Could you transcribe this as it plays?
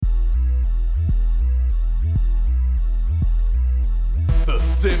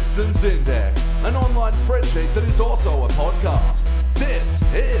Simpsons Index, an online spreadsheet that is also a podcast. This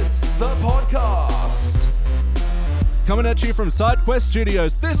is the podcast. Coming at you from SideQuest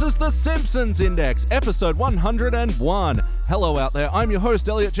Studios, this is the Simpsons Index, episode 101. Hello out there, I'm your host,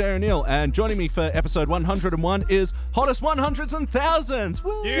 Elliot J. O'Neill, and joining me for episode 101 is Hottest 100s and Thousands.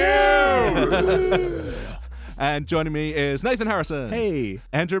 Woo! Yeah! And joining me is Nathan Harrison. Hey.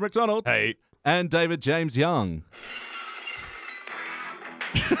 Andrew McDonald. Hey. And David James Young.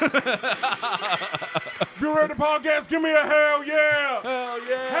 You ready to podcast? Give me a hell yeah! Hell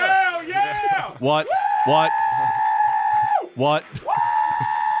yeah! Hell yeah! What? What?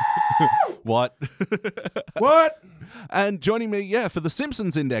 What? What? And joining me, for the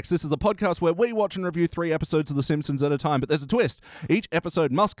Simpsons Index. This is the podcast where we watch and review 3 episodes of The Simpsons at a time, but there's a twist. Each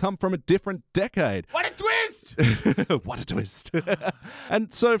episode must come from a different decade. What a twist! What a twist.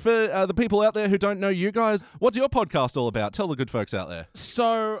 And so for the people out there who don't know you guys, what's your podcast all about? Tell the good folks out there.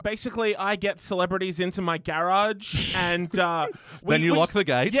 So basically, I get celebrities into my garage and Then you lock the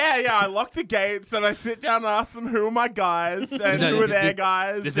gate? Yeah, I lock the gates and I sit down and ask them who are my guys and who are their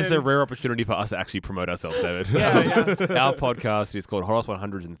guys. This is a rare opportunity for us to actually promote ourselves, David. Yeah. Our podcast is called Hottest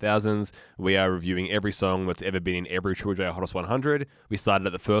 100s and Thousands. We are reviewing every song that's ever been in every Triple J Hottest 100. We started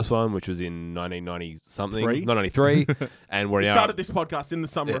at the first one, which was in 1990-something. 1993. And we started this podcast in the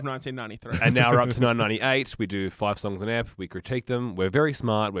summer of 1993. And now we're up to 1998. We do 5 songs an ep. We critique them. We're very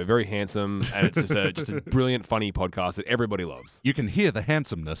smart. We're very handsome. And it's just a brilliant, funny podcast that everybody loves. You can hear the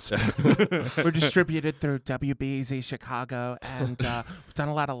handsomeness. We're distributed through WBEZ Chicago, and we've done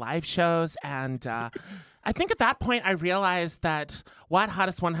a lot of live shows, and I think at that point I realized that what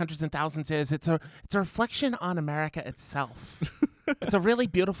Hottest 100s and Thousands is, it's a reflection on America itself. It's a really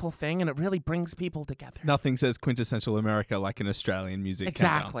beautiful thing, and it really brings people together. Nothing says quintessential America like an Australian music.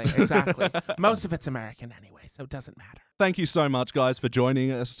 Exactly. Most of it's American anyway, so it doesn't matter. Thank you so much, guys, for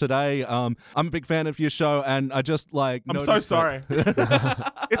joining us today. I'm a big fan of your show, and I just I'm so sorry.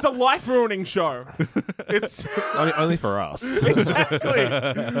 It's a life-ruining show. It's only for us. Exactly.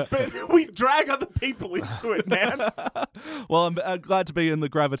 But we drag other people into it, man. Well, I'm glad to be in the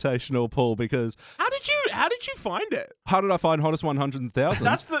gravitational pull because... How did you find it? How did I find Hottest 100 and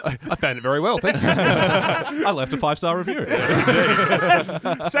Thousands? I found it very well, thank you. I left a 5-star review.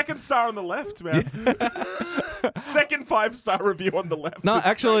 Second star on the left, man. Second 5-star review on the left. No,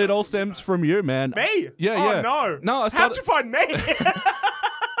 actually, it all stems from you, man. Me? Yeah. Oh, no. No, How'd you find me?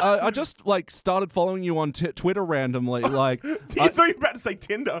 I just started following you on Twitter randomly. You thought you were about to say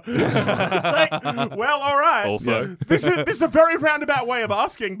Tinder. It's like, well, all right. Also, this is a very roundabout way of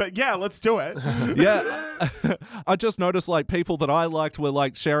asking, but yeah, let's do it. Yeah, I just noticed people that I liked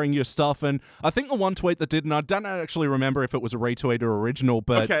were sharing your stuff, and I think the one tweet that did, and I don't actually remember if it was a retweet or original,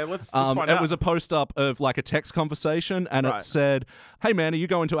 but okay, let's find out. It was a post up of a text conversation, and it said, "Hey man, are you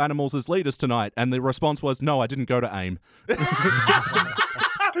going to Animals as Leaders tonight?" And the response was, "No, I didn't go to AIM."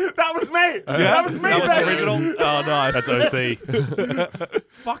 That was me. That was me, that was baby. original. Oh, nice. That's OC.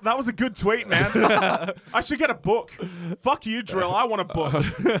 Fuck, that was a good tweet, man. I should get a book. Fuck you, Drill. I want a book.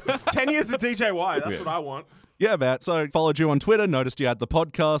 10 years of DJY. That's what I want. Yeah, Matt. So I followed you on Twitter, noticed you had the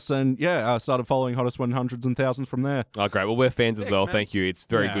podcast, and I started following Hottest 100s and Thousands from there. Oh, great. Well, we're fans as well. Man. Thank you. It's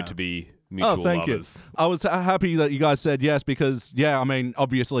very good to be mutual thank lovers. you. I was happy that you guys said yes because,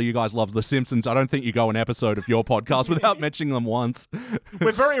 obviously you guys love The Simpsons. I don't think you go an episode of your podcast without mentioning them once.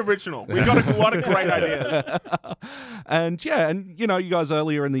 We're very original. We've got a lot of great ideas. And you guys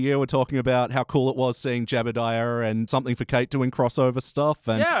earlier in the year were talking about how cool it was seeing Jebediah and Something for Kate doing crossover stuff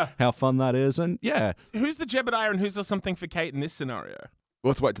and how fun that is. And who's the Jebediah and who's the Something for Kate in this scenario?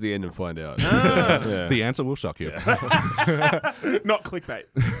 Let's wait to the end and find out. The answer will shock you. Not clickbait.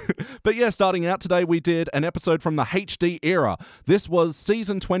 But starting out today, we did an episode from the HD era. This was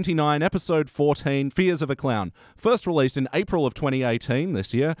season 29, episode 14, Fears of a Clown. First released in April of 2018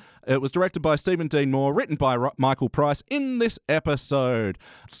 this year. It was directed by Stephen Dean Moore, written by Michael Price. In this episode,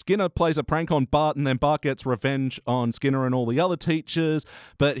 Skinner plays a prank on Bart, and then Bart gets revenge on Skinner and all the other teachers,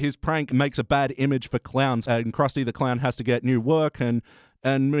 but his prank makes a bad image for clowns, and Krusty the Clown has to get new work, and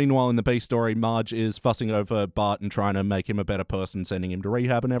meanwhile, in the B story, Marge is fussing over Bart and trying to make him a better person, sending him to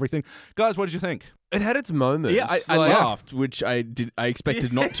rehab and everything. Guys, what did you think? It had its moments. Yeah, I laughed, which I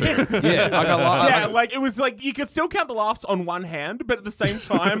expected not to. Yeah, I got laughed. Yeah, it was you could still count the laughs on one hand, but at the same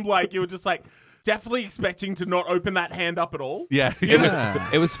time, you were just definitely expecting to not open that hand up at all. Yeah.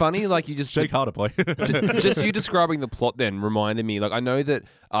 It was funny, you just... Shake harder, boy. just you describing the plot then reminded me, I know that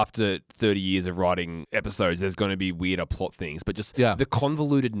after 30 years of writing episodes, there's going to be weirder plot things, but just the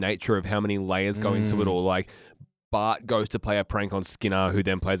convoluted nature of how many layers go into it all, Bart goes to play a prank on Skinner, who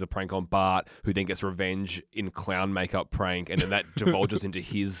then plays a prank on Bart, who then gets revenge in clown makeup prank, and then that divulges into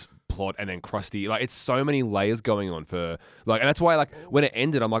his plot, and then Krusty. Like, it's so many layers going on for like, and that's why like when it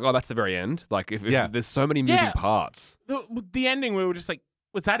ended, I'm like, oh, that's the very end. Like, if there's so many moving parts. The ending, we were just like,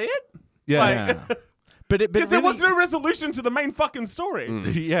 was that it? Yeah. But there was no resolution to the main fucking story.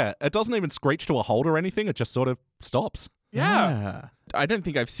 Yeah, it doesn't even screech to a halt or anything. It just sort of stops. Yeah. I don't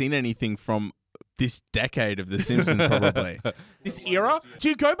think I've seen anything from this decade of The Simpsons, probably. This era? Do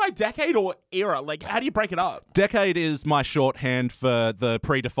you go by decade or era? Like, how do you break it up? Decade is my shorthand for the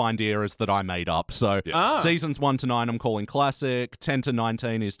predefined eras that I made up. So seasons 1 to 9 I'm calling classic, 10 to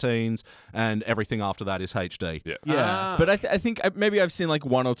 19 is teens, and everything after that is HD. Yeah. But I think maybe I've seen like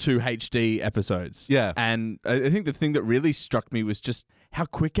 1 or 2 HD episodes. Yeah. And I think the thing that really struck me was just how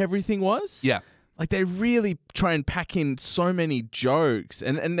quick everything was. Yeah. Like, they really try and pack in so many jokes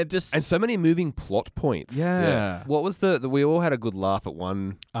and they're just... And so many moving plot points. Yeah. What was the we all had a good laugh at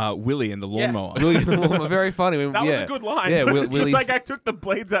one. Willie and the lawnmower. Really very funny. That was a good line. Yeah, it's just like, I took the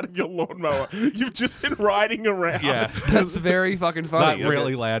blades out of your lawnmower. You've just been riding around. Yeah. That's very fucking funny. That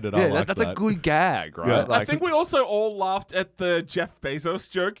really landed. Yeah, I like that's that. a good gag, right? Yeah. Like, I think we also all laughed at the Jeff Bezos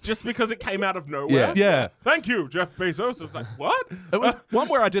joke just because it came out of nowhere. Yeah. Thank you, Jeff Bezos. It's like, what? It was one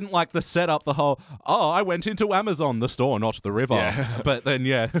where I didn't like the setup, the whole, I went into Amazon, the store, not the river. Yeah. But then,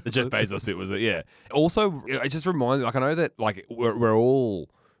 the Jeff Bezos bit was it, yeah. Also, it just reminds me, like, I know that, like, we're all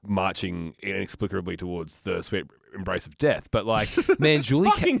marching inexplicably towards the sweet embrace of death, but, like, man,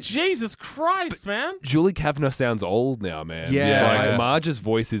 Fucking Jesus Christ, man. Julie Kavner sounds old now, man. Yeah. Like, Marge's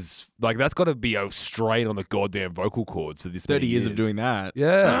voice is, like, that's got to be a strain on the goddamn vocal cords for this 30 many years of doing that.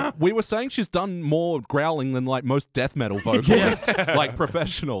 Yeah. we were saying she's done more growling than, like, most death metal vocalists, like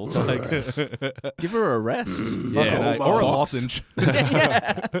professionals. Like, Give her a rest. yeah, or a lozenge.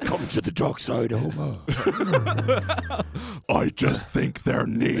 Come to the dark side, Homer. I just think they're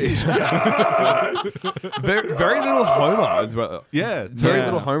neat. Very little Homer as well. Yeah. Very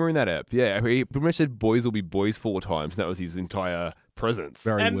little Homer in that ep. Yeah, he pretty much said boys will be boys 4 times, and that was his entire presence.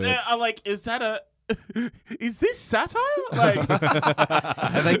 Very And weird. like, is that a... is this satire? Like,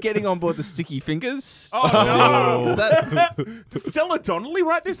 Are they getting on board the sticky fingers? oh no! That- Did Stella Donnelly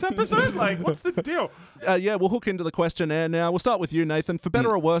write this episode? Like, what's the deal? Yeah, we'll hook into the questionnaire now. We'll start with you, Nathan. For better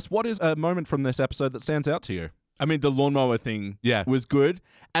or worse, what is a moment from this episode that stands out to you? I mean, the lawnmower thing was good.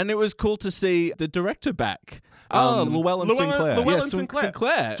 And it was cool to see the director back. Llewellyn Sinclair. Llewellyn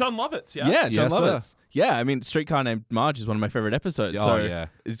Sinclair. John Lovitz, yeah? Yeah, John Yes, sir. Lovitz. Yeah, I mean, Streetcar Named Marge is one of my favorite episodes. Oh, so yeah.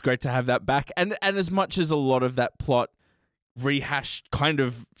 it's great to have that back. And as much as a lot of that plot rehashed kind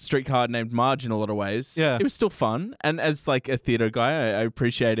of Streetcar Named Marge in a lot of ways, it was still fun. And as like a theater guy, I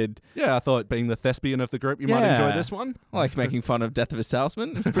appreciated... Yeah, I thought being the thespian of the group, you might enjoy this one. I like making fun of Death of a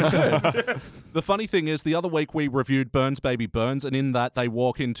Salesman. It's pretty good. The funny thing is, the other week we reviewed Burns Baby Burns, and in that they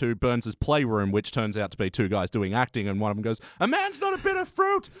walk into Burns' playroom, which turns out to be 2 guys doing acting, and one of them goes, "A man's not a bit of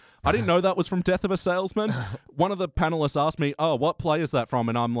fruit!" I didn't know that was from Death of a Salesman. One of the panelists asked me, "Oh, what play is that from?"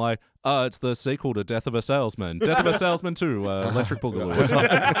 And I'm like, it's the sequel to Death of a Salesman. Death of a Salesman 2, Electric Boogaloo. or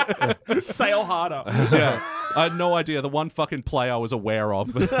something. Sail harder. Yeah. I had no idea. The one fucking play I was aware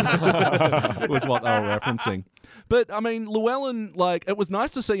of was what they were referencing. But, I mean, Llewellyn, like, it was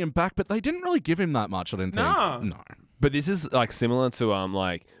nice to see him back, but they didn't really give him that much, I didn't think. No. But this is like similar to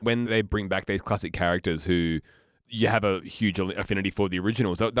like when they bring back these classic characters who you have a huge affinity for the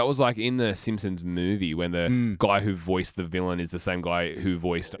originals. That was like in the Simpsons movie when the guy who voiced the villain is the same guy who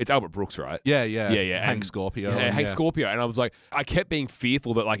voiced... It's Albert Brooks, right? Yeah. Hank Hank Scorpio. Yeah, Hank Scorpio. And I was like, I kept being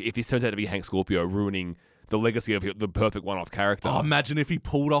fearful that like if this turns out to be Hank Scorpio ruining the legacy of the perfect one-off character. Oh, imagine if he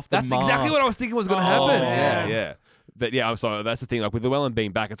pulled off the That's mask. exactly what I was thinking was going to happen. Oh. Yeah. But yeah, I'm sorry. That's the thing. Like with Llewellyn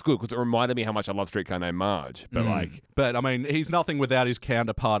being back, it's good because it reminded me how much I love Streetcar Named Marge. But like, But, I mean, he's nothing without his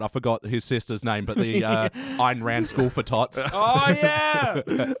counterpart. I forgot his sister's name, but the Ayn Rand School for Tots. Oh, yeah.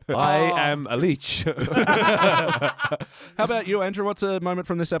 I am a leech. How about you, Andrew? What's a moment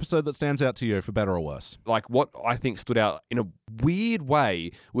from this episode that stands out to you, for better or worse? Like what I think stood out in a weird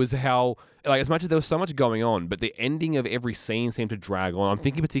way was how, like, as much as there was so much going on, but the ending of every scene seemed to drag on. I'm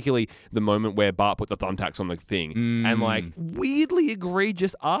thinking particularly the moment where Bart put the thumbtacks on the thing and like weirdly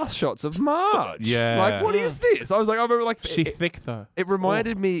egregious ass shots of Marge. Yeah. Like, what is this? I was like, I remember like She thick, though. it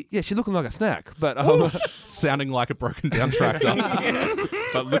reminded me, yeah, she's looking like a snack, but Sounding like a broken down tractor.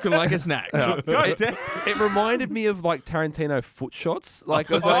 but looking like a snack. God damn. it reminded me of like Tarantino foot shots.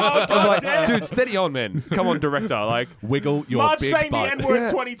 Like I was like, dude, steady on, man. Come on, director. Like, Wiggle your Marge big saying the butt. N-word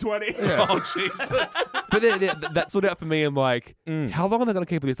 2020. Oh, Jesus. but that stood out for me. And like, how long are they going to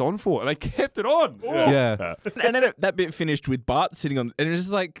keep this on for? And they kept it on. Yeah. And then that bit finished with Bart sitting on, and it was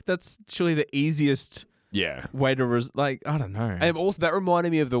just like, that's surely the easiest Yeah. way to I don't know. And also, that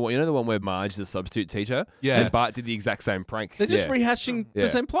reminded me of the one, the one where Marge is the substitute teacher? Yeah. And Bart did the exact same prank. They're just Yeah. rehashing Yeah. the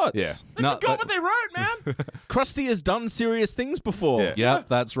same plots. Yeah. They forgot what they wrote, man. Krusty has done serious things before. Yeah. Yeah,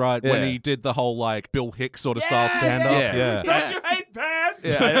 that's right. When Yeah. he did the whole like Bill Hicks sort of style stand up. yeah. Don't you hate pants?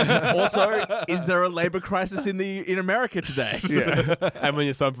 Yeah. Also, is there a labor crisis in America today? Yeah. And when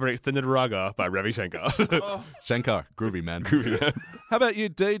you're subbed for an extended raga by Ravi Shankar. Shankar, groovy man. How about you,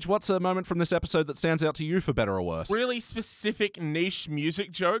 Deej? What's a moment from this episode that stands out to you for better or worse? Really specific niche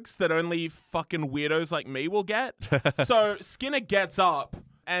music jokes that only fucking weirdos like me will get. So Skinner gets up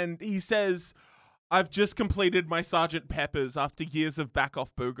and he says, I've just completed my Sgt. Pepper's after years of Back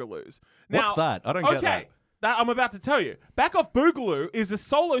Off Boogaloos. What's that? I don't get that. That I'm about to tell you. Back Off Boogaloo is a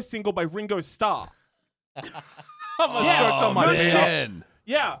solo single by Ringo Starr. Almost choked on my no head. shit. Man.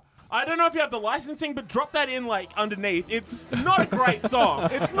 Yeah. I don't know if you have the licensing, but drop that in like underneath. It's not a great song.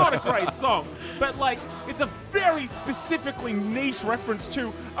 It's not a great song. But like, it's a very specifically niche reference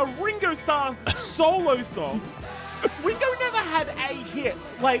to a Ringo Starr solo song. Ringo never had a hit.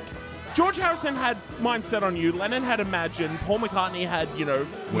 Like, George Harrison had Mind Set on You, Lennon had Imagine, Paul McCartney had,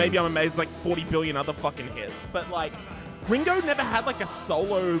 Maybe I'm Amazed, like 40 billion other fucking hits. But like, Ringo never had like a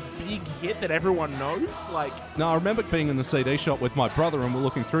solo big hit that everyone knows. Like, No, I remember being in the CD shop with my brother and we're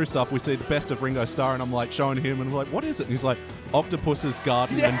looking through stuff. We see the best of Ringo Starr and I'm like showing him and I'm like, what is it? And he's like, Octopus's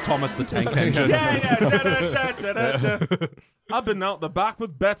Garden and Thomas the Tank Engine. yeah. Da-da-da-da-da-da. I've been out the back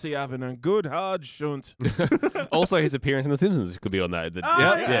with Betty having a good hard shunt. Also, his appearance in The Simpsons could be on that.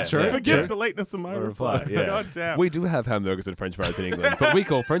 Forgive the lateness of my reply. Yeah. God damn. We do have hamburgers and french fries in England, but we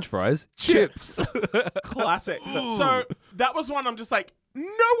call french fries chips. Classic. So that was one I'm just like, no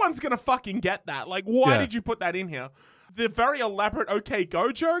one's going to fucking get that. Like, why did you put that in here? The very elaborate OK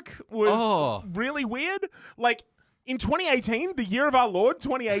Go joke was really weird. Like, in 2018, the year of our Lord,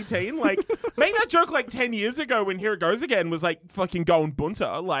 2018, like, make that joke like 10 years ago when Here It Goes Again was like fucking going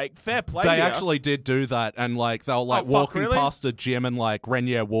bunter. Like, fair play. They here. actually did do that, and like they were like walking past a gym, and like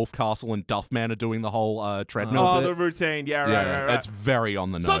Renier Wolfcastle and Duffman are doing the whole treadmill. Oh, bit. the routine. Yeah, right. It's very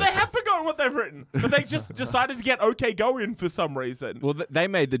on the nose. So they have forgotten what they've written, but they just decided to get OK Go in for some reason. Well, they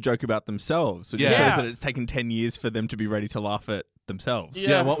made the joke about themselves, which Yeah. shows that it's taken 10 years for them to be ready to laugh at themselves.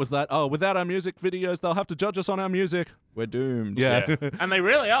 Yeah, what was that? Oh, without our music videos, they'll have to judge us on our music. We're doomed. Yeah. And they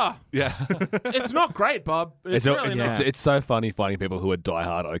really are. Yeah. It's not great, Bob. It's really not. It's so funny finding people who are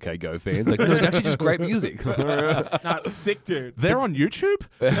diehard OK Go fans. Like, no, it's actually just great music. Nah, it's sick, dude. They're on YouTube?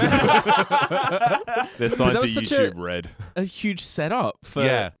 They're signed that to was such YouTube Red. A huge setup for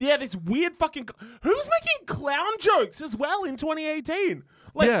Yeah. Yeah, this weird fucking... Who's making clown jokes as well in 2018?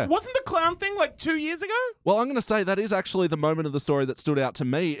 Like, Yeah. wasn't the clown thing like 2 years ago? Well, I'm going to say that is actually the moment of the story that stood out to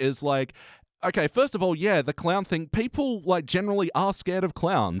me is like, okay, first of all, yeah, the clown thing, people like generally are scared of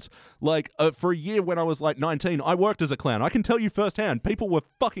clowns. Like for a year when I was like 19, I worked as a clown. I can tell you firsthand, people were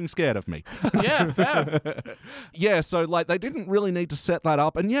fucking scared of me. Yeah, fair. Yeah, so like they didn't really need to set that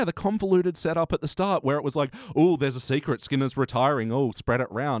up. And yeah, the convoluted setup at the start where it was like, oh, there's a secret, Skinner's retiring, oh, spread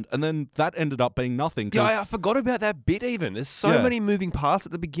it round. And then that ended up being nothing. 'cause- Yeah, I forgot about that bit even. There's so many moving parts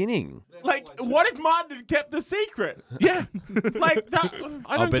at the beginning. Like, what if Martin had kept the secret? Yeah. Like, that...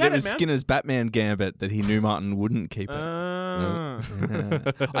 I don't but get it was man. Skinner's Batman gambit that he knew Martin wouldn't keep it.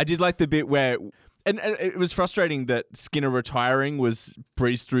 I did like the bit where, and it was frustrating that Skinner retiring was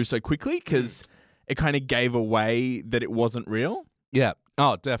breezed through so quickly because it kind of gave away that it wasn't real. Yeah.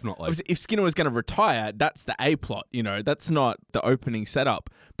 Oh, definitely. If Skinner was going to retire, that's the A plot, that's not the opening setup.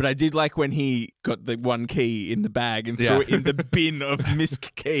 But I did like when he got the one key in the bag and threw it in the bin of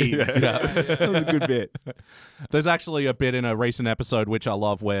missed keys. That was a good bit. There's actually a bit in a recent episode which I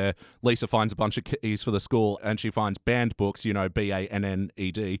love where Lisa finds a bunch of keys for the school and she finds banned books,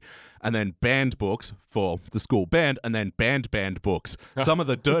 BANNED, and then banned books for the school band, and then banned books. Some of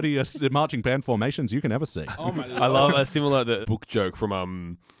the dirtiest marching band formations you can ever see. Oh, my Lord. I love a similar the book joke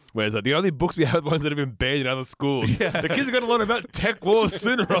from where it's like the only books we have are the ones that have been banned in other schools. The kids have got to learn about tech wars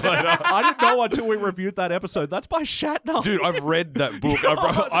sooner or later. I didn't know until we reviewed that episode. That's by Shatner. Dude, I've read that book.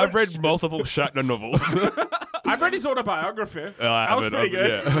 I've read multiple Shatner novels. I've read his autobiography. I That was haven't, pretty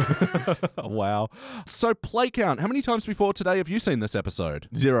good. Yeah. Wow. So play count. How many times before today have you seen this episode?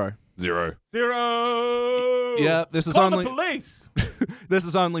 0. 0. 0. Yeah, this is Call only the police. this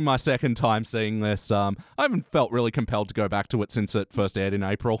is only my second time seeing this. I haven't felt really compelled to go back to it since it first aired in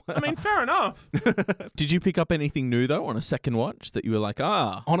April. I mean, fair enough. Did you pick up anything new, though, on a second watch that you were like,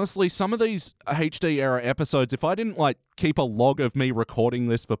 Honestly, some of these HD era episodes, if I didn't like keep a log of me recording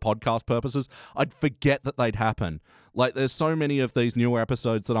this for podcast purposes, I'd forget that they'd happen. Like, there's so many of these newer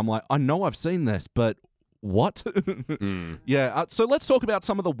episodes that I'm like, I know I've seen this, but what? Yeah, so let's talk about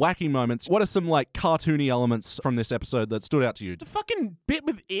some of the wacky moments. What are some like cartoony elements from this episode that stood out to you? The fucking bit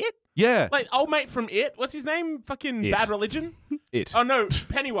with It? Yeah. Like, old mate from It? What's his name? Fucking It. Bad Religion? It. Oh, no,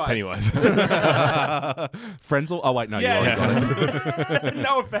 Pennywise. Pennywise. Frenzel? Oh, wait, no, you already got it.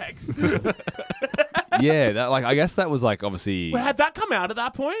 No effects. Yeah, that, like, I guess that was like obviously. Well, had that come out at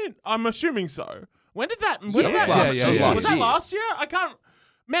that point? I'm assuming so. When did that? Yeah, it was last yeah, year. yeah. Was that last year? I can't.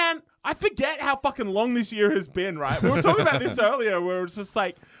 Man, I forget how fucking long this year has been, right? We were talking about this earlier where it was just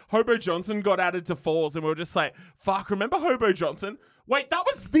like Hobo Johnson got added to Falls and we were just like, fuck, remember Hobo Johnson? Wait, that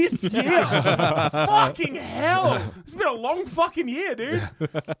was this year. Fucking hell. It's been a long fucking year, dude.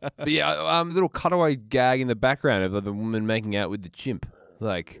 But yeah, little cutaway gag in the background of the woman making out with the chimp.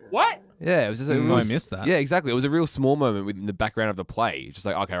 Like, What? yeah, it was just. I missed that. Yeah, exactly. It was a real small moment within the background of the play. Just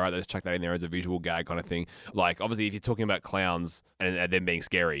like, okay, right, let's chuck that in there as a visual gag kind of thing. Like, obviously, if you're talking about clowns and them being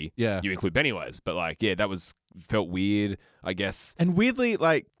scary, Yeah. you include Pennywise. But like, yeah, that felt weird, I guess. And weirdly,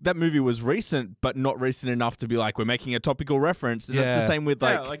 like, that movie was recent, but not recent enough to be like, we're making a topical reference. And that's the Yeah. same with,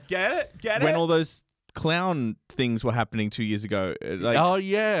 Yeah, like, like get it? Get when it? all those clown things were happening 2 years ago. Like, Oh,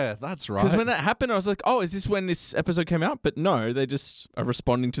 yeah, that's right. because when that happened, I was like, oh, is this when this episode came out? But no, they just are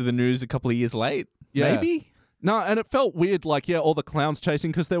responding to the news a couple of years late. Yeah. Maybe? No, and it felt weird, like, yeah, all the clowns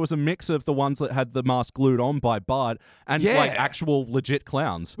chasing, because there was a mix of the ones that had the mask glued on by Bart and, Yeah. like, actual legit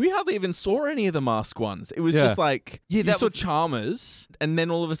clowns. We hardly even saw any of the mask ones. It was Yeah. just like, Yeah, you that saw was- Charmers, and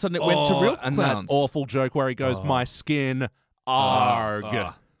then all of a sudden it went to real and clowns. that awful joke where he goes, my skin, arg.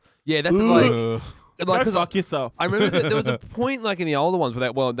 Yeah, that's like, Go because fuck yourself. I remember that there was a point like in the older ones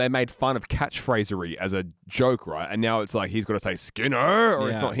where they made fun of catchphrasery as a joke, right? And now it's like he's got to say Skinner or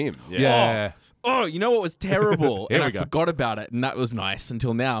it's Yeah. not him. Yeah. Oh, you know what was terrible? Here and we I go. forgot about it, and that was nice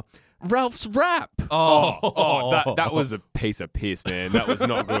until now. Ralph's rap. That was a piece of piss, man. That was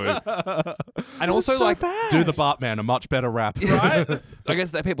not good. And also, so like, bad. Do the Bartman, a much better rap. right? I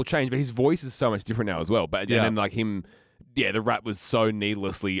guess that people change, but his voice is so much different now as well. But Yeah. then, like him, yeah, the rap was so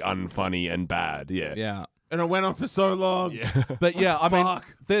needlessly unfunny and bad. Yeah. Yeah. And it went on for so long. But yeah, I mean, Fuck.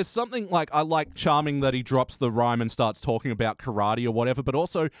 there's something like I like charming that he drops the rhyme and starts talking about karate or whatever, but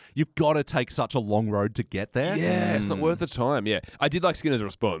also you've got to take such a long road to get there. Yeah, it's not worth the time. Yeah, I did like Skinner's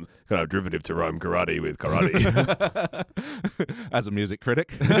response. Kind of derivative to rhyme karate with karate. As a music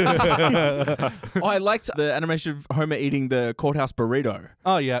critic. Oh, I liked the animation of Homer eating the courthouse burrito.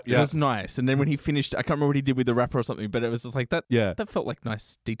 Oh, yeah, It yeah. was nice. And then when he finished, I can't remember what he did with the wrapper or something, but it was just like that. Yeah. That felt like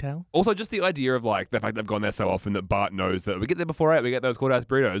nice detail. Also, just the idea of like the fact they've gone there so often that Bart knows that we get there before 8, we get those courthouse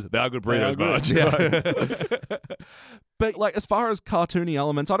burritos. They are good burritos, Marge. Yeah. But like as far as cartoony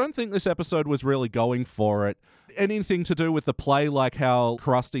elements, I don't think this episode was really going for it. Anything to do with the play, like how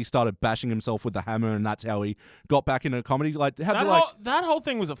Krusty started bashing himself with the hammer and that's how he got back into comedy? Like how That do whole, that whole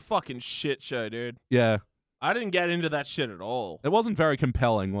thing was a fucking shit show, dude. yeah. I didn't get into that shit at all. It wasn't very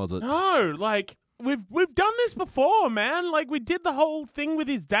compelling, was it? No, like we've done this before, man. Like we did the whole thing with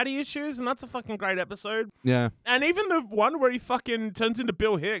his daddy issues, and that's a fucking great episode. Yeah. And even the one where he fucking turns into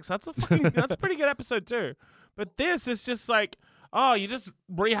Bill Hicks, that's a pretty good episode too. But this is just like, oh, you're just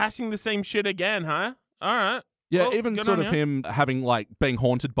rehashing the same shit again, huh? All right. Yeah, Well, even good sort on of you. him having like being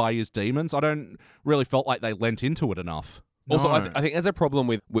haunted by his demons, I don't really felt like they lent into it enough. Also, No. I think there's a problem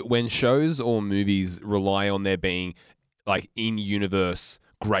with when shows or movies rely on there being like in-universe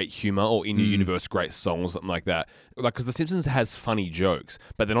great humor or in-universe great songs, something like that. Like, because The Simpsons has funny jokes,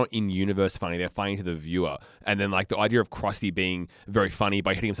 but they're not in-universe funny. They're funny to the viewer. And then, like, the idea of Krusty being very funny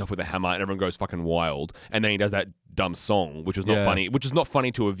by hitting himself with a hammer and everyone goes fucking wild, and then he does that dumb song, which was not Yeah. funny, which is not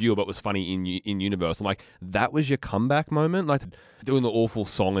funny to a viewer, but was funny in universe. I'm like, that was your comeback moment? Like, doing the awful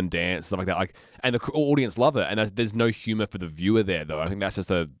song and dance, stuff like that. Like, and the audience love it, and there's no humor for the viewer there, though. I think that's just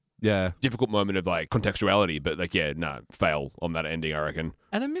a Yeah. difficult moment of like contextuality, but like, yeah, no, fail on that ending, I reckon.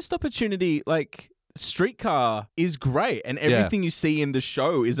 And a missed opportunity, like Streetcar is great, and everything you see in the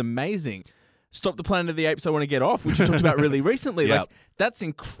show is amazing. Stop the Planet of the Apes, I Want to Get Off, which you talked about really recently. Yep. Like, that's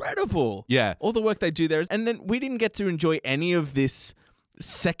incredible. Yeah. All the work they do there. And then we didn't get to enjoy any of this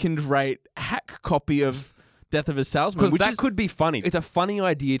second-rate hack copy of Death of a Salesman, Because which that is could be funny. It's a funny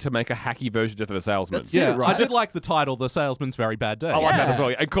idea to make a hacky version of Death of a Salesman. That's Yeah, it, right? I did like the title, The Salesman's Very Bad Day. I like that Yeah. as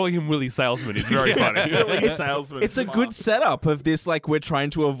well. And calling him Willie Salesman is very funny. Salesman. It's a good setup of this, like, we're trying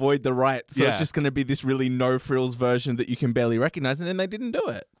to avoid the right, so Yeah. it's just going to be this really no-frills version that you can barely recognize, and then they didn't do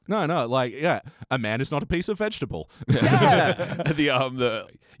it. No, like, yeah, a man is not a piece of vegetable. Yeah.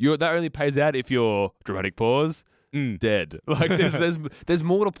 That only pays out if you're dramatic pause. Dead. Like there's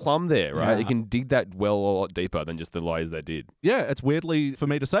more to plumb there, right? Yeah. You can dig that well a lot deeper than just the lies they did. Yeah, it's weirdly for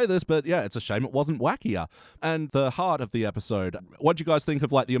me to say this, but yeah, it's a shame it wasn't wackier. And the heart of the episode, what do you guys think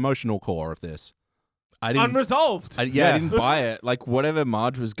of like the emotional core of this? I didn't. Unresolved. I didn't buy it. Like whatever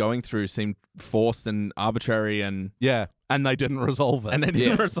Marge was going through seemed forced and arbitrary, and and they didn't resolve it. they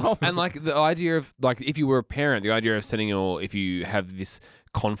didn't resolve it. And like the idea of like if you were a parent, the idea of if you have this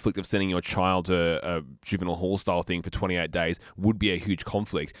conflict of sending your child to a juvenile hall style thing for 28 days would be a huge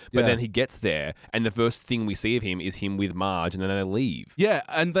conflict. But then he gets there, and the first thing we see of him is him with Marge, and then they leave. Yeah,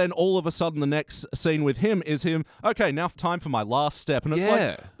 and then all of a sudden the next scene with him is him, okay, now time for my last step. And it's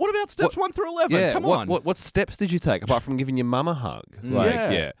like, what about steps 1 through 11? Yeah, Come on. What steps did you take apart from giving your mum a hug?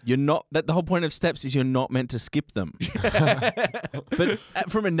 You're not. The whole point of steps is you're not meant to skip them. But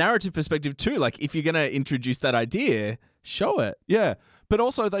from a narrative perspective too, like if you're gonna introduce that idea, show it. Yeah. But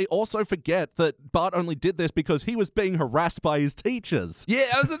also, they also forget that Bart only did this because he was being harassed by his teachers. Yeah,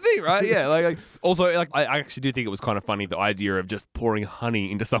 that was the thing, right? Yeah, also, I actually do think it was kind of funny, the idea of just pouring honey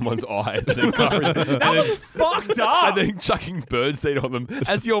into someone's eyes and then covering them. That was fucked up. And then chucking birdseed on them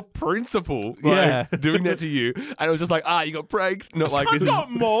as your principal, doing that to you. And it was just like, you got pranked. Not like this not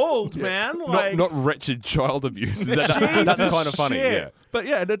mold, man. Like, not wretched child abuse. That's kind of funny. shit. Yeah. But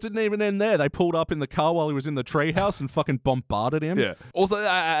yeah, and it didn't even end there. They pulled up in the car while he was in the treehouse and fucking bombarded him. Yeah. Also,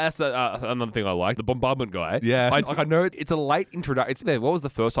 that's another thing I like. The bombardment guy. Yeah. I know it's a late introduction. What was the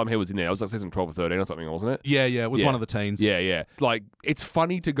first time he was in there? It was like season 12 or 13 or something, wasn't it? Yeah, it was one of the teens. Yeah. It's like, it's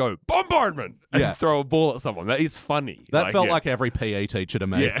funny to go, bombardment, and throw a ball at someone. That is funny. That felt like every PE teacher to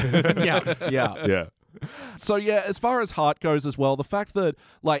me. Yeah. Yeah. So yeah, as far as Heart goes as well, the fact that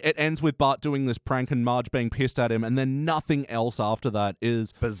like it ends with Bart doing this prank and Marge being pissed at him and then nothing else after that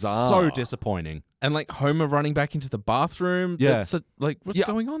is bizarre. So disappointing. And like Homer running back into the bathroom. Yeah. What's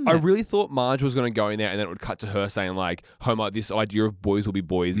going on there? I really thought Marge was going to go in there and then it would cut to her saying like, Homer, this idea of boys will be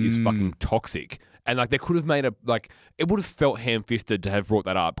boys is fucking toxic. And like they could have made it would have felt ham-fisted to have brought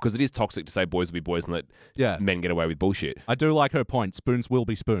that up because it is toxic to say boys will be boys and let men get away with bullshit. I do like her point. Spoons will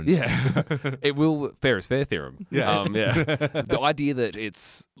be spoons. Yeah. It will, fair is fair theorem. Yeah. The idea that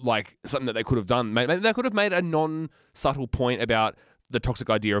it's like something that they could have done, maybe they could have made a non-subtle point about the toxic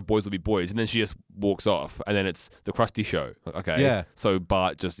idea of boys will be boys, and then she just walks off, and then it's the Krusty show. Okay. Yeah. So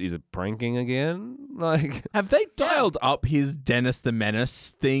Bart just is pranking again? Like, have they dialed up his Dennis the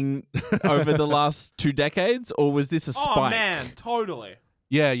Menace thing over the last 2 decades, or was this a spike? Oh man, totally.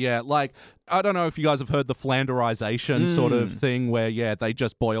 Yeah. Like, I don't know if you guys have heard the Flanderization sort of thing where, they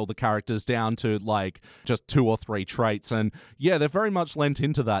just boil the characters down to, like, just 2 or 3 traits. And, they're very much lent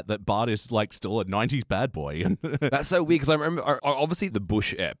into that Bart is, like, still a 90s bad boy. that's so weird because I remember, obviously, the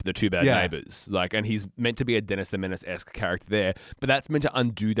Bush ep, the Two Bad Neighbors, like, and he's meant to be a Dennis the Menace-esque character there, but that's meant to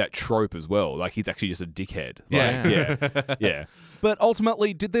undo that trope as well. Like, he's actually just a dickhead. Yeah. But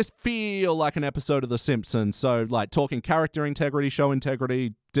ultimately, did this feel like an episode of The Simpsons? So, like, talking character integrity, show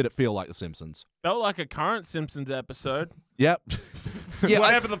integrity, did it feel like The Simpsons? Felt like a current Simpsons episode. Yep.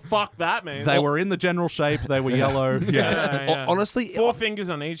 Whatever the fuck that means. They were in the general shape. They were yellow. Yeah. Honestly, 4 fingers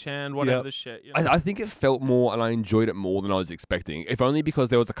on each hand, whatever the shit. You know? I think it felt more, and I enjoyed it more than I was expecting. If only because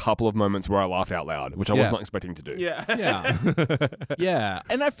there was a couple of moments where I laughed out loud, which I was not expecting to do. Yeah. Yeah.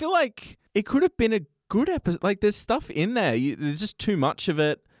 And I feel like it could have been a good episode. Like, there's stuff in there. There's just too much of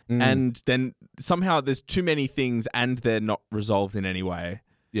it, and then somehow there's too many things, and they're not resolved in any way.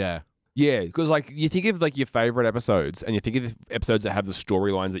 Yeah. Yeah, because like you think of like your favorite episodes, and you think of the episodes that have the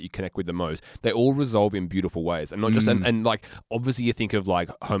storylines that you connect with the most. They all resolve in beautiful ways, and not just and like obviously you think of like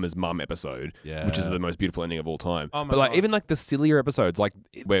Homer's mum episode, which is the most beautiful ending of all time. Oh my but like God. even like the sillier episodes, like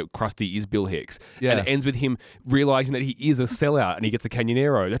where Krusty is Bill Hicks, and it ends with him realizing that he is a sellout, and he gets a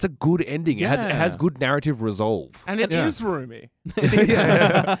Canyonero. That's a good ending. It has good narrative resolve. And it is roomy.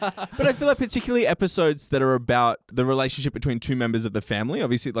 But I feel like particularly episodes that are about the relationship between 2 members of the family.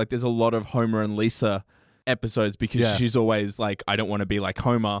 Obviously, like there's a lot of Homer and Lisa episodes because she's always like, I don't want to be like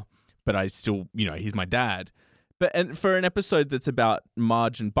Homer, but I still, he's my dad. And for an episode that's about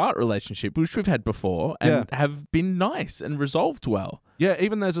Marge and Bart relationship, which we've had before and have been nice and resolved well. Yeah,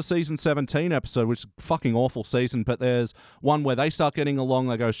 even there's a season 17 episode, which is a fucking awful season, but there's one where they start getting along,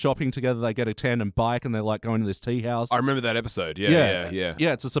 they go shopping together, they get a tandem bike, and they're like going to this tea house. I remember that episode. Yeah.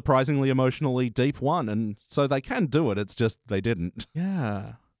 Yeah, it's a surprisingly emotionally deep one, and so they can do it, it's just they didn't.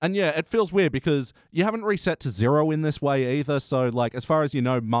 Yeah. And it feels weird because you haven't reset to 0 in this way either, so like as far as you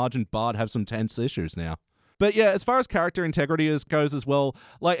know, Marge and Bart have some tense issues now. But as far as character integrity goes as well,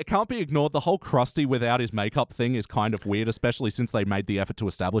 like it can't be ignored. The whole Krusty without his makeup thing is kind of weird, especially since they made the effort to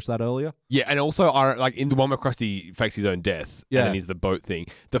establish that earlier. Yeah, and also like in the one where Krusty fakes his own death and then he's the boat thing.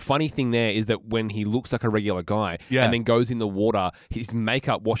 The funny thing there is that when he looks like a regular guy and then goes in the water, his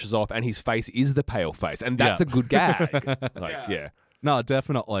makeup washes off and his face is the pale face, and that's a good gag. No,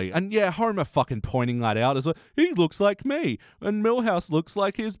 definitely. And yeah, Homer fucking pointing that out as he looks like me, and Milhouse looks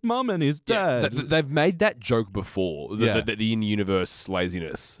like his mum and his dad. They've made that joke before, Yeah. the in-universe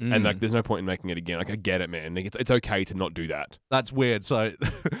laziness. And like, there's no point in making it again. Like, I get it, man. Like, it's okay to not do that. That's weird. So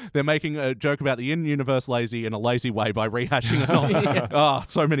they're making a joke about the in-universe lazy in a lazy way by rehashing it on. Oh,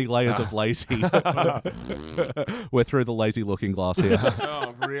 so many layers of lazy. We're through the lazy looking glass here.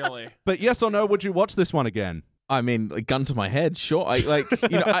 Oh, really? But yes or no, would you watch this one again? I mean, like, gun to my head, sure. I don't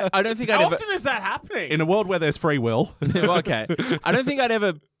think I'd How ever. often is that happening? In a world where there's free will. Okay, I don't think I'd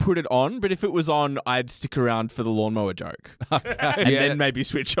ever put it on, but if it was on, I'd stick around for the lawnmower joke, and then maybe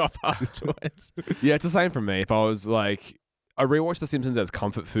switch off afterwards. Yeah, it's the same for me. If I was like, I rewatched The Simpsons as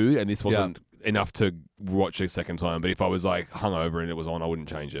comfort food, and this wasn't enough to watch a second time. But if I was like hungover and it was on, I wouldn't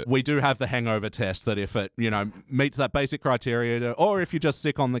change it. We do have the hangover test that if it, meets that basic criteria, or if you're just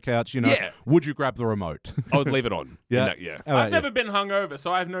sick on the couch, would you grab the remote? I would leave it on. Yeah. I've How about you? never been hungover,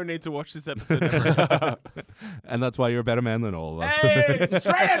 so I have no need to watch this episode ever. And that's why you're a better man than all of us. Hey,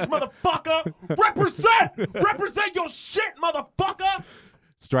 straight edge, motherfucker! Represent! Represent your shit, motherfucker!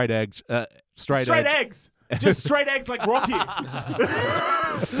 Straight edge. Straight Straight edge. eggs. Just straight eggs like Rocky.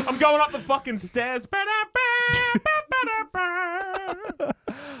 I'm going up the fucking stairs.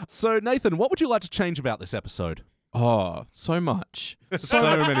 So, Nathan, what would you like to change about this episode? Oh, so much. So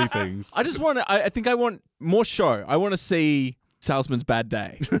many things. I just want to. I think I want more show. I want to see Salesman's Bad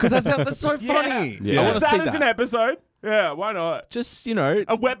Day because that's so funny. Yeah. I want Just to see that as an that. episode. Yeah, why not? Just A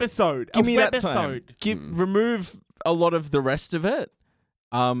webisode. give a me that time. webisode. Remove a lot of the rest of it,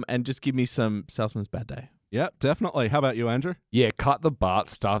 and just give me some Salesman's Bad Day. Yep, definitely. How about you, Andrew? Yeah, cut the Bart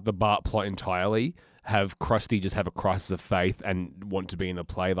stuff, the Bart plot entirely. Have Krusty just have a crisis of faith and want to be in the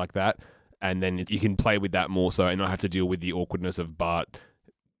play like that. And then you can play with that more so and not have to deal with the awkwardness of Bart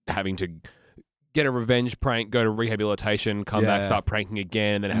having to get a revenge prank, go to rehabilitation, come back, start pranking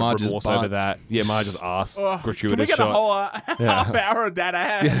again, and have Marge's remorse butt. over that. Yeah, Marge's ass. Gratuitous Can we get shot. a whole half hour of that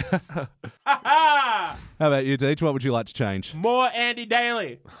ass? How about you, Deej? What would you like to change? More Andy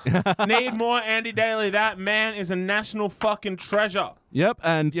Daly. Need more Andy Daly. That man is a national fucking treasure. Yep,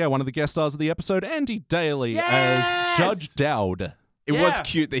 and yeah, one of the guest stars of the episode, Andy Daly Yes! as Judge Dowd. It Yeah. was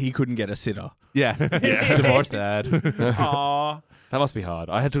cute that he couldn't get a sitter. Yeah, divorced dad. Aww. That must be hard.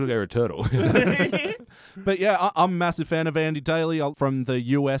 I had to go a turtle. But yeah, I'm a massive fan of Andy Daly from the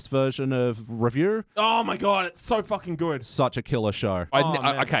US version of Review. Oh my god, it's so fucking good. Such a killer show.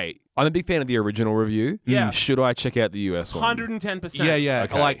 man. Okay, I'm a big fan of the original review. Yeah. Should I check out the US one? 110%. Yeah.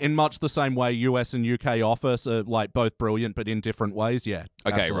 Okay. Like in much the same way US and UK Office are like both brilliant but in different ways. Yeah.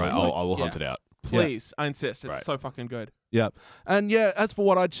 Okay, absolutely. right. I will hunt it out. Please, I insist. It's Right. so fucking good. Yep. And yeah, as for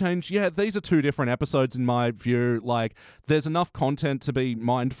what I'd change, these are two different episodes in my view. Like, there's enough content to be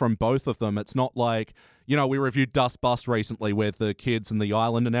mined from both of them. It's not like, we reviewed Dust Bust recently with the kids and the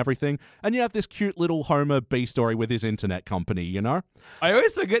island and everything. And you have this cute little Homer B story with his internet company, I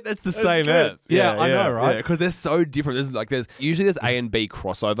always forget that's the same good. app. Yeah, I know, right? Because they're so different. There's usually A and B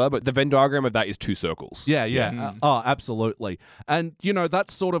crossover, but the Venn diagram of that is two circles. Yeah. Oh, absolutely. And,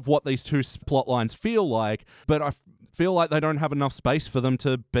 that's sort of what these two plot lines feel like. But I feel like they don't have enough space for them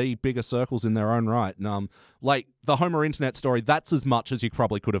to be bigger circles in their own right. And, like the Homer internet story, that's as much as you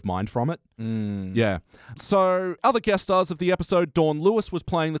probably could have mined from it. Yeah. So, other guest stars of the episode, Dawn Lewis was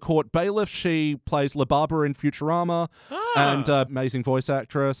playing the court bailiff. She plays La Barbara in Futurama and amazing voice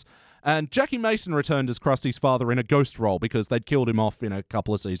actress. And Jackie Mason returned as Krusty's father in a ghost role because they'd killed him off in a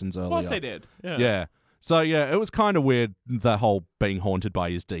couple of seasons earlier. Of course they did. Yeah. So, yeah, it was kind of weird, the whole being haunted by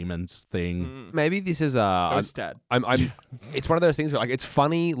his demons thing. Maybe this is Ghost Dad. I'm it's one of those things where like it's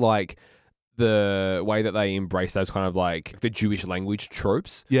funny like the way that they embrace those kind of like the Jewish language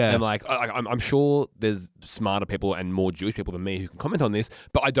tropes. Yeah. And like I'm sure there's smarter people and more Jewish people than me who can comment on this,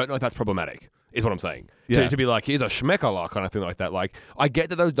 but I don't know if that's problematic. Is what I'm saying. Yeah. To be like, here's a schmeckala kind of thing like that. Like, I get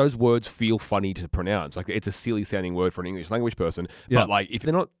that those words feel funny to pronounce. Like, it's a silly sounding word for an English language person. Yeah. But like, if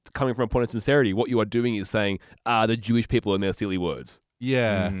they're not coming from a point of sincerity, what you are doing is saying, the Jewish people and their silly words.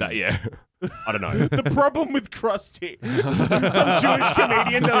 Yeah. I don't know. The problem with Krusty. Some Jewish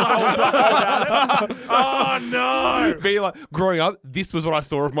comedian does the whole time about it. Oh no! Being like, growing up, this was what I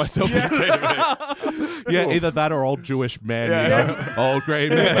saw of myself as a kid. Yeah, either that or old Jewish man, old grey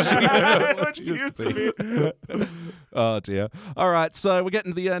man. Which used to be. Oh, dear. All right, so we're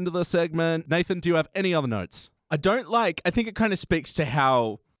getting to the end of the segment. Nathan, do you have any other notes? I think it kind of speaks to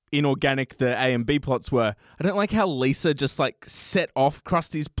how inorganic the A and B plots were. I don't like how Lisa just like set off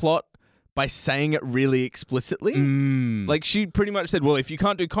Krusty's plot by saying it really explicitly. Like she pretty much said, well, if you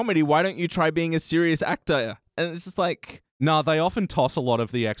can't do comedy, why don't you try being a serious actor? And it's just like, No, they often toss a lot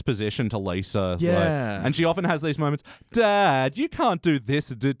of the exposition to Lisa. Yeah. And she often has these moments, Dad, you can't do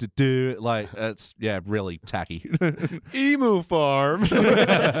this. Like, it's, really tacky. Emu farm.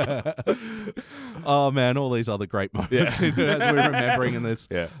 Oh, man, all these other great moments as we're remembering in this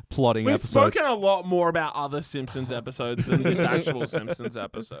plotting We've episode. spoken a lot more about other Simpsons episodes than this actual Simpsons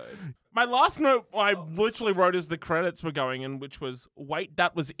episode. My last note I literally wrote as the credits were going in, which was, wait,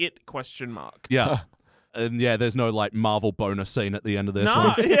 that was it, ? Yeah. And there's no like Marvel bonus scene at the end of this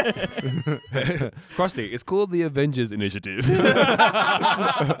Nah, one. Krusty, it's called the Avengers Initiative.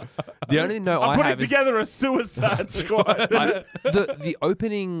 The only note I'm I putting have together a Suicide Squad. the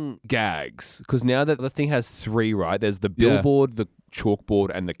opening gags, because now that the thing has 3, right? There's the billboard, the chalkboard,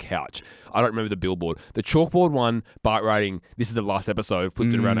 and the couch. I don't remember the billboard. The chalkboard one, Bart writing, "This is the last episode,"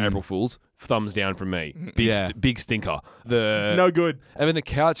 flipped it around to April Fool's. Thumbs down from me. Big stinker. No good. And then the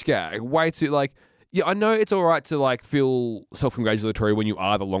couch gag, way too like. Yeah, I know it's all right to like feel self-congratulatory when you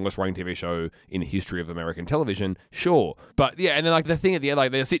are the longest-running TV show in the history of American television, sure. But yeah, and then like the thing at the end,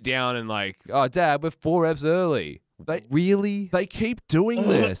 like they sit down and like, "Oh, Dad, we're 4 eps early." Really? They keep doing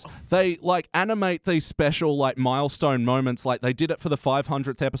this. They like animate these special like milestone moments. Like they did it for the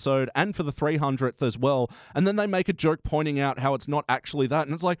 500th episode and for the 300th as well. And then they make a joke pointing out how it's not actually that.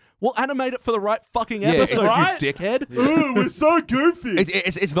 And it's like, well, animate it for the right fucking episode, right? you dickhead. Ooh, we're so goofy.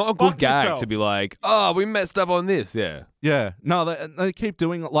 It's not a good Fuck gag yourself. to be like, "Oh, we messed up on this." Yeah. Yeah, no, they keep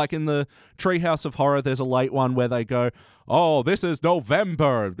doing it. Like in the Treehouse of Horror, there's a late one where they go, "Oh, this is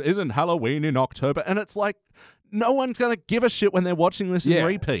November. Isn't Halloween in October?" And it's like, no one's going to give a shit when they're watching this in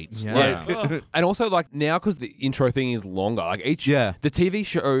repeats. Yeah. Like, And also, like, now, because the intro thing is longer, like, the TV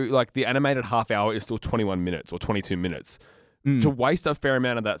show, like, the animated half hour is still 21 minutes or 22 minutes. To waste a fair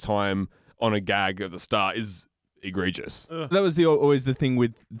amount of that time on a gag at the start is egregious. That was always the thing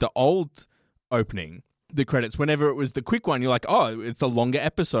with the old opening, the credits. Whenever it was the quick one, you're like, oh, it's a longer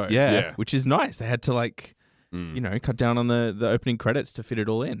episode. Yeah. Which is nice. They had to, like, cut down on the opening credits to fit it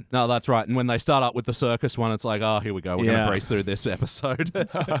all in. no, that's right. And when they start up with the circus one, it's like, oh, here we go. We're going Yeah. to breeze through this episode.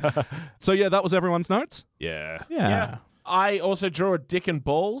 So, that was everyone's notes. Yeah. Yeah. I also drew a dick and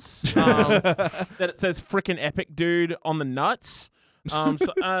balls that it says frickin' epic dude on the nuts.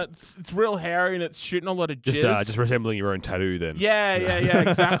 It's real hairy and it's shooting a lot of jizz. Just resembling your own tattoo then. Yeah,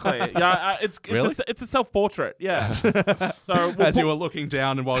 exactly. It's Really? It's a self-portrait. Yeah. So As you were looking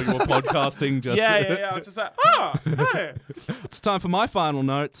down and while you were podcasting, just yeah. It's just like, hey. It's time for my final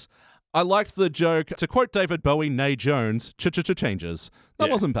notes. I liked the joke, to quote David Bowie, "Nay Jones, changes." That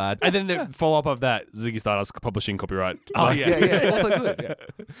wasn't bad. And then the follow-up of that, Ziggy Stardust publishing copyright. yeah. Also good. Yeah.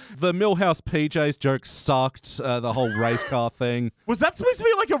 The Millhouse PJs joke sucked. The whole race car thing. Was that supposed to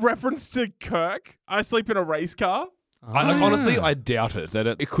be like a reference to Kirk? I sleep in a race car. Honestly, I doubt it. That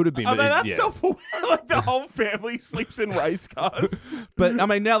it could have been. Oh, but that's self-aware. Like the whole family sleeps in race cars. But I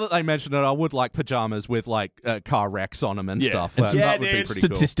mean, now that they mention it, I would like pajamas with like car wrecks on them and stuff. And some That would be dude. pretty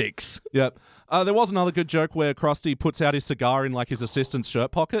cool. Statistics. Yep. There was another good joke where Krusty puts out his cigar in like his assistant's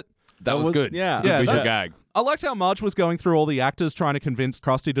shirt pocket. That was good. Yeah. Good Yeah, visual that- gag. I liked how Marge was going through all the actors trying to convince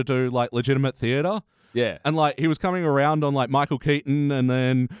Krusty to do like legitimate theater. Yeah. And like he was coming around on like Michael Keaton and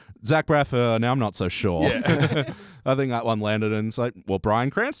then Zach Braff. Now I'm not so sure. Yeah. I think that one landed and it's like, well, Bryan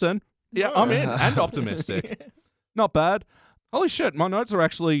Cranston. Yeah, I'm in and optimistic. Not bad. Holy shit, my notes are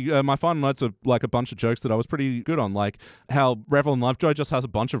actually, my final notes are like a bunch of jokes that I was pretty good on, like how Reverend Lovejoy just has a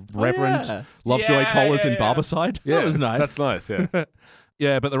bunch of Reverend Lovejoy Yeah, collars in yeah. Barbicide. That was nice. That's nice, yeah.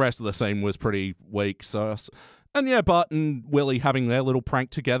 Yeah, but the rest of the scene was pretty weak. And yeah, Bart and Willie having their little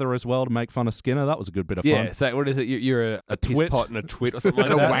prank together as well to make fun of Skinner. That was a good bit of fun. Yeah, so what is it? You're a piss twit. pot and a twit or something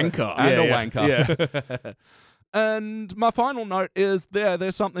like And a that? wanker. And a Yeah, wanker. Yeah. And my final note is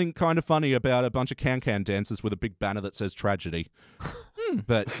there's something kind of funny about a bunch of can-can dancers with a big banner that says tragedy.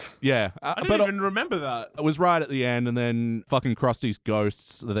 But yeah, I didn't but even remember that. it was right at the end, and then fucking Krusty's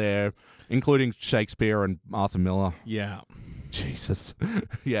ghosts are there, including Shakespeare and Arthur Miller. Yeah. Jesus.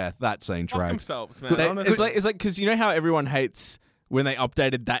 Yeah, that scene Fuck dragged. themselves, man. They- Honestly. it's like because you know how everyone hates when they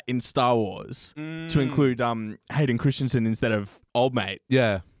updated that in Star Wars to include Hayden Christensen instead of Old Mate.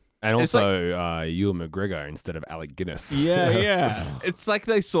 Yeah. And It's also Ewan McGregor instead of Alec Guinness. Yeah. It's like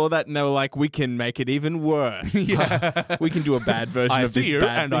they saw that and they were like, we can make it even worse. We can do a bad version I of this see you,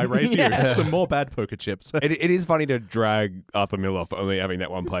 bad and thing. I raise Yeah. you some more bad poker chips. It is funny to drag Arthur Miller for only having that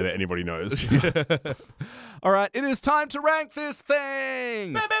one play that anybody knows. All right, it is time to rank this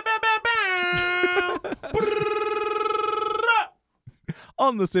thing.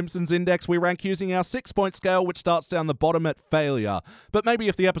 On the Simpsons Index, we rank using our 6-point scale, which starts down the bottom at failure. But maybe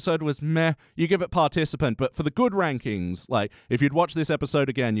if the episode was meh, you give it participant. But for the good rankings, like if you'd watch this episode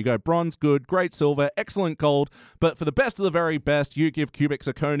again, you go bronze, good, great, silver, excellent, gold. But for the best of the very best, you give cubic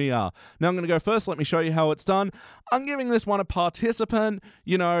zirconia. Now I'm going to go first. Let me show you how it's done. I'm giving this one a participant.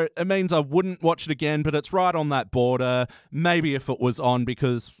 You know, it means I wouldn't watch it again, but it's right on that border. Maybe if it was on,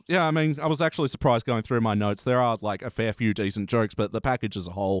 because, yeah, I mean, I was actually surprised going through my notes. There are like a fair few decent jokes, but the package as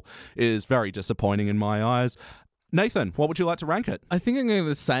a whole is very disappointing in my eyes. Nathan, what would you like to rank it? I think I'm going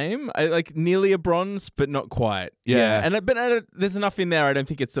the same. I like nearly a bronze, but not quite. Yeah. But there's enough in there. I don't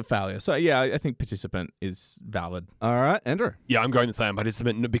think it's a failure. So yeah, I think participant is valid. All right, Andrew. Yeah, I'm going the same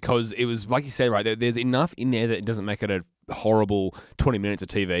participant because it was, like you said, right, there's enough in there that it doesn't make it a horrible 20 minutes of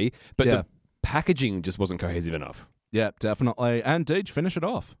TV, but the packaging just wasn't cohesive enough. Yeah, definitely. And Deej, finish it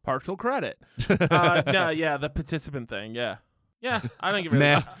off. Partial credit. The participant thing, yeah. Yeah, I don't give a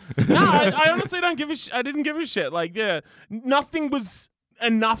Nah. No, I honestly don't give a shit. I didn't give a shit. Like, yeah, nothing was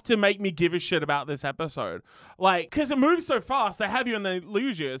enough to make me give a shit about this episode. Like, because it moves so fast, they have you and they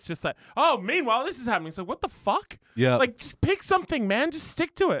lose you. It's just like, oh, meanwhile, this is happening. So what the fuck? Yeah. Like, just pick something, man. Just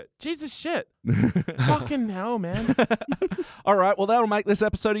stick to it. Jesus shit. Fucking hell, man. All right, well, that'll make this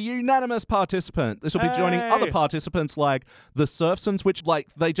episode a unanimous participant. This will be joining other participants like the Surfsons, which, like,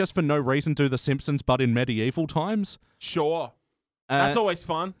 they just for no reason do the Simpsons, but in medieval times. Sure. That's always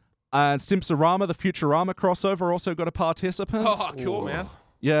fun. And Simpsorama, the Futurama crossover, also got a participant. Oh, cool, man.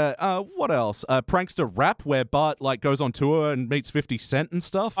 Yeah, what else? Prankster Rap, where Bart like goes on tour and meets 50 Cent and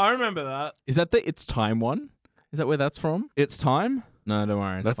stuff. I remember that. Is that the It's Time one? Is that where that's from? It's Time? No, don't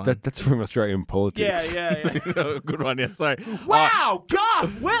worry. It's fine. That's from Australian politics. Yeah. Good one. Yeah, sorry. Wow,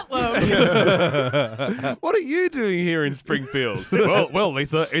 Garth Whitlam. What are you doing here in Springfield? well,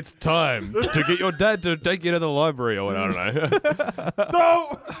 Lisa, it's time to get your dad to take you to the library or what, I don't know.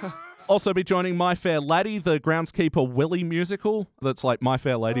 No. Also be joining My Fair Lady, the groundskeeper Willie musical. That's like My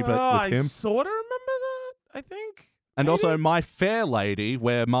Fair Lady, but with him. I sort of remember that, I think. And Maybe? also My Fair Lady,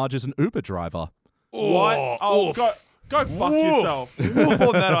 where Marge is an Uber driver. What? Oh, go fuck yourself. Woof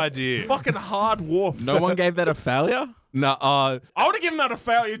on that idea. Fucking hard woof. No one gave that a failure? No, I would have given that a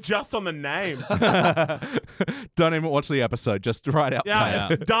failure just on the name. don't even watch the episode. Just right out. Yeah,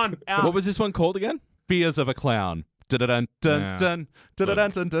 it's done. Out. What was this one called again? Fears of a Clown. Dun dun dun dun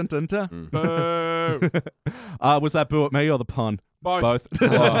dun dun dun dun dun. Boo. Was that boo at me or the pun? Both. I'm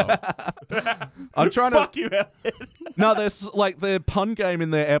trying to. Fuck you, Elliot. No, there's like the pun game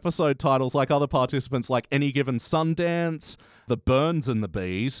in their episode titles, like other participants, like Any Given Sundance, The Burns and the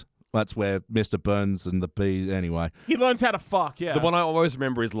Bees. That's where Mr. Burns and the Bees. Anyway, He learns how to fuck, yeah. The one I always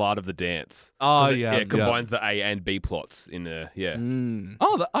remember is Lard of the Dance. Oh, 'Cause yeah, it combines the A and B plots in there. Yeah.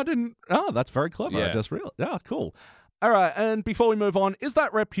 I didn't. Oh, that's very clever. I Yeah. just realized. Yeah, cool. All right, and before we move on, is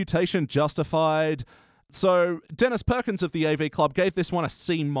that reputation justified? So Dennis Perkins of the AV Club gave this one a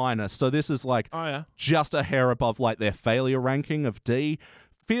C-. So this is like Oh, yeah. just a hair above like their failure ranking of D.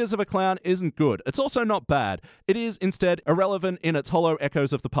 Fears of a Clown isn't good. It's also not bad. It is instead irrelevant in its hollow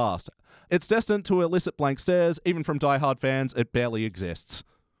echoes of the past. It's destined to elicit blank stares. Even from diehard fans, it barely exists.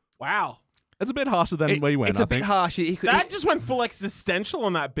 Wow. It's a bit harsher than we went, It's I a bit think. harsh. That just went full existential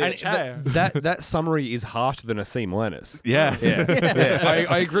on that bitch, hey? That summary is harsher than a C-. Yeah. Yeah.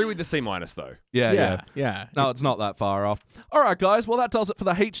 I agree with the C- though. Yeah. No, it's not that far off. All right, guys. Well, that does it for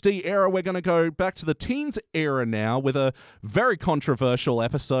the HD era. We're going to go back to the teens era now with a very controversial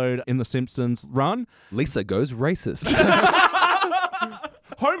episode in The Simpsons run. Lisa goes racist.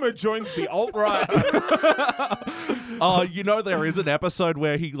 Homer joins the alt-right. Oh, you know, there is an episode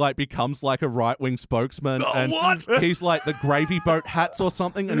where he like becomes like a right-wing spokesman, and he's like the gravy boat hats or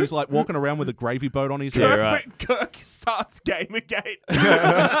something, and he's like walking around with a gravy boat on his head. right. Kirk starts Gamergate.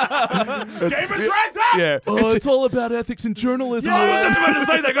 Gamers rise up! Yeah. Oh, it's all about ethics and journalism. I was just about to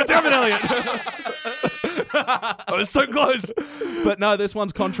say that. God damn it, Elliot. I was so close. But no, this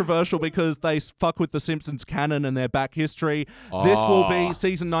one's controversial because they fuck with the Simpsons canon and their back history. This will be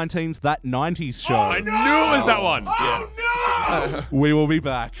season 19's That 90s Show. I knew it was that one. Oh, no! We will be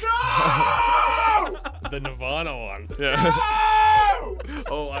back. No! The Nirvana one. Yeah. No!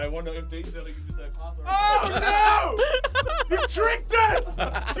 Oh, I wonder if these are like you say password. Oh, no! You tricked us!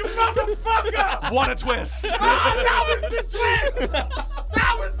 You motherfucker! What a twist. Oh, that was the twist!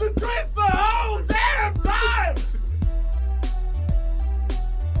 That was the twist the whole damn time!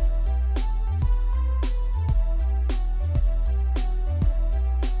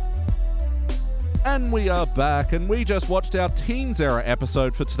 And we are back, and we just watched our Teens Era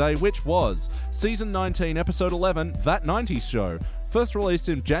episode for today, which was Season 19, Episode 11, That 90s Show. First released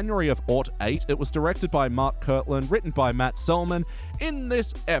in January of '08, it was directed by Mark Kirtland, written by Matt Selman. In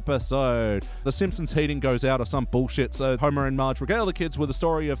this episode, the Simpsons heating goes out or some bullshit, so Homer and Marge regale the kids with a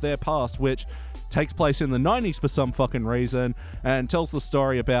story of their past, which takes place in the 90s for some fucking reason, and tells the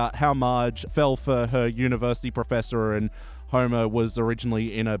story about how Marge fell for her university professor and Homer was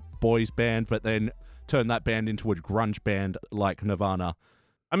originally in a boys band, but then turned that band into a grunge band like Nirvana.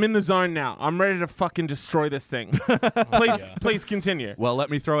 I'm in the zone now. I'm ready to fucking destroy this thing. Please continue. Well, let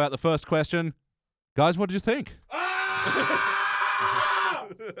me throw out the first question. Guys, what did you think?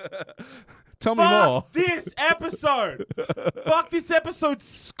 Tell me more. Fuck this episode. Fuck this episode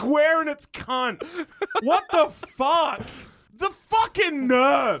square in its cunt. What the fuck? The fucking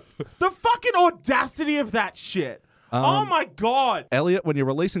nerve. The fucking audacity of that shit. Oh my God. Elliot, when you're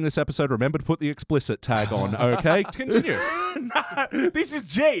releasing this episode, remember to put the explicit tag on, okay? Continue. Nah, this is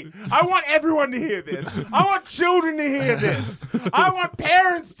G. I want everyone to hear this. I want children to hear this. I want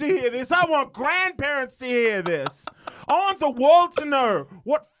parents to hear this. I want grandparents to hear this. I want the world to know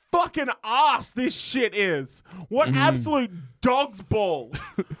what fucking ass this shit is. What absolute dog's balls.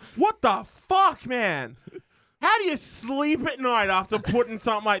 What the fuck, man? How do you sleep at night after putting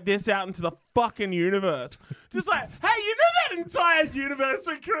something like this out into the fucking universe? Just like, hey, you know that entire universe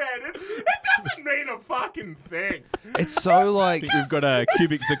we created? It doesn't mean a fucking thing. It's so like We've got a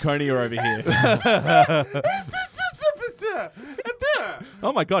cubic zirconia over here.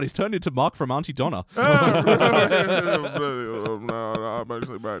 Oh my God, he's turned into Mark from Auntie Donna. I'm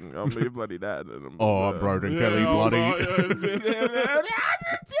actually Broden. I'm the bloody dad. Oh, I'm Broden Kelly bloody.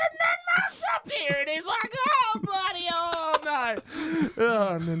 Up here, and he's like, oh, bloody, oh, no.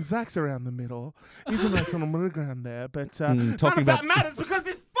 And then Zach's around the middle. He's a nice little middle ground there, but none of that matters because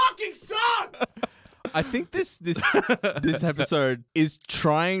this fucking sucks. I think this episode is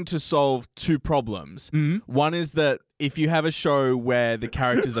trying to solve two problems. One is that if you have a show where the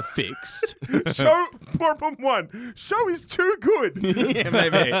characters are fixed, Problem one, show is too good. yeah,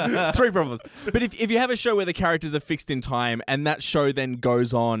 maybe 3 problems. But if you have a show where the characters are fixed in time and that show then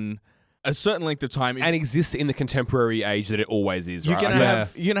goes on a certain length of time and exists in the contemporary age that it always is, you're right?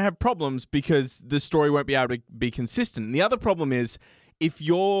 gonna have problems because the story won't be able to be consistent. And the other problem is if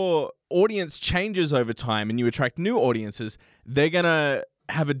your audience changes over time and you attract new audiences, they're gonna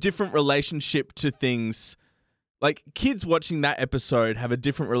have a different relationship to things. Like, kids watching that episode have a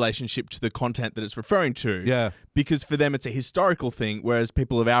different relationship to the content that it's referring to. Yeah. Because for them, it's a historical thing, whereas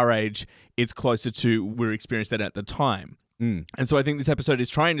people of our age, it's closer to we're experienced that at the time. And so I think this episode is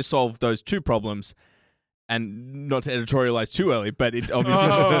trying to solve those two problems, and not to editorialize too early, but it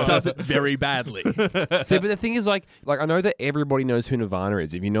obviously does it very badly. See, but the thing is, like I know that everybody knows who Nirvana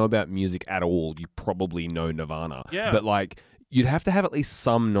is. If you know about music at all, you probably know Nirvana. Yeah. But like, you'd have to have at least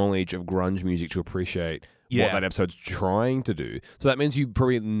some knowledge of grunge music to appreciate what that episode's trying to do. So that means you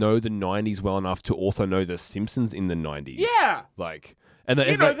probably know the 90s well enough to also know the Simpsons in the 90s. Yeah. Like, and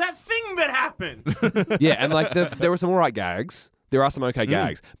that thing that happened. yeah, and like there were some alright gags. There are some okay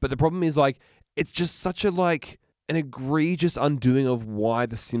gags. But the problem is, like, it's just such a, like, an egregious undoing of why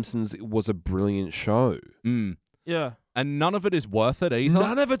The Simpsons was a brilliant show. Yeah. And none of it is worth it either.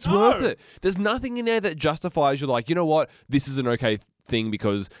 None of it's worth it. There's nothing in there that justifies you, like, you know what, this is an okay thing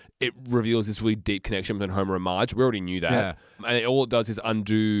because it reveals this really deep connection between Homer and Marge. We already knew that. Yeah. And all it does is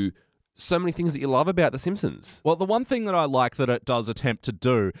undo so many things that you love about The Simpsons. Well, the one thing that I like that it does attempt to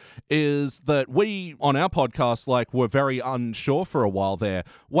do is that we, on our podcast, like, were very unsure for a while there.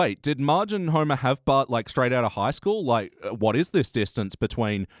 Wait, did Marge and Homer have Bart, like, straight out of high school? Like, what is this distance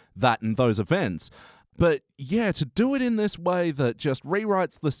between that and those events? But yeah, to do it in this way that just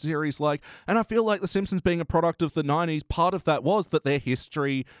rewrites the series, like, and I feel like The Simpsons being a product of the 90s, part of that was that their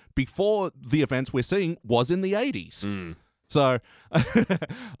history before the events we're seeing was in the 80s. So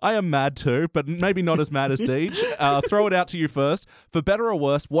I am mad too, but maybe not as mad as Deej. Throw it out to you first. For better or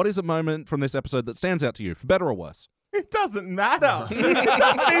worse, what is a moment from this episode that stands out to you? For better or worse? It doesn't matter. It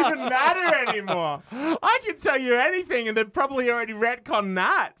doesn't even matter anymore. I can tell you anything and they'd probably already retcon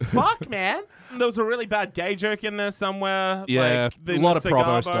that. Fuck, man. There was a really bad gay joke in there somewhere. Yeah, like, a lot of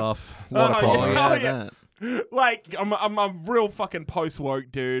promo stuff. A lot of promo. Yeah. Like, I'm a real fucking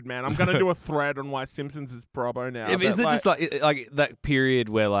post-woke dude, man. I'm going to do a thread on why Simpsons is probo now. Isn't it just like that period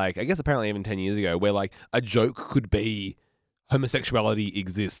where, like, I guess apparently even 10 years ago, where, like, a joke could be homosexuality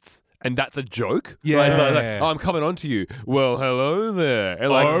exists. And that's a joke? Yeah. Like, oh, I'm coming on to you. Well, hello there.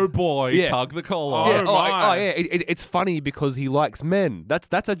 And like, oh boy, yeah. Tug the collar. Yeah. It's funny because he likes men.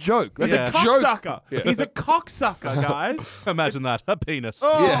 That's a joke. That's a joke. Cocksucker. Yeah. He's a cocksucker, guys. Imagine that. A penis.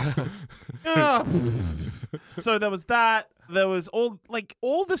 Oh. Yeah. So there was that. There was all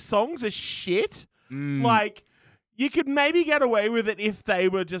the songs are shit. Like, you could maybe get away with it if they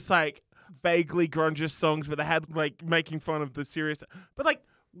were just like vaguely grungish songs, but they had like making fun of the serious. But like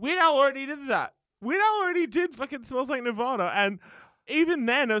Weird Al already did that. Weird Al already did fucking Smells Like Nirvana, and even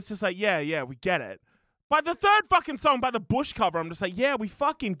then it was just like, yeah, we get it. By the third fucking song, by the Bush cover, I'm just like, yeah, we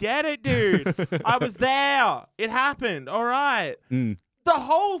fucking get it, dude. I was there. It happened. All right. The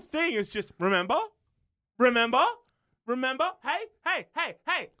whole thing is just, remember? Hey.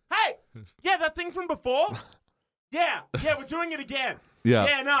 Yeah, that thing from before? Yeah, we're doing it again.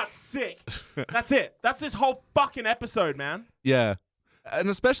 Yeah, no, it's sick. That's it. That's this whole fucking episode, man. Yeah. And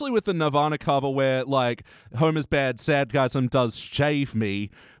especially with the Nirvana cover where, like, Homer's Bad Sadgasm does Shave Me,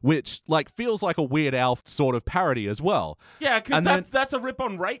 which, like, feels like a Weird Al sort of parody as well. Yeah, because that's a rip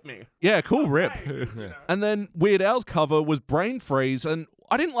on Rape Me. Yeah, cool rip. Right, you know. And then Weird Al's cover was Brain Freeze, and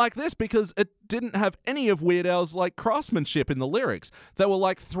I didn't like this because it didn't have any of Weird Al's, like, craftsmanship in the lyrics. There were,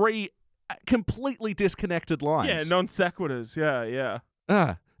 like, 3 completely disconnected lines. Yeah, non sequiturs. Yeah.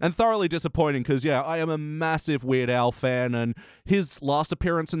 And thoroughly disappointing because, I am a massive Weird Al fan, and his last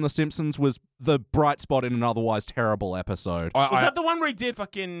appearance in The Simpsons was the bright spot in an otherwise terrible episode. Was that the one where he did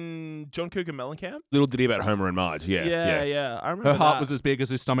fucking John Cougar Mellencamp? Little ditty about Homer and Marge. Yeah. I remember Her heart that. was as big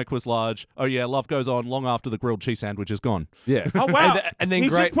as his stomach was large. Oh, yeah, love goes on long after the grilled cheese sandwich is gone. Yeah. Oh, wow. And then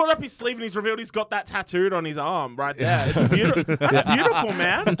he's great. just pulled up his sleeve and he's revealed he's got that tattooed on his arm right there. It's beautiful. That's beautiful,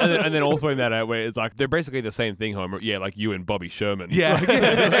 man. and then also in that out where it's like they're basically the same thing, Homer. Yeah, like you and Bobby Sherman. Yeah.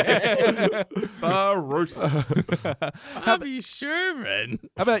 Bobby Sherman.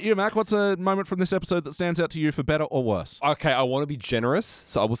 How about you, Mac? What's a moment from this episode that stands out to you for better or worse? Okay, I want to be generous,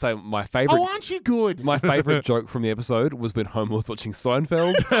 so I will say my favorite. Oh, aren't you good? My favorite joke from the episode was when Homer was watching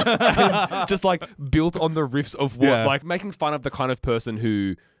Seinfeld, and just like built on the riffs of what, like making fun of the kind of person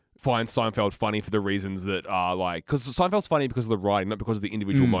who finds Seinfeld funny for the reasons that are like, because Seinfeld's funny because of the writing, not because of the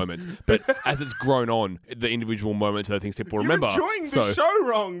individual moments. But as it's grown on, the individual moments are the things people remember. You're enjoying the show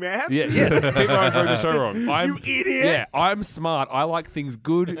wrong, man. Yeah, yes, people are enjoying the show wrong. You idiot. Yeah, I'm smart. I like things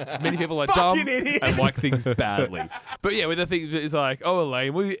good. Many people are dumb idiot. and like things badly. But yeah, with the thing is like, oh,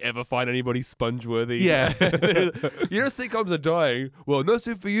 Elaine, will you ever find anybody sponge-worthy? Yeah. You know, sitcoms are dying. Well, no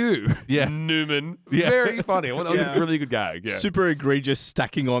suit for you. Yeah. Newman. Yeah. Very funny. That was a really good gag. Yeah. Super egregious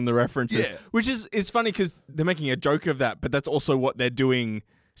stacking on the references, Yeah. which is funny because they're making a joke of that, but that's also what they're doing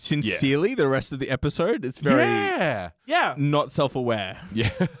sincerely the rest of the episode. It's very Yeah. not self-aware. Yeah.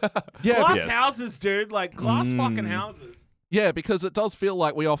 Glass houses, dude. Like glass fucking houses. Yeah, because it does feel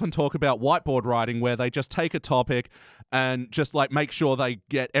like we often talk about whiteboard writing where they just take a topic and just like make sure they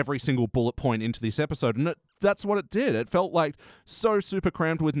get every single bullet point into this episode. And that's what it did. It felt like so super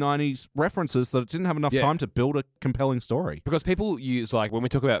crammed with 90s references that it didn't have enough time to build a compelling story. Because people use, like, when we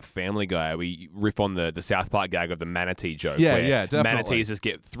talk about Family Guy, we riff on the South Park gag of the manatee joke. Yeah, where definitely. Manatees just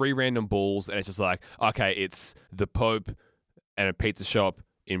get 3 random balls, and it's just like, okay, it's the Pope and a pizza shop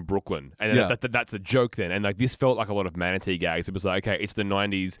in Brooklyn. And that's a joke then. And, like, this felt like a lot of manatee gags. It was like, okay, it's the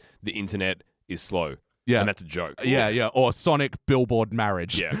 90s, the internet is slow. Yeah. And that's a joke. Yeah. Or Sonic Billboard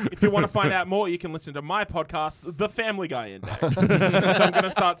Marriage. Yeah. If you want to find out more, you can listen to my podcast, The Family Guy Index, which I'm going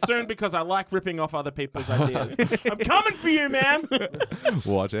to start soon because I like ripping off other people's ideas. I'm coming for you, man.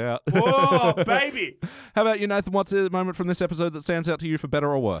 Watch out. Whoa, baby. How about you, Nathan? What's a moment from this episode that stands out to you for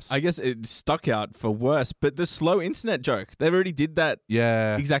better or worse? I guess it stuck out for worse, but the slow internet joke, they already did that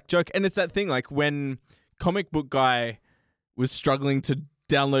exact joke. And it's that thing, like when Comic Book Guy was struggling to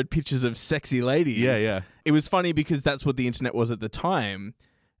download pictures of sexy ladies. Yeah. It was funny because that's what the internet was at the time.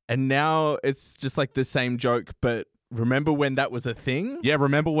 And now it's just like the same joke, but remember when that was a thing? Yeah,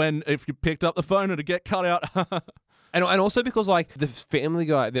 remember when if you picked up the phone it'd get cut out? And also because, like, the Family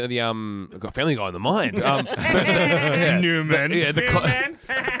Guy, I've got Family Guy in the mind. Newman.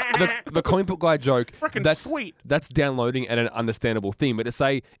 The Comic Book Guy joke, Freaking sweet. That's downloading at an understandable thing. But to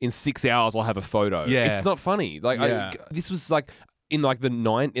say, in 6 hours I'll have a photo, it's not funny. Like, this was like, in like the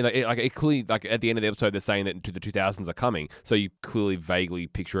it clearly, like at the end of the episode, they're saying that the 2000s are coming. So you clearly vaguely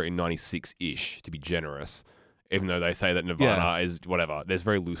picture it in 96-ish, to be generous. Even though they say that Nirvana is whatever. There's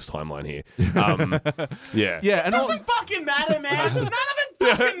very loose timeline here. Yeah, and Doesn't fucking matter, man. None of it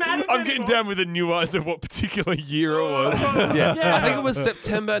fucking matters I'm getting down with the nuance of what particular year it was. I think it was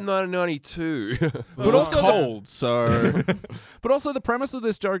September 1992. But also cold, so... But also the premise of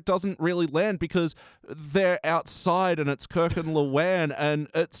this joke doesn't really land because they're outside and it's Kirk and Luann and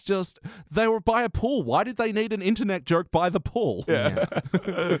it's just, they were by a pool. Why did they need an internet joke by the pool? Yeah.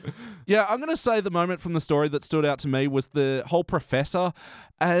 Yeah, I'm going to say the moment from the story that stood out to me was the whole professor.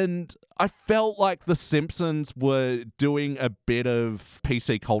 And I felt like The Simpsons were doing a bit of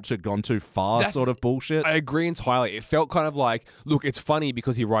PC culture gone too far sort of bullshit. I agree entirely. It felt kind of like, look, it's funny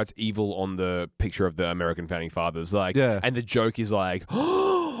because he writes evil on the picture of the American founding fathers. Like, and the joke is like,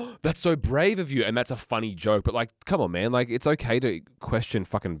 oh, that's so brave of you. And that's a funny joke. But like, come on, man. Like, it's okay to question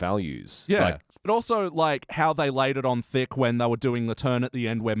fucking values. Yeah. Like, but also, like, how they laid it on thick when they were doing the turn at the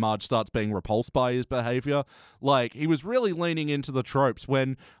end where Marge starts being repulsed by his behavior. Like, he was really leaning into the tropes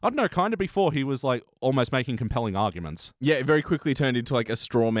when, I don't know, kind of before he was, like, almost making compelling arguments. Yeah, it very quickly turned into like a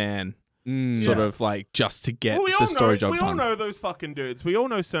straw man. Sort of like just to get the story job done. We all know those fucking dudes. We all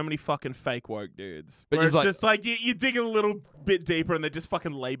know so many fucking fake woke dudes. But where it's like, just like you dig a little bit deeper and they're just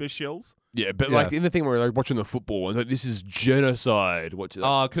fucking labor shills. Yeah, but like in the thing where like watching the football, it's like, this is genocide.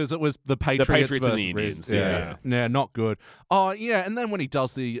 Oh, because it was the Patriots and the Indians. Yeah, not good. Oh, yeah, and then when he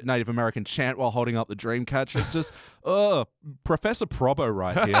does the Native American chant while holding up the dream catch, it's just, Professor Probo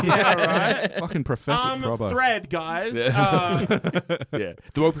right here. Yeah, right? Fucking Professor Probo. Thread, guys. Yeah.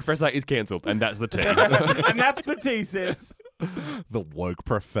 The woke professor is cancelled, and that's the T. And that's the T, sis. The woke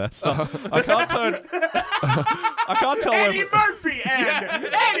professor. I can't tell Eddie Murphy and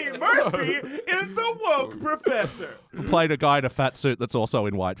Eddie Murphy is the woke professor. Played a guy in a fat suit that's also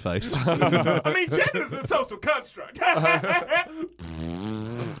in whiteface. I mean, gender's a social construct.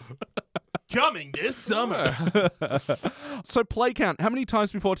 Coming this summer. So play count. How many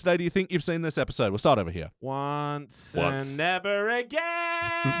times before today do you think you've seen this episode? We'll start over here. Once. And never again.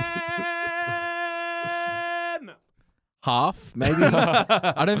 Half, maybe.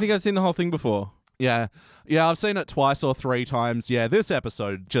 I don't think I've seen the whole thing before. Yeah, I've seen it twice or three times. Yeah, this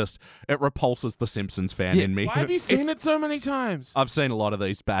episode it repulses the Simpsons fan in me. Why have you seen it so many times? I've seen a lot of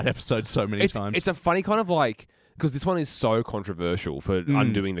these bad episodes so many times. It's a funny kind of like, because this one is so controversial for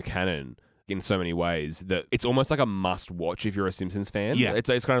undoing the canon in so many ways that it's almost like a must watch if you're a Simpsons fan. Yeah.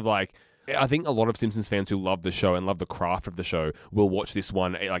 It's kind of like, I think a lot of Simpsons fans who love the show and love the craft of the show will watch this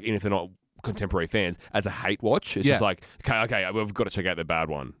one, like, even if they're not contemporary fans, as a hate watch. It's just like, okay, we've got to check out the bad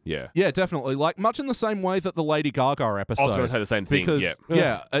one. Yeah, definitely. Like, much in the same way that the Lady Gaga episode. I was going to say the same thing. Because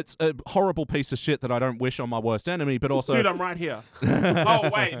it's a horrible piece of shit that I don't wish on my worst enemy, but also, dude, I'm right here.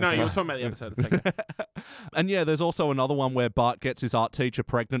 Oh wait, no, you were talking about the episode. It's okay. And there's also another one where Bart gets his art teacher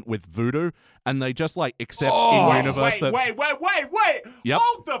pregnant with voodoo, and they just like accept in universe that wait. Yep.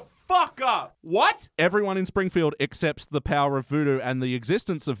 Hold the fuck up. What? Everyone in Springfield accepts the power of voodoo and the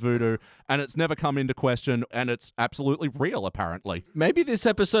existence of voodoo, and it's never come into question, and it's absolutely real, apparently. Maybe this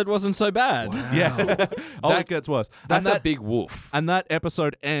episode wasn't so bad. Wow. Yeah. It gets worse. That's a big wolf. And that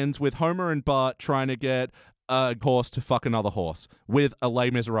episode ends with Homer and Bart trying to get a horse to fuck another horse with a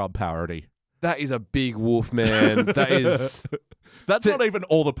Les Miserables parody. That is a big wolf, man. That's not even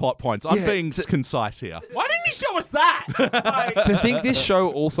all the plot points. I'm being concise here. Why didn't you show us that? To think this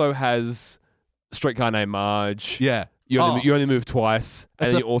show also has Streetcar Named Marge. Yeah. You only move twice,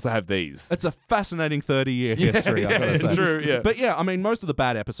 and then you also have these. It's a fascinating 30-year history, I've got to say. True, yeah. But I mean, most of the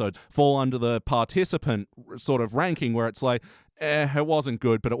bad episodes fall under the participant sort of ranking where it's like, it wasn't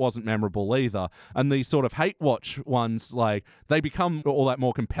good, but it wasn't memorable either. And these sort of hate watch ones, like, they become all that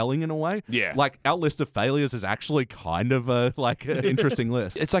more compelling in a way. Yeah. Like, our list of failures is actually kind of an interesting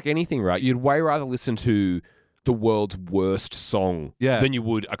list. It's like anything, right? You'd way rather listen to the world's worst song than you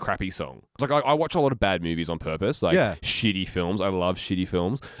would a crappy song. Like, I watch a lot of bad movies on purpose, like shitty films. I love shitty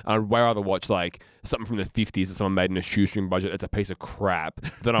films. I'd way rather watch like something from the 50s that someone made in a shoestring budget that's a piece of crap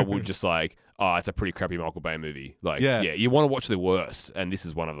than I would just like, oh, it's a pretty crappy Michael Bay movie. Like, you want to watch the worst, and this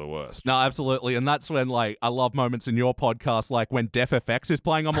is one of the worst. No, absolutely. And that's when, like, I love moments in your podcast, like when Def FX is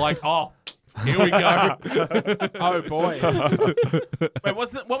playing, I'm like, oh, here we go. Oh, boy. Wait,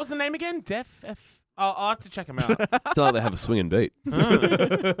 what was the name again? Def F... I'll have to check him out. I feel like they have a swinging beat.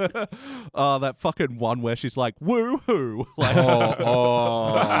 Oh, that fucking one where she's like, woo-hoo. Like,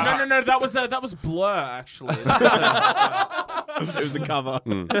 No, that was Blur, actually. It was a cover.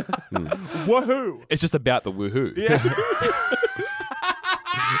 Woohoo. It's just about the woohoo. Yeah.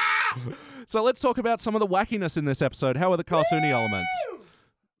 So let's talk about some of the wackiness in this episode. How are the cartoony elements?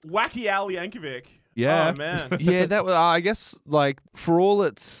 Wacky Al Yankovic. Yeah. Oh, man. Yeah, that was, I guess, like, for all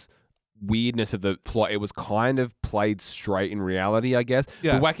its weirdness of the plot, it was kind of played straight in reality, I guess.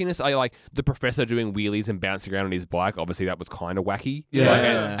 Yeah. The wackiness, I like the professor doing wheelies and bouncing around on his bike. Obviously, that was kind of wacky.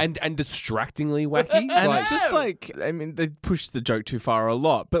 Yeah. Like, and distractingly wacky. And like, just like, I mean, they pushed the joke too far a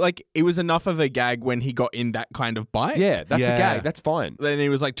lot, but like, it was enough of a gag when he got in that kind of bike. yeah, that's a gag. That's fine. Then he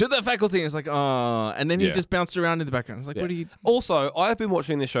was like, to the faculty. And it's like, oh. And then he just bounced around in the background. It's like, what are you... Also, I've been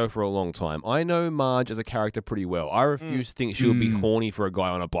watching this show for a long time. I know Marge as a character pretty well. I refuse to think she would be horny for a guy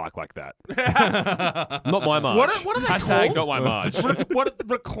on a bike like that. that. Not my Marge. What are they Hashtag called? not my Marge. What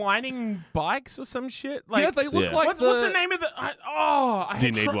reclining bikes or some shit? Like, Yeah, they look Yeah. like what's the name of the? I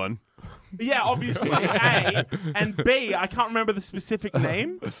Didn't need one. Yeah, obviously. A and B. I can't remember the specific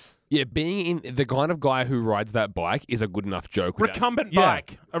name. Yeah, being in the kind of guy who rides that bike is a good enough joke. Recumbent Yeah.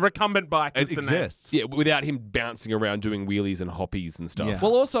 bike. A recumbent bike is It the exists. Yeah, without him bouncing around doing wheelies and hoppies and stuff. Yeah.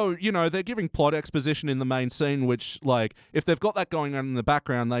 Well, also, they're giving plot exposition in the main scene, which, like, if they've got that going on in the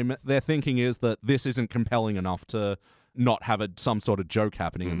background, their thinking is that this isn't compelling enough to not have some sort of joke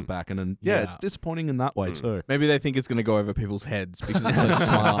happening in the back. And Yeah. it's disappointing in that way, too. Maybe they think it's going to go over people's heads because it's so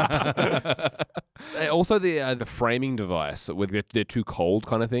smart. Also, the framing device with they're too cold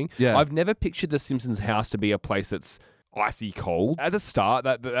kind of thing. Yeah. I've never pictured the Simpsons house to be a place that's icy cold. At the start,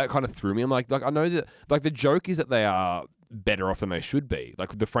 that kind of threw me. I'm like I know that like the joke is that they are better off than they should be.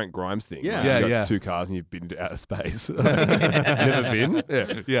 Like with the Frank Grimes thing. Yeah. Like, Yeah, you got yeah. 2 cars and you've been to outer space. Never been.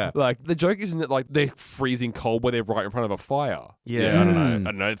 Yeah. Yeah. Like the joke isn't that like they're freezing cold where they're right in front of a fire. Yeah. I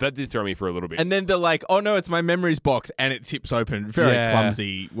don't know. That did throw me for a little bit. And then they're like, oh no, it's my memories box, and it tips open. Very Yeah.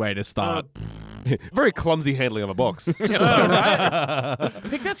 clumsy way to start. Very clumsy handling of a box. Pick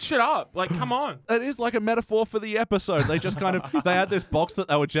that shit up. Like, come on. It is like a metaphor for the episode. They just they had this box that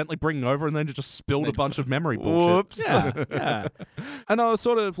they were gently bringing over and then just spilled a bunch of memory bullshit. Whoops. Yeah. And I was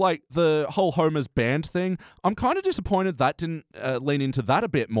sort of like the whole Homer's band thing. I'm kind of disappointed that didn't lean into that a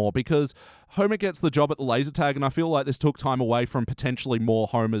bit more because Homer gets the job at the laser tag, and I feel like this took time away from potentially more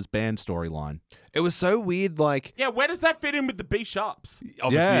Homer's band storyline. It was so weird, like Yeah, where does that fit in with the B sharps?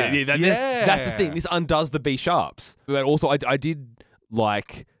 obviously, Yeah. that's the thing. This undoes the B sharps. But also, I did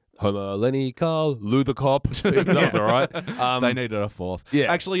like Homer, Lenny, Carl, Lou the cop. That was all right. They needed a fourth.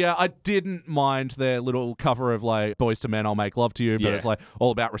 yeah. Actually, I didn't mind their little cover of like Boys to Men, I'll Make Love to You, but Yeah. it's like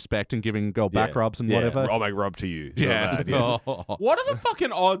all about respect and giving girl back rubs and whatever. I'll make rub to you. It's not bad, yeah. Oh. What are the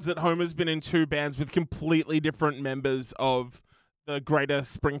fucking odds that Homer's been in 2 bands with completely different members of the greater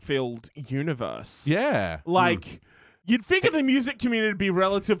Springfield universe? Yeah. Like, you'd figure the music community would be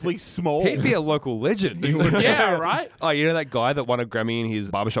relatively small. He'd be a local legend. Yeah, right? Oh, you know that guy that won a Grammy in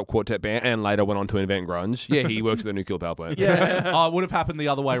his barbershop quartet band and later went on to invent grunge? Yeah, he works at the nuclear power plant. Yeah. It would have happened the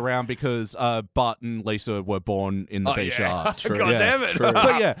other way around because Bart and Lisa were born in the Oh, B yeah. sharps. God damn it.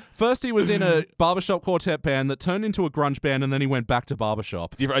 So yeah, first he was in a barbershop quartet band that turned into a grunge band, and then he went back to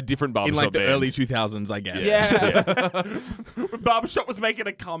barbershop. A different barbershop In like the band. early 2000s, I guess. Yeah. Barbershop was making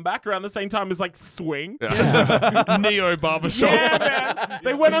a comeback around the same time as like Swing. Neo barbershop. Yeah, man.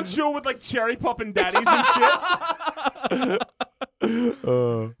 They went on tour with like Cherry Pop and Daddies and shit.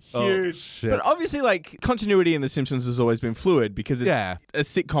 Huge. Shit. But obviously, like, continuity in The Simpsons has always been fluid because it's Yeah. a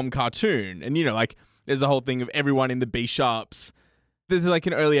sitcom cartoon. And, like, there's a whole thing of everyone in the B sharps. There's like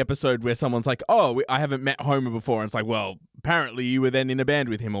an early episode where someone's like, oh, I haven't met Homer before. And it's like, well, apparently you were then in a band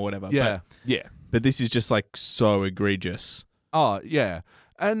with him or whatever. Yeah. Yeah. But this is just like so egregious. Oh, yeah.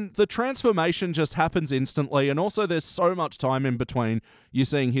 And the transformation just happens instantly, and also there's so much time in between you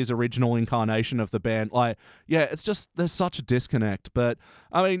seeing his original incarnation of the band. Like, yeah, it's just, there's such a disconnect. But,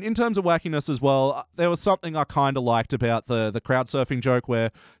 I mean, in terms of wackiness as well, there was something I kind of liked about the crowd surfing joke where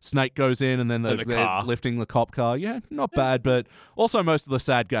Snake goes in and then the they're car. lifting the cop car. Yeah, not bad, but also most of the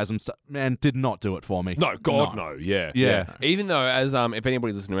sadgasm stuff, man, did not do it for me. No, God, no. Yeah. Yeah. Even though, as if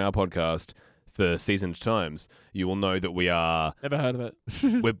anybody's listening to our podcast for seasoned times, you will know that we are Never heard of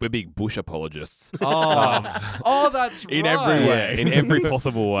it. we're big Bush apologists. Oh, that's In right. every way. In every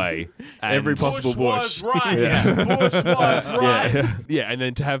possible way. And- Every possible Bush. was right. Bush was right. Yeah. Yeah, and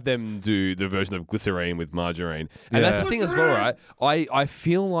then to have them do the version of glycerine with margarine. And that's Yeah. the thing as well, right? I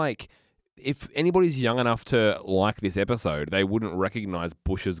feel like if anybody's young enough to like this episode, they wouldn't recognize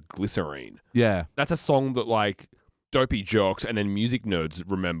Bush's Glycerine. Yeah. That's a song that like dopey jocks and then music nerds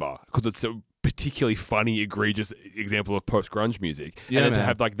remember because it's a particularly funny, egregious example of post-grunge music. Yeah, and then to man.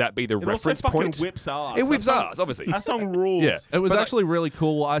 have like that be the It also reference fucking point. whips ass. It whips That song- ass, obviously. That song rules. Yeah. It was But, actually really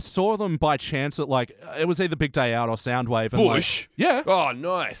cool. I saw them by chance at like, it was either Big Day Out or Soundwave. And Bush. yeah. Oh,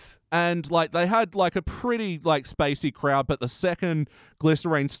 nice. And like they had like a pretty like spacey crowd, but the second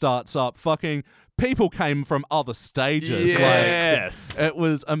Glycerine starts up, fucking people came from other stages. Yes. Like, it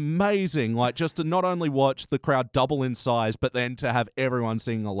was amazing. Like just to not only watch the crowd double in size, but then to have everyone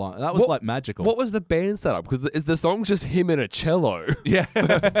singing along. That was like magical. What was the band setup? Because the song's just him and a cello. Yeah.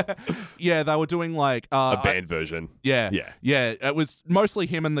 Yeah, they were doing like A band version. Yeah. Yeah. Yeah. It was mostly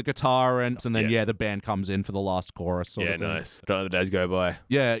him and the guitar and then Yeah. the band comes in for the last chorus sort Yeah, of thing. nice. Don't let the days go by.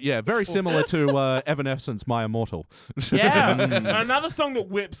 Yeah, yeah. Very similar to Evanescence, My Immortal. Yeah. Another song that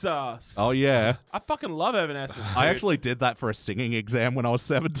whips ass. Oh yeah. I fucking love Evanescence. I dude. actually did that for a singing exam when I was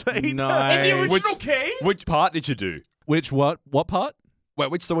 17. In the Nice. original key? Which part did you do? Which what part? Wait,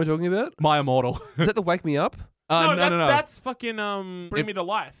 which song are we talking about? My Immortal. Is that the Wake Me Up? No. That's fucking Bring Me to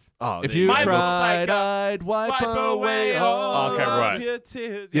Life. Oh, If there you go. Mine looks cried, like, I'd wipe away all. all Okay, right. of your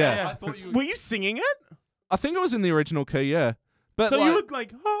tears. Yeah. I thought you were you singing it? I think it was in the original key, yeah. But So like, you would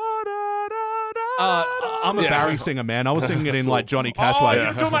like. I'm a Yeah. Barry singer, man. I was singing it in like Johnny Cash Oh, way.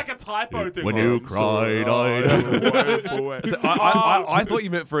 you're doing like a typo thing. When you cried, I thought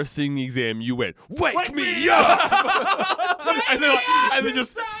you meant for a singing exam. You went, "Wake me up," and then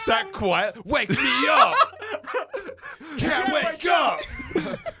just sat quiet. Wake me up. Can't wake up.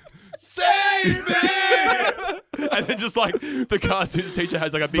 Save me! And then just like the cartoon teacher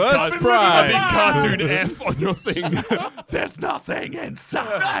has like a big First cartoon, prize. a big cartoon F on your thing. There's nothing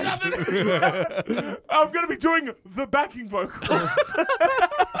inside. I'm going to be doing the backing vocals.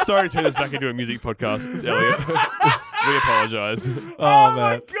 Sorry to turn this back into a music podcast, Elliot. We apologize. Oh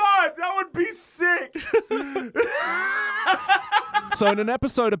my god, that would be sick. So in an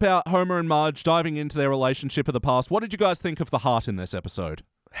episode about Homer and Marge diving into their relationship of the past, what did you guys think of the heart in this episode?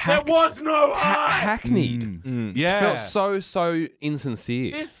 There was no heart. Hackneyed. Yeah. Felt so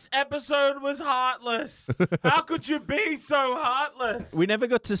insincere. This episode was heartless. How could you be so heartless? We never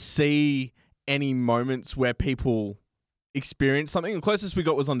got to see any moments where people experienced something. The closest we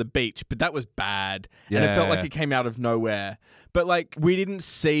got was on the beach, but that was bad. And it felt like it came out of nowhere. But like, we didn't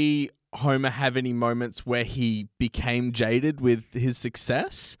see Homer have any moments where he became jaded with his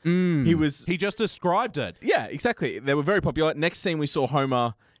success. He just described it. Yeah, exactly. They were very popular. Next scene, we saw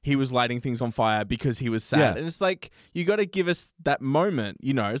Homer. He was lighting things on fire because he was sad. Yeah. And it's like, you got to give us that moment,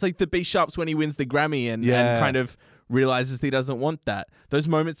 you know? It's like the B Sharps when he wins the Grammy and kind of realizes he doesn't want that. Those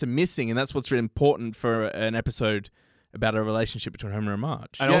moments are missing, and that's what's really important for an episode about a relationship between Homer and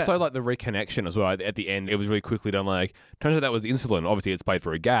Marge. And also like the reconnection as well. At the end, it was really quickly done. Like, turns out that was insulin. Obviously, it's played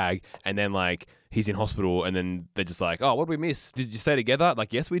for a gag. And then like he's in hospital, and then they're just like, "Oh, what did we miss? Did you stay together?"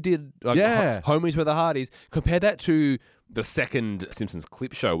 Like, yes, we did. Like, homies where the heart is. Compare that to the second Simpsons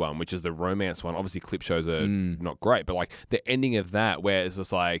clip show one, which is the romance one. Obviously, clip shows are not great, but like the ending of that, where it's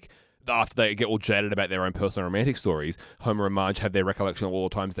just like, after they get all jaded about their own personal romantic stories, Homer and Marge have their recollection of all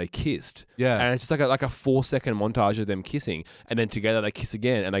the times they kissed. Yeah. And it's just like a 4-second montage of them kissing. And then together they kiss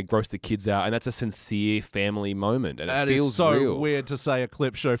again and they gross the kids out. And that's a sincere family moment. And That it feels is so real. weird to say a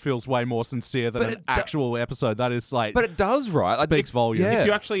clip show feels way more sincere than an actual episode. That is like... But it does, right? Speaks volumes.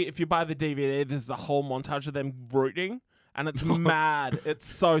 Yeah. If you buy the DVD, there's the whole montage of them rooting. And it's mad. It's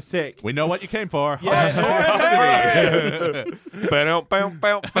so sick. We know what you came for. And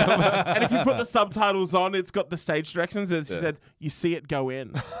if you put the subtitles on, it's got the stage directions. And it said, you see it go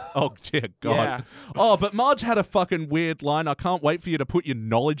in. Oh, dear God. Yeah. Oh, but Marge had a fucking weird line. I can't wait for you to put your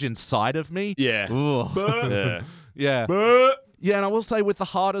knowledge inside of me. Yeah. Ugh. Yeah. Yeah. Yeah, and I will say with the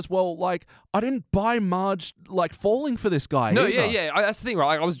heart as well, like, I didn't buy Marge, like, falling for this guy No, either. yeah. That's the thing,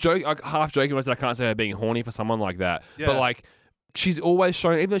 right? Like, I was half joking when I said I can't say her being horny for someone like that. Yeah. But like, she's always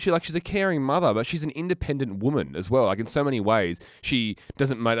shown, even though she's a caring mother, but she's an independent woman as well. Like in so many ways, she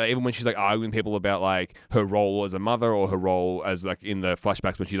doesn't matter. Even when she's like arguing with people about like her role as a mother or her role as like in the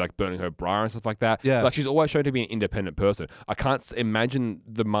flashbacks when she's like burning her bra and stuff like that. Yeah. Like she's always shown to be an independent person. I can't imagine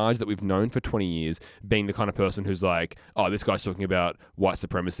the Marge that we've known for 20 years being the kind of person who's like, oh, this guy's talking about white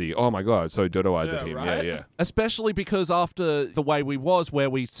supremacy. Oh my God, so dodo-eyes at him. right? Yeah. Especially because after The Way We Was, where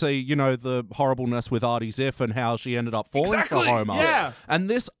we see, you know, the horribleness with Artie Ziff and how she ended up falling for Homer. Yeah. And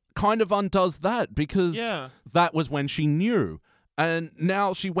this kind of undoes that because that was when she knew. And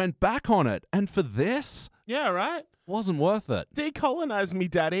now she went back on it. And for this, Yeah, right? wasn't worth it. Decolonize me,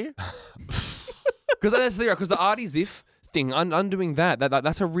 daddy. Because that's the because the Artie Ziff thing, undoing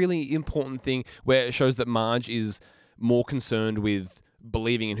that's a really important thing where it shows that Marge is more concerned with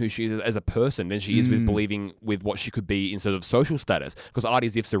believing in who she is as a person than she is with believing with what she could be in sort of social status. Because Artie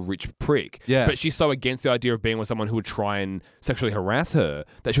Ziff's a rich prick. Yeah. But she's so against the idea of being with someone who would try and sexually harass her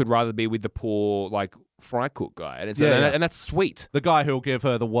that she would rather be with the poor, like, fry cook guy. And, and that's sweet. The guy who'll give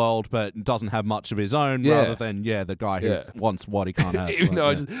her the world but doesn't have much of his own rather than, the guy who wants what he can't have. Even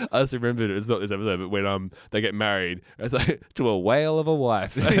But, though I just remembered, it's not this episode, but when they get married, it's like, to a whale of a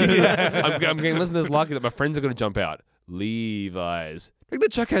wife. I'm getting listeners lucky that my friends are going to jump out. Levi's. I think the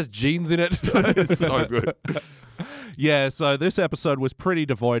Chuck has jeans in it. It's so good. Yeah, so this episode was pretty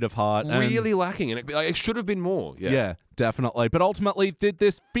devoid of heart. and- Really lacking, and it should have been more. Yeah, definitely. But ultimately, did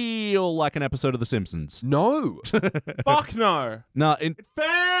this feel like an episode of The Simpsons? No. Fuck no. No, It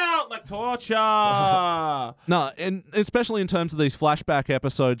felt like torture. no, and especially in terms of these flashback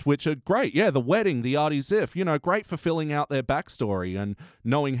episodes, which are great. Yeah, the wedding, the Artie Ziff, great for filling out their backstory and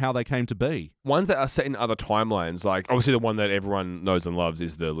knowing how they came to be. Ones that are set in other timelines, like obviously the one that everyone knows and loves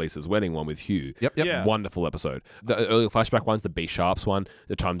is the Lisa's wedding one with Hugh. Yep. Yeah. Wonderful episode. The earlier flashback ones, the B Sharps one,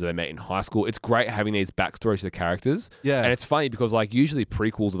 the times they met in high school. It's great having these backstories to the characters. Yeah. And it's funny because like usually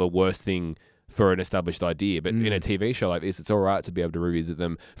prequels are the worst thing for an established idea, but in a TV show like this, it's all right to be able to revisit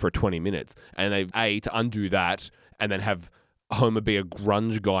them for 20 minutes. And to undo that and then have Homer be a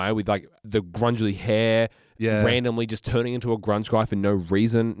grunge guy with like the grungely hair, randomly just turning into a grunge guy for no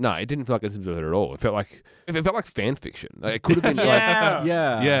reason. No, it didn't feel like a Simpsons at all. It felt like fan fiction. Like, it could have been like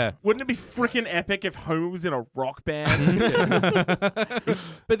Yeah. Wouldn't it be freaking epic if Homer was in a rock band?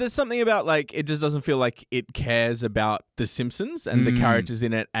 But there's something about like it just doesn't feel like it cares about The Simpsons and the characters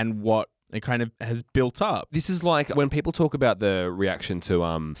in it and what it kind of has built up. This is like when people talk about the reaction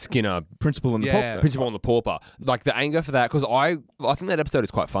to Skinner, Principal and the Pauper. Principal and the Pauper, like the anger for that, because I think that episode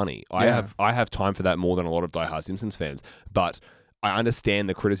is quite funny. I have time for that more than a lot of diehard Simpsons fans, but I understand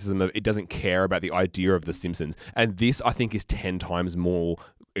the criticism of it doesn't care about the idea of The Simpsons, and this I think is 10 times more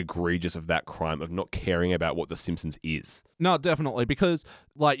egregious of that crime of not caring about what The Simpsons is. No, definitely, because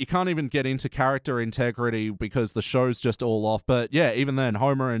like you can't even get into character integrity because the show's just all off. But yeah, even then,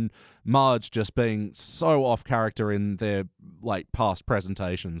 Homer and Marge just being so off character in their like past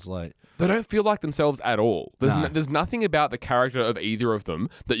presentations, like They don't feel like themselves at all. No. There's nothing about the character of either of them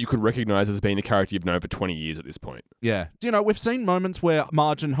that you could recognize as being a character you've known for 20 years at this point. yeah. We've seen moments where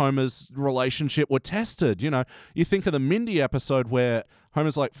Marge and Homer's relationship were tested. You think of the Mindy episode where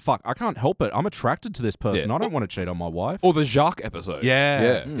Homer's like, fuck, I can't help it. I'm attracted to this person. Yeah. I don't want to cheat on my wife. Or the Jacques episode.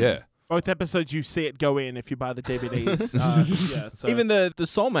 Yeah. Yeah. Both episodes you see it go in if you buy the DVDs. So. Even the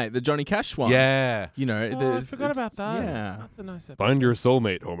Soulmate, the Johnny Cash one. Yeah. Oh, I forgot about that. Yeah. That's a nice episode. Find your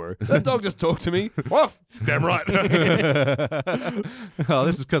soulmate, Homer. That dog just talked to me. Woof. Damn right. Oh,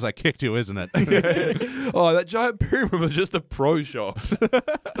 this is because I kicked you, isn't it? Oh, that giant pyramid was just a pro shop.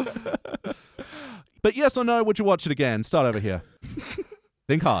 But yes or no, would you watch it again? Start over here.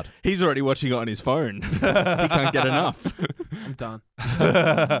 Think hard. He's already watching it on his phone. He can't get enough. I'm done.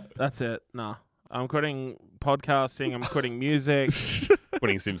 That's it. Nah. I'm quitting podcasting. I'm quitting music.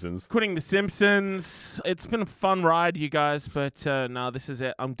 Quitting Simpsons. Quitting The Simpsons. It's been a fun ride, you guys, but no, this is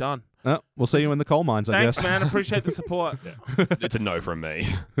it. I'm done. We'll see you in the coal mines, I Thanks, guess. man. Appreciate the support. It's a no from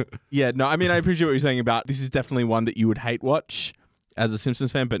me. Yeah, no, I mean, I appreciate what you're saying about this is definitely one that you would hate watch as a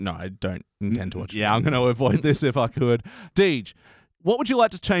Simpsons fan, but no, I don't intend to watch it. Yeah, I'm going to avoid this if I could. Deej, what would you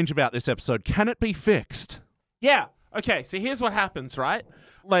like to change about this episode? Can it be fixed? Yeah. Okay, so here's what happens, right?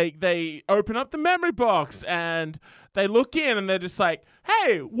 Like, they open up the memory box and they look in and they're just like,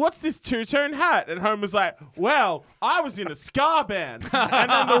 hey, what's this two-tone hat? And Homer's like, well, I was in a ska band.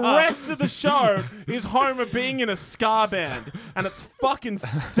 And then the rest of the show is Homer being in a ska band. And it's fucking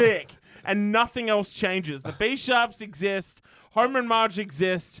sick. And nothing else changes. The B-Sharps exist. Homer and Marge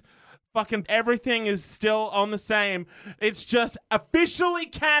exist. Fucking everything is still on the same. It's just officially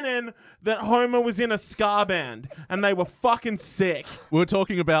canon that Homer was in a ska band and they were fucking sick. We were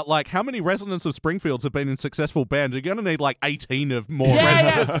talking about, like, how many residents of Springfields have been in successful bands? You're going to need, like, 18 of more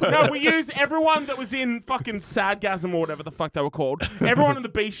residents. No, we used everyone that was in fucking Sadgasm or whatever the fuck they were called. Everyone in the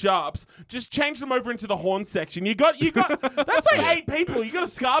B Sharps. Just change them over into the horn section. You got that's like 8 people. You got a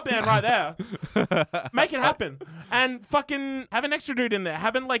ska band right there. Make it happen. And fucking have an extra dude in there.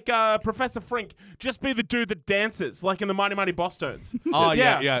 Having like Professor Frink just be the dude that dances, like in the Mighty Mighty Boss Tones. Oh,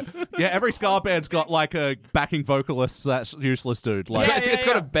 yeah. Every ska band's got, like, a backing vocalist that's useless dude. Like, It's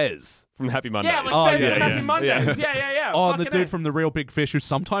got a Bez from Happy Mondays. Yeah, like Oh, Bez yeah, and Happy yeah. Mondays. Yeah. Oh, and the Fucking dude A. from The Real Big Fish who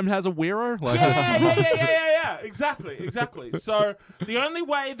sometimes has a weirdo? Like, Yeah. Exactly. So the only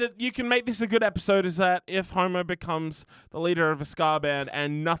way that you can make this a good episode is that if Homer becomes the leader of a ska band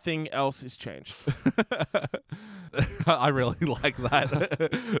and nothing else is changed. I really like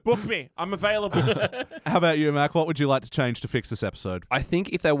that. Book me. I'm available. How about you, Mac? What would you like to change to fix this episode? I think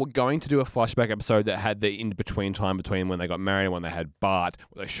if they were going to do a flashback episode that had the in-between time between when they got married and when they had Bart,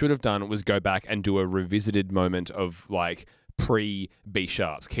 what they should have done was go back and do a revisited moment of, like, pre-B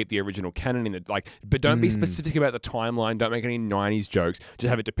Sharps. Keep the original canon in but don't be specific about the timeline. Don't make any 90s jokes. Just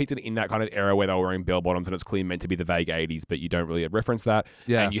have it depicted in that kind of era where they were wearing bell bottoms and it's clearly meant to be the vague 80s, but you don't really reference that.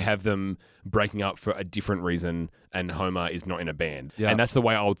 Yeah. And you have them breaking up for a different reason and Homer is not in a band. Yeah. And that's the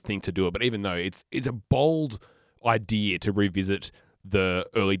way I would think to do it. But even though it's a bold idea to revisit the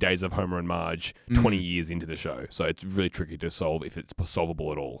early days of Homer and Marge 20 years into the show. So it's really tricky to solve if it's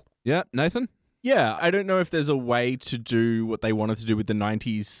solvable at all. Yeah, Nathan? Yeah, I don't know if there's a way to do what they wanted to do with the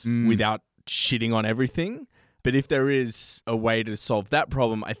 90s without shitting on everything. But if there is a way to solve that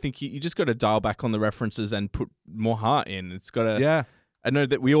problem, I think you just got to dial back on the references and put more heart in. It's got to... Yeah. I know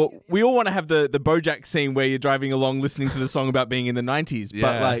that we all want to have the BoJack scene where you're driving along listening to the song about being in the 90s,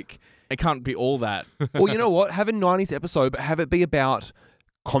 but like it can't be all that. Or you know what? Have a 90s episode, but have it be about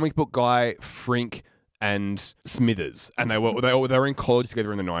comic book guy, Frink, and Smithers. And they were in college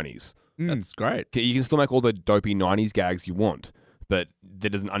together in the 90s. That's great. You can still make all the dopey 90s gags you want, but that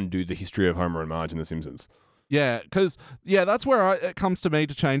doesn't undo the history of Homer and Marge and The Simpsons. Yeah, because, that's where it comes to me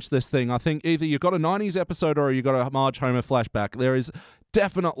to change this thing. I think either you've got a 90s episode or you've got a Marge Homer flashback. There is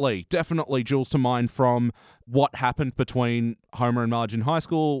definitely jewels to mine from what happened between Homer and Marge in high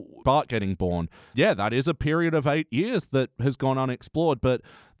school, Bart getting born. Yeah, that is a period of 8 years that has gone unexplored, but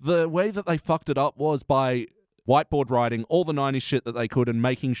the way that they fucked it up was by whiteboard writing all the 90s shit that they could and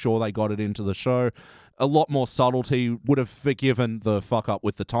making sure they got it into the show. A lot more subtlety would have forgiven the fuck up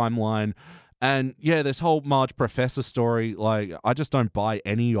with the timeline. And yeah, this whole Marge Professor story, like, I just don't buy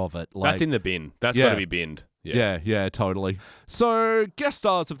any of it. Like, that's in the bin. That's got to be binned. Yeah, totally. So, guest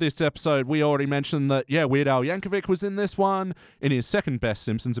stars of this episode, we already mentioned that, Weird Al Yankovic was in this one, in his second best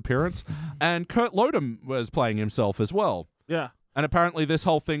Simpsons appearance, and Kurt Lodum was playing himself as well. Yeah. And apparently this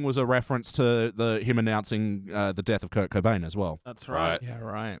whole thing was a reference to him announcing the death of Kurt Cobain as well. That's right. Yeah,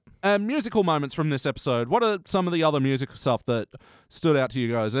 right. Musical moments from this episode. What are some of the other musical stuff that stood out to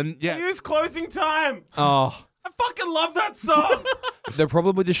you guys? And Use Closing Time. Oh, I fucking love that song. The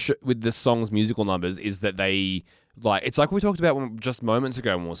problem with the song's musical numbers is that they... it's like we talked about just moments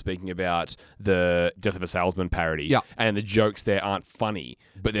ago when we were speaking about the Death of a Salesman parody. Yeah. And the jokes there aren't funny,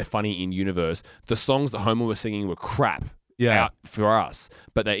 but they're funny in universe. The songs that Homer was singing were crap. Out for us,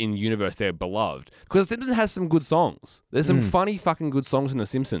 but they're in universe, they're beloved. Because The Simpsons has some good songs. There's some funny fucking good songs in The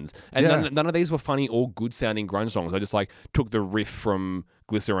Simpsons. And none of these were funny or good sounding grunge songs. I just took the riff from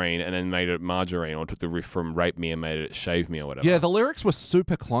Glycerine and then made it Margarine, or took the riff from Rape Me and made it Shave Me or whatever. yeah, the lyrics were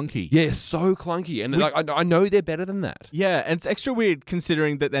super clunky. Yeah, so clunky. And I know they're better than that. Yeah, and it's extra weird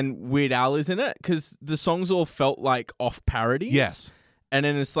considering that then Weird Al is in it, because the songs all felt like off parodies. Yes. And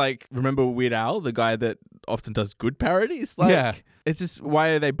then it's like, remember Weird Al, the guy that often does good parodies? It's just, why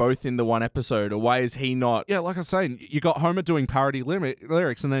are they both in the one episode? Or why is he not? Yeah, like I was saying, you got Homer doing parody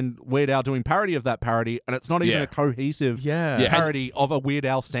lyrics and then Weird Al doing parody of that parody, and it's not even a cohesive parody of a Weird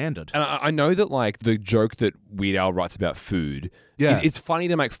Al standard. And I know that the joke that Weird Al writes about food, it's funny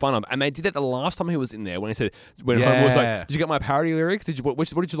to make fun of. And they did that the last time he was in there when Homer was like, "Did you get my parody lyrics? What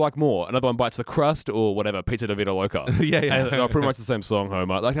did you like more? Another one bites the crust or whatever? Pizza de Vita Loca." And they're pretty much the same song,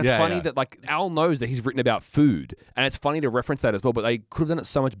 Homer. That's funny that Al knows that he's written about food, and it's funny to reference that as well. But they could have done it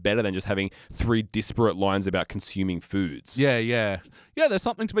so much better than just having 3 disparate lines about consuming foods. Yeah, there's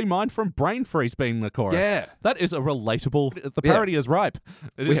something to be mined from Brain Freeze being the chorus. Yeah. That is a relatable... The parody is ripe.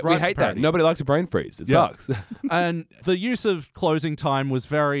 We hate that. Nobody likes a brain freeze. It sucks. And the use of Closing Time was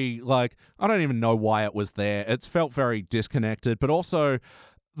very, I don't even know why it was there. It's felt very disconnected, but also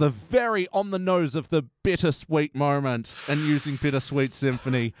the very on the nose of the bittersweet moment and using Bittersweet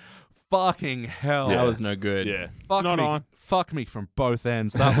Symphony. Fucking hell. That was no good. Yeah. Fuck me from both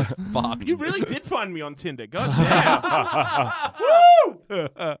ends. That was fucked. You really did find me on Tinder. God damn.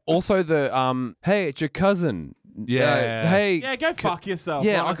 Woo! Also the hey, it's your cousin. Yeah. Hey. Yeah, go fuck yourself,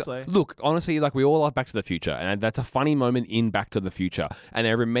 honestly. Look, honestly, we all love Back to the Future, and that's a funny moment in Back to the Future. And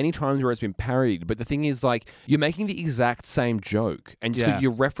there have been many times where it's been parodied, but the thing is, you're making the exact same joke, and just 'cause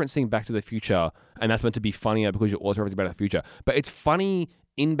you're referencing Back to the Future, and that's meant to be funnier because you're also referencing Back to the Future. But it's funny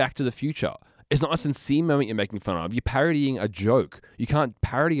in Back to the Future. It's not a sincere moment you're making fun of. You're parodying a joke. You can't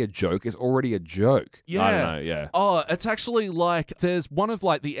parody a joke. It's already a joke. Yeah. I don't know, yeah. Oh, it's actually there's one of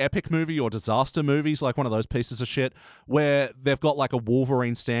the epic movie or disaster movies, one of those pieces of shit, where they've got a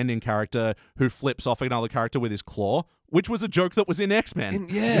Wolverine stand-in character who flips off another character with his claw, which was a joke that was in X-Men.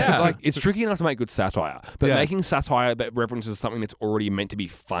 It's tricky enough to make good satire, but making satire that references something that's already meant to be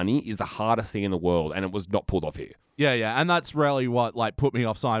funny is the hardest thing in the world, and it was not pulled off here. Yeah, and that's really what put me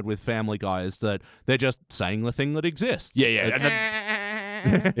offside with Family Guy is that they're just saying the thing that exists.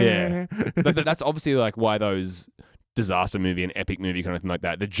 That's obviously why those disaster movie and epic movie kind of thing like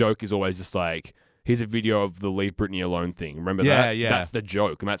that. The joke is always just here's a video of the Leave Britney Alone thing. Remember that? Yeah. That's the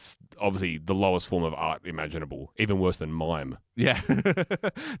joke, and that's obviously the lowest form of art imaginable, even worse than mime. Yeah.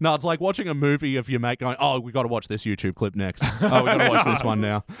 No, it's like watching a movie of your mate going, oh, we got to watch this YouTube clip next. Oh, we got to watch this one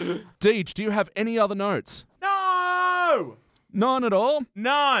now. Deej, do you have any other notes? No! None at all?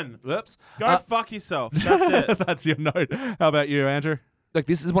 None. Whoops. Go fuck yourself. That's it. That's your note. How about you, Andrew?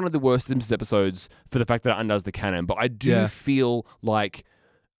 This is one of the worst Simpsons episodes for the fact that it undoes the canon, but I do feel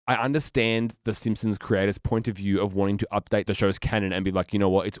I understand the Simpsons creators' point of view of wanting to update the show's canon and be like, you know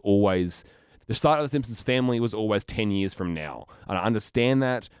what, it's always... The start of the Simpsons family was always 10 years from now. And I understand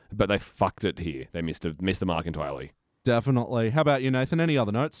that, but they fucked it here. They missed the mark entirely. Definitely. How about you, Nathan? Any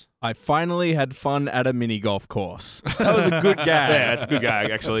other notes? I finally had fun at a mini golf course. That was a good gag. Yeah, that's a good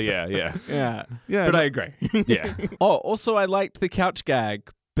gag, actually. Yeah. Yeah. Yeah, But no- I agree. Yeah. Oh, also I liked the couch gag,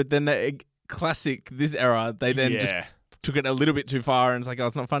 but then the classic this era, they then just took it a little bit too far and it's like, oh,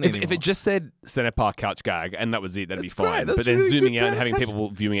 it's not funny anymore. If it just said Center Park couch gag and that was it, that'd That's be fine. great. That's But then really zooming good out and having catch. people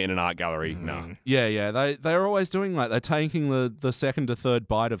viewing it in an art gallery, no. Yeah. They're always doing like they're taking the second to third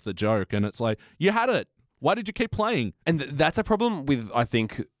bite of the joke, and it's like, you had it. Why did you keep playing? And that's a problem with, I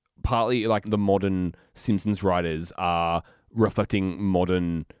think, partly like the modern Simpsons writers are reflecting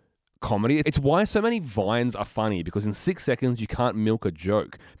modern comedy. It's why so many Vines are funny, because in 6 seconds you can't milk a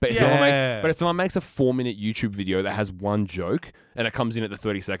joke. But if someone makes a 4-minute YouTube video that has one joke and it comes in at the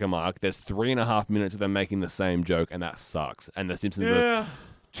 30-second mark, there's 3.5 minutes of them making the same joke, and that sucks. And the Simpsons are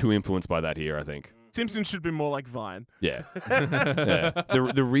too influenced by that here, I think. Simpsons should be more like Vine. Yeah.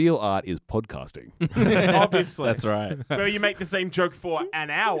 The real art is podcasting. Obviously. That's right. Where you make the same joke for an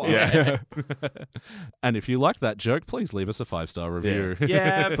hour. Yeah. And if you like that joke, please leave us a 5-star review.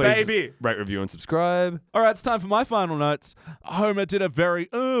 Yeah, Please baby. rate, review, and subscribe. All right, it's time for my final notes. Homer did a very,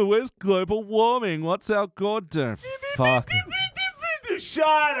 where's global warming? What's our goddamn fuck? Shut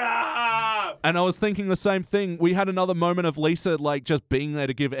up! And I was thinking the same thing. We had another moment of Lisa, like, just being there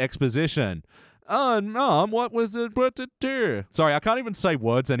to give exposition. Oh, Mom, what was it? What to do? Sorry, I can't even say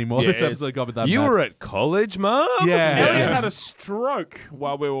words anymore. This episode got me that You mad. were at college, Mom? Yeah. Elliot had a stroke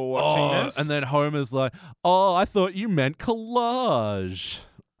while we were watching this. And then Homer's like, oh, I thought you meant collage.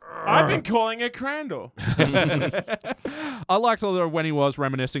 I've been calling it Crandall. I liked although when he was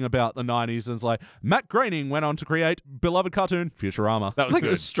reminiscing about the 90s and it's like, Matt Groening went on to create beloved cartoon Futurama. That was Like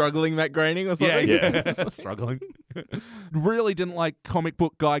good. a struggling Matt Groening or something. Yeah. Struggling. Really didn't like comic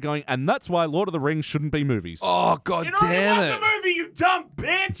book guy going, and that's why Lord of the Rings shouldn't be movies. Oh, God You know damn what's it. the movie, you dumb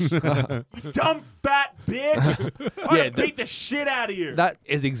bitch! You dumb fat bitch! I'm gonna beat the shit out of you. That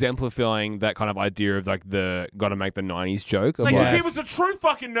is exemplifying that kind of idea of like the gotta make the 90s joke. Of Like, like, if he was a true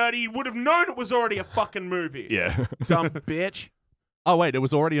fucking nerd, he would have known it was already a fucking movie. yeah. Dumb bitch. Oh, wait, it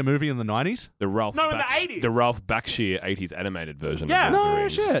was already a movie in the 90s? The Ralph No, in the 80s. The Ralph Bakshi 80s animated version Yeah. of Lord of the No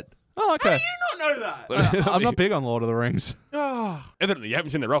Rings. shit. Oh, How okay. do you not know that? I'm not big on Lord of the Rings. Oh, Evidently, you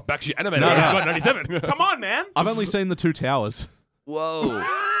haven't seen the Ralph Bakshi animated No, version no. of 97. come on, man. I've only seen the Two Towers. Whoa.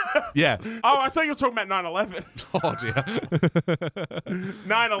 Yeah. Oh, I thought you were talking about 9/11. Oh, dear.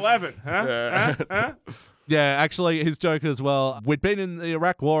 9/11, huh? Huh? Yeah, actually, his joke as well. We'd been in the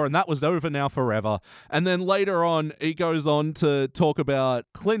Iraq War, and that was over now forever. And then later on, he goes on to talk about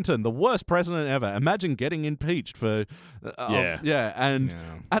Clinton, the worst president ever. Imagine getting impeached for... Yeah. And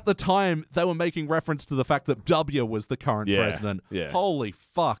at the time, they were making reference to the fact that W was the current Yeah, president. yeah. Holy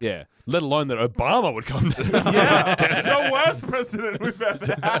fuck. Yeah. Let alone that Obama would come down. Yeah, the worst president we've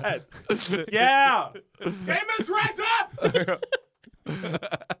ever had. Yeah. Gamers, rise up!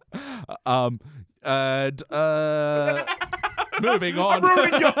 Moving I'm on.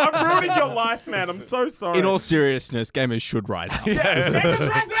 ruining your life, man. I'm so sorry. In all seriousness, gamers should rise up. Gamers,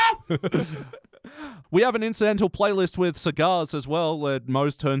 rise up! We have an incidental playlist with cigars as well, where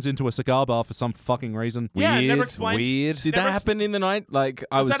Moe's turns into a cigar bar for some fucking reason. Yeah, Weird, never explained. Weird. Did Never that happen in the night? Like,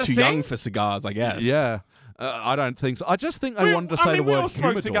 I was that a too thing? young for cigars, I guess. Yeah. I don't think so. I just think I wanted to say the we word all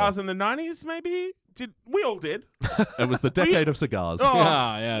smoked humidor. cigars in the 90s, maybe? We all did. It was the decade of cigars. Oh.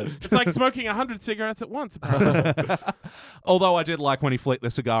 Ah, yes. It's like smoking 100 cigarettes at once, apparently. Although I did like when he flicked the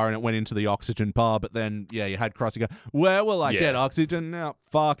cigar and it went into the oxygen bar, but then, yeah, you had cross. You go, where will I get oxygen now?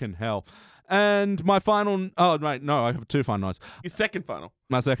 Fucking hell. And my final... Oh, wait, no, I have two final notes. Your second final.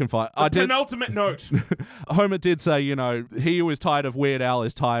 My second fight. I did... Penultimate note. Homer did say, he who is tired of Weird Al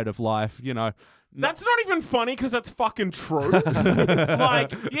is tired of life, That's not even funny because that's fucking true.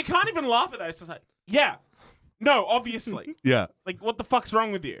 Like, you can't even laugh at that. It's just like, yeah. No, obviously. Yeah. Like, what the fuck's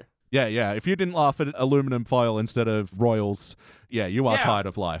wrong with you? Yeah. If you didn't laugh at aluminum foil instead of Royals, yeah, you are Yeah. tired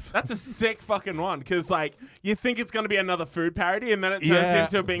of life. That's a sick fucking one because, like, you think it's going to be another food parody and then it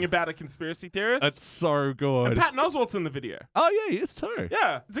turns into being about a conspiracy theorist. That's so good. And Patton Oswalt's in the video. Oh, yeah, he is too.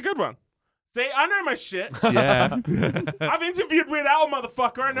 Yeah, it's a good one. See, I know my shit. Yeah. I've interviewed Weird Al,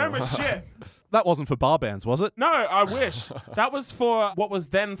 motherfucker. I know my shit. That wasn't for bar bands, was it? No, I wish. That was for what was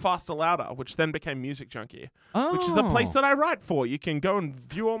then Faster Louder, which then became Music Junkie, which is the place that I write for. You can go and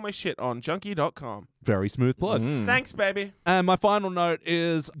view all my shit on junkie.com. Very smooth plug. Thanks, baby. And my final note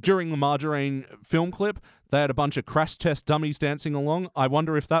is during the Margarine film clip, they had a bunch of crash test dummies dancing along. I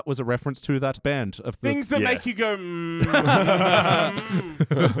wonder if that was a reference to that band. Of the Things that make you go,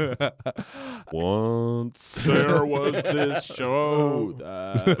 Once there was this show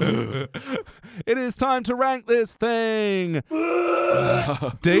that... It is time to rank this thing.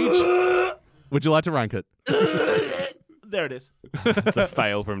 Deej, would you like to rank it? There it is. it's a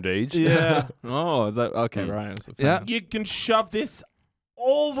fail from Deej. Yeah. Oh, is that okay? Right. Yeah. You can shove this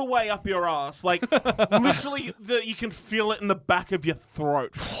all the way up your ass. Like, literally, you can feel it in the back of your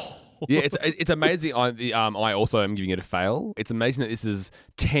throat. Yeah, it's amazing. I also am giving it a fail. It's amazing that this is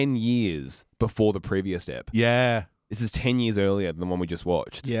 10 years before the previous step. Yeah. This is 10 years earlier than the one we just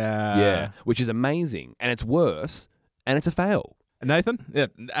watched. Yeah. Which is amazing. And it's worse. And it's a fail. Nathan? Yeah,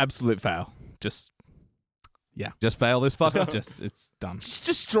 absolute fail. Just fail this fucker. it's done. Just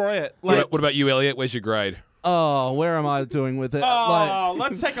destroy it. Like, What about you, Elliot? Where's your grade? Oh, where am I doing with it?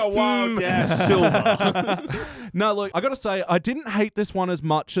 let's take a wild guess. Silver. No, look, I got to say, I didn't hate this one as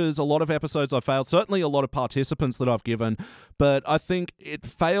much as a lot of episodes I've failed. Certainly a lot of participants that I've given. But I think it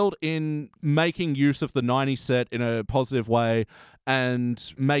failed in making use of the 90s set in a positive way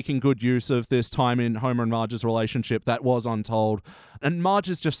and making good use of this time in Homer and Marge's relationship that was untold. And Marge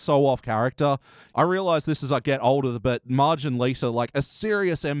is just so off character. I realize this as I get older, but Marge and Lisa, like, are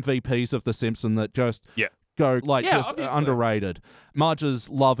serious MVPs of The Simpsons that just... go just obviously. underrated. Marge's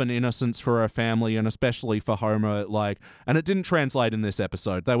love and innocence for her family and especially for Homer, and it didn't translate in this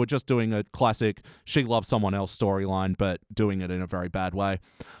episode. They were just doing a classic she loves someone else storyline, but doing it in a very bad way.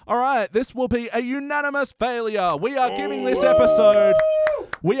 All right, this will be a unanimous failure. We are giving this episode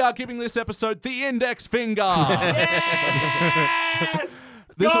the index finger. Yes!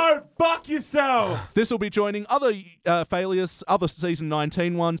 Go fuck yourself! This will be joining other failures, other season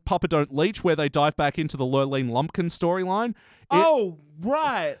 19 ones, Papa Don't Leech, where they dive back into the Lurleen Lumpkin storyline. Oh,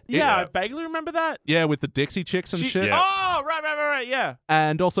 right. Yeah, I vaguely remember that. Yeah, with the Dixie Chicks and shit. Yeah. Oh, right, yeah.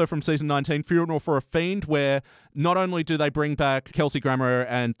 And also from season 19, Funeral for a Fiend, where not only do they bring back Kelsey Grammer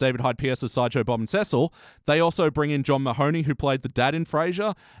and David Hyde Pierce as Sideshow Bob and Cecil, they also bring in John Mahoney, who played the dad in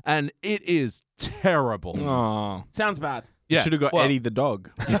Frasier, and it is terrible. Oh. Sounds bad. Yeah. Should have got Eddie the dog.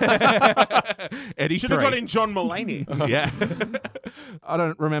 Eddie Should have got in John Mulaney. Yeah. I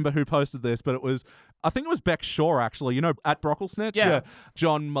don't remember who posted this, but I think it was Beck Shaw, actually. You know, at Brocklesnitch? Yeah.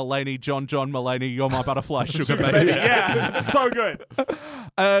 John Mulaney, John Mulaney, you're my butterfly sugar baby. Yeah, so good.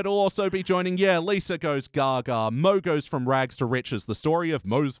 It'll also be joining, Lisa Goes Gaga, Mo Goes From Rags to Riches, the story of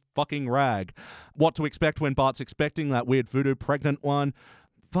Mo's fucking rag. What to expect when Bart's expecting, that weird voodoo pregnant one.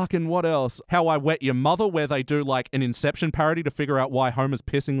 Fucking what else? How I Wet Your Mother, where they do like an Inception parody to figure out why Homer's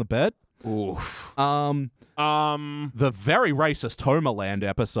pissing the bed. Oof. The very racist Homerland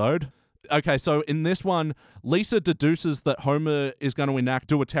episode. Okay, so in this one, Lisa deduces that Homer is going to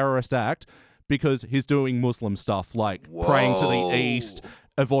do a terrorist act because he's doing Muslim stuff, like praying to the east,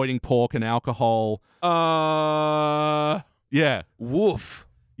 avoiding pork and alcohol. Yeah. Woof.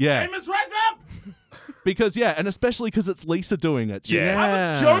 Yeah. Amos, rise up! Because, and especially because it's Lisa doing it. Yeah. I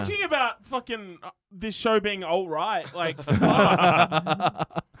was joking about fucking this show being all right. Like,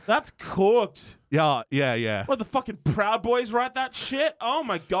 fuck. That's cooked. Yeah. What, the fucking Proud Boys write that shit? Oh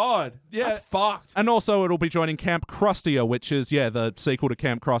my god. Yeah. That's fucked. And also it'll be joining Camp Krusty, which is, the sequel to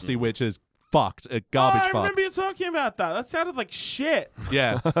Camp Krusty, which is fucked. Garbage I fuck. remember you talking about that. That sounded like shit.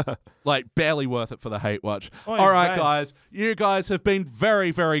 Yeah. Like, barely worth it for the hate watch. Oy All right, vey. guys. You guys have been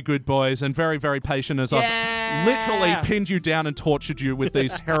very, very good boys and very, very patient as I've literally pinned you down and tortured you with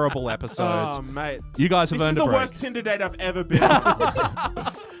these terrible episodes. Oh, mate. You guys have This is earned the a break. worst Tinder date I've ever been.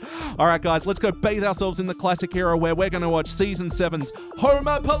 All right, guys, let's go bathe ourselves in the classic era where we're going to watch Season 7's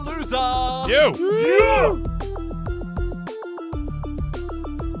Homerpalooza! You!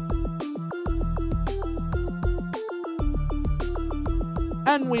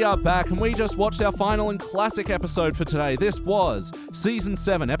 And we are back, and we just watched our final and classic episode for today. This was Season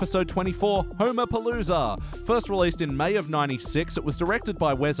 7, Episode 24, Homerpalooza. First released in May of '96, it was directed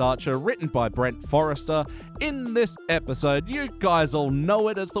by Wes Archer, written by Brent Forrester. In this episode, you guys all know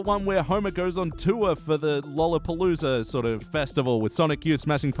it as the one where Homer goes on tour for the Lollapalooza sort of festival with Sonic Youth,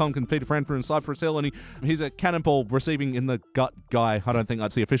 Smashing Pumpkins, Peter Frampton, and Cypress Hill, and he's a cannonball receiving in the gut guy. I don't think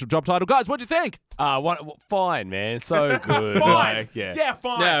that's the official job title. Guys, what'd you think? Fine, man. So good. Fine. Like, Yeah,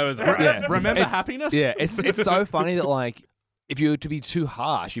 fine. Yeah, it was Remember It's- happiness? Yeah, it's so funny that, like, if you were to be too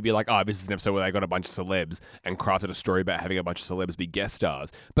harsh, you'd be like, oh, this is an episode where they got a bunch of celebs and crafted a story about having a bunch of celebs be guest stars.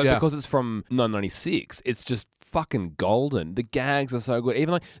 But because it's from 1996, it's just fucking golden. The gags are so good.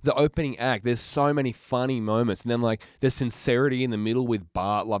 Even like the opening act, there's so many funny moments. And then like there's sincerity in the middle with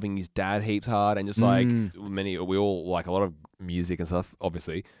Bart loving his dad heaps hard, and just like we all like a lot of music and stuff,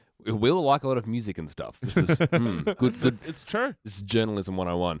 obviously. We all like a lot of music and stuff. This is good. It's true. This is journalism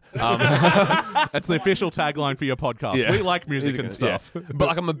 101. That's the official tagline for your podcast. Yeah. We like music and stuff. Yeah. But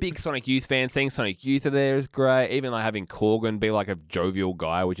like, I'm a big Sonic Youth fan. Seeing Sonic Youth are there is great. Even like having Corgan be like a jovial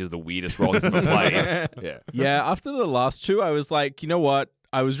guy, which is the weirdest role he's ever played. Yeah. Yeah, after the last two, I was like, you know what?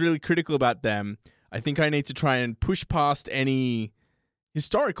 I was really critical about them. I think I need to try and push past any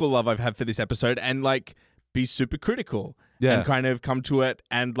historical love I've had for this episode and like be super critical. Yeah. And kind of come to it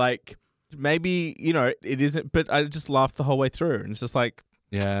and like maybe, you know, it isn't, but I just laughed the whole way through and it's just like,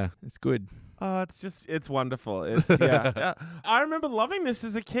 Yeah. it's good. Oh, it's wonderful. It's yeah. I remember loving this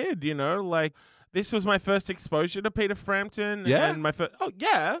as a kid, you know, like this was my first exposure to Peter Frampton. Yeah? And my first,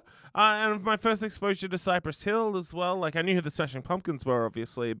 and my first exposure to Cypress Hill as well. Like I knew who the Smashing Pumpkins were,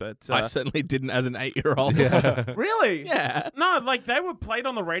 obviously, but I certainly didn't as an 8-year-old. really, Yeah. no, like they were played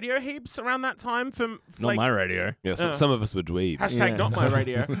on the radio heaps around that time. For Not like, my radio. Yeah, so some of us were dweebs. Hashtag not my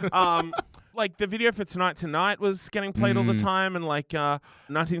radio. Like the video for Tonight was getting played all the time, and like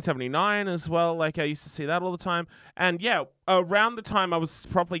 1979 as well. Like I used to see that all the time. And yeah, around the time I was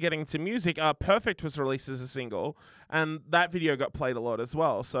properly getting into music, Perfect was released as a single, and that video got played a lot as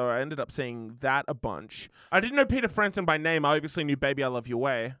well. So I ended up seeing that a bunch. I didn't know Peter Frampton by name. I obviously knew Baby I Love Your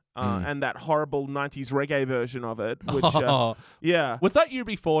Way. And that horrible 90s reggae version of it, which, yeah. Was that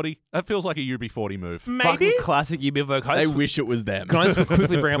UB40? That feels like a UB40 move. Maybe? Fucking classic UB40. I wish it was them. Can I just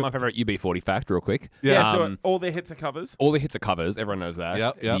quickly bring up my favorite UB40 fact real quick? Yeah, do it. All their hits are covers. All the hits are covers. Everyone knows that.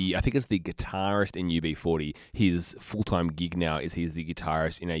 Yep. I think it's the guitarist in UB40. His full-time gig now is he's the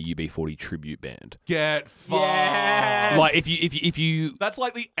guitarist in a UB40 tribute band. Get fucked. Yes. Like if you That's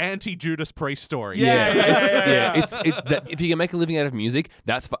like the anti-Judas Priest story. yeah. If you can make a living out of music,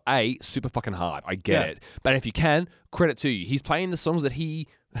 that's for super fucking hard. I get it. But if you can, credit to you. He's playing the songs that he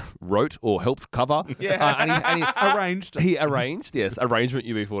wrote or helped cover. Yeah. And he Arranged. He arranged, yes. Arrangement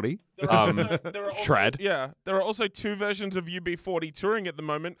UB40. There are also, Trad. Yeah, there are also two versions of UB40 touring at the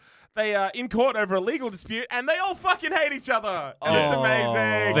moment. They are in court over a legal dispute, and they all fucking hate each other. And it's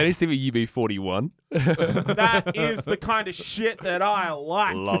amazing. That needs to be UB41. That is the kind of shit that I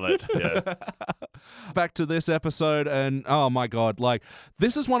like. Love it. Yeah. Back to this episode, and oh my god, like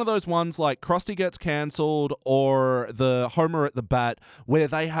this is one of those ones like Krusty Gets Cancelled or the Homer at the Bat where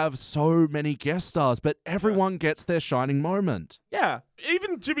they have so many guest stars, but everyone gets their shining moment. Yeah,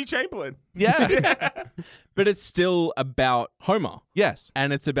 even Jimmy Chamberlain. Yeah. But it's still about Homer. Yes.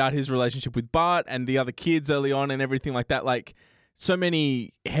 And it's about his relationship with Bart and the other kids early on and everything like that. Like, so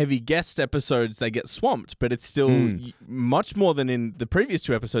many heavy guest episodes, they get swamped, but it's still much more than in the previous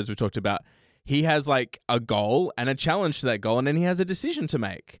two episodes we talked about. He has like a goal and a challenge to that goal, and then he has a decision to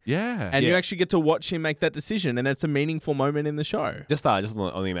make. Yeah. And you actually get to watch him make that decision, and it's a meaningful moment in the show. Just on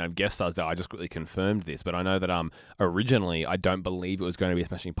the amount of guest stars, though, I just quickly confirmed this, but I know that originally I don't believe it was going to be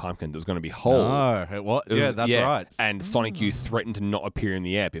Smashing Pumpkins. It was going to be Hole. Oh, it was, yeah, that's right. And Sonic Youth threatened to not appear in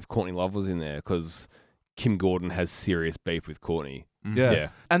the app if Courtney Love was in there because Kim Gordon has serious beef with Courtney. Yeah.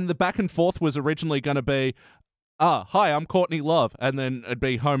 And the back and forth was originally going to be, hi, I'm Courtney Love. And then it'd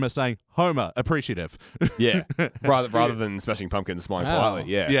be Homer saying, Homer, appreciative. Yeah. rather than Smashing Pumpkins smiling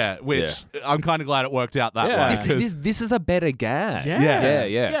politely. Yeah. Yeah, which I'm kind of glad it worked out that way. This is a better gag. Yeah.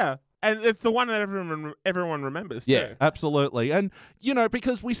 Yeah. And it's the one that everyone remembers, too. Yeah. Absolutely. And, you know,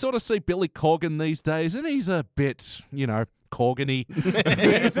 because we sort of see Billy Corgan these days, and he's a bit, you know, Corgan-y.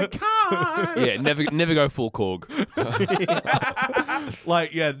 He's a cunt. Yeah, never go full Korg.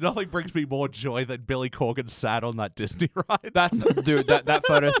 Like, yeah, nothing brings me more joy than Billy Corgan sat on that Disney ride. That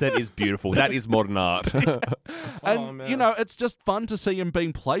photo set is beautiful. That is modern art. And, you know, it's just fun to see him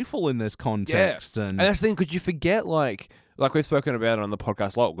being playful in this context. And that's the thing, because you forget, like we've spoken about it on the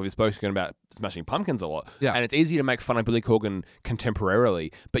podcast a lot. We've spoken about Smashing Pumpkins a lot. Yeah. And it's easy to make fun of Billy Corgan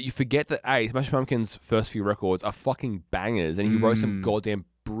contemporarily, but you forget that, Smashing Pumpkins' first few records are fucking bangers, and he wrote some goddamn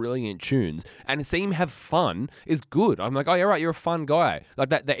brilliant tunes, and seeing him have fun is good. I'm like, oh, you're right, you're a fun guy. Like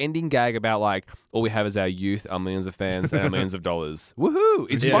the ending gag about like all we have is our youth, our millions of fans, and our millions of dollars. Woohoo!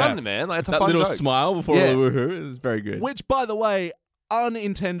 It's fun, man. Like, it's a that fun little joke. smile before the woohoo is very good. Which, by the way,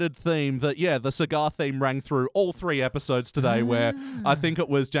 unintended theme that, the cigar theme rang through all 3 episodes today, where I think it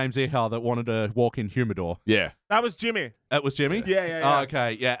was James Ehar that wanted to walk in Humidor. Yeah. That was Jimmy. It was Jimmy? Yeah. Oh,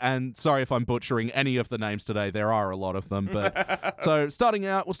 okay, yeah, and sorry if I'm butchering any of the names today. There are a lot of them. But so starting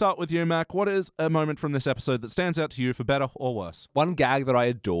out, we'll start with you, Mac. What is a moment from this episode that stands out to you for better or worse? One gag that I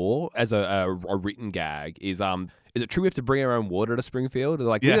adore as a written gag is it true we have to bring our own water to Springfield? They're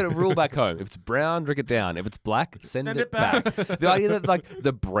like, we got a rule back home. If it's brown, drink it down. If it's black, send it back. The idea that like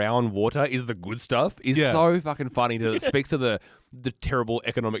the brown water is the good stuff is so fucking funny. It speaks to the terrible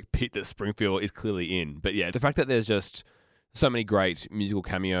economic pit that Springfield is clearly in. But yeah, the fact that there's just so many great musical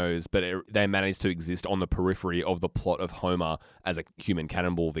cameos, but they manage to exist on the periphery of the plot of Homer as a human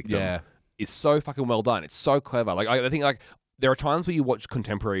cannonball victim is so fucking well done. It's so clever. Like I think like there are times where you watch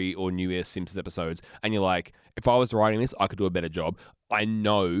contemporary or newer Simpsons episodes and you're like, if I was writing this, I could do a better job. I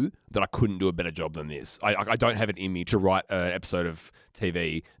know that I couldn't do a better job than this. I don't have it in me to write an episode of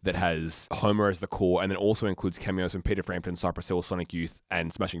TV that has Homer as the core and then also includes cameos from Peter Frampton, Cypress Hill, Sonic Youth,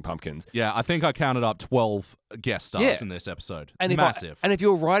 and Smashing Pumpkins. Yeah, I think I counted up 12 guest stars in this episode. And massive. And if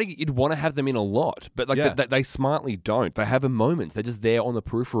you're writing it, you'd want to have them in a lot. But like they smartly don't. They have a moment. They're just there on the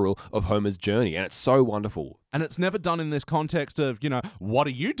peripheral of Homer's journey. And it's so wonderful. And it's never done in this context of, what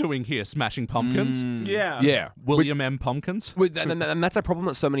are you doing here, Smashing Pumpkins? Yeah. William M. Pumpkins? And that's a problem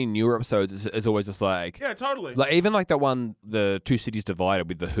that so many newer episodes is always just like... Yeah, totally. Like even like that one, The Two Cities Divided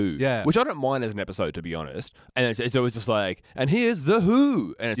with The Who. Yeah. Which I don't mind as an episode, to be honest. And it's always just like, and here's The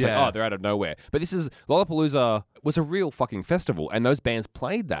Who. And it's like, oh, they're out of nowhere. But this is... Lollapalooza was a real fucking festival. And those bands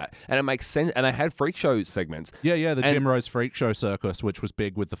played that. And it makes sense. And they had freak show segments. Yeah, the Jim Rose Freak Show Circus, which was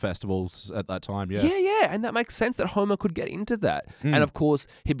big with the festivals at that time, Yeah, and that makes sense that Homer could get into that. And of course,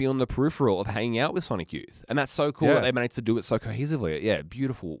 he'd be on the peripheral of hanging out with Sonic Youth. And that's so cool that they managed to do it so cohesively. Yeah,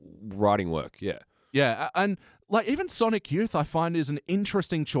 beautiful writing work, Yeah, and like even Sonic Youth I find is an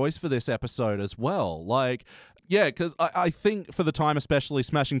interesting choice for this episode as well. Like, yeah, because I think for the time especially,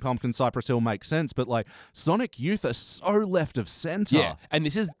 Smashing Pumpkins, Cypress Hill makes sense, but like Sonic Youth are so left of center. Yeah, and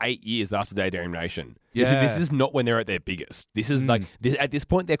this is 8 years after Day Dare Nation. Yeah. This is not when they're at their biggest. This is like, at this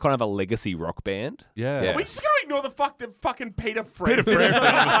point, they're kind of a legacy rock band. Yeah. We just gotta ignore the fact that fucking Peter Frampton,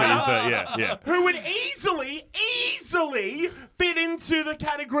 who would easily fit into the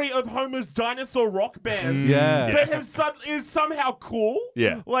category of Homer's dinosaur rock bands, but is somehow cool.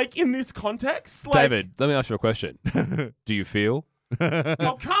 Yeah. Like in this context, like, David, let me ask you a question. Do you feel?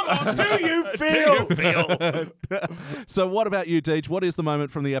 Oh, come on, do you feel? So what about you, Deej? What is the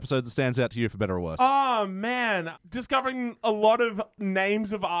moment from the episode that stands out to you for better or worse? Oh, man. Discovering a lot of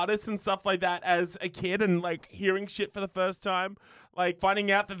names of artists and stuff like that as a kid and, like, hearing shit for the first time. Like,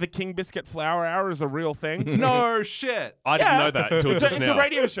 finding out that the King Biscuit Flower Hour is a real thing. No shit. I didn't know that until just It's now. a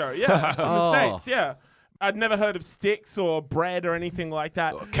radio show, in the States, I'd never heard of Styx or bread or anything like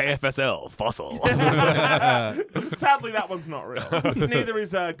that. KFSL, Fossil. Sadly, that one's not real. Neither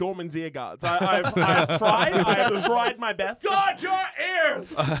is Gorman's Ear Guards. I have tried my best. Guard your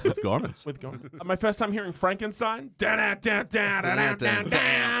ears! With Gormans. With Gormans. My first time hearing Frankenstein.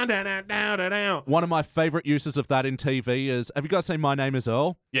 One of my favorite uses of that in TV is, have you guys seen My Name is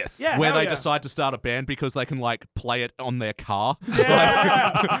Earl? Yes. Yeah, Where hell they yeah. decide to start a band because they can like play it on their car.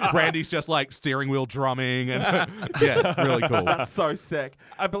 Yeah. Like, Randy's just like steering wheel drumming and really cool. That's so sick.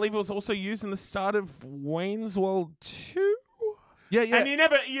 I believe it was also used in the start of Wayne's World 2. Yeah. And you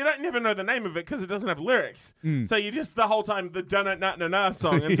don't never know the name of it because it doesn't have lyrics. So you just the whole time the dun na na na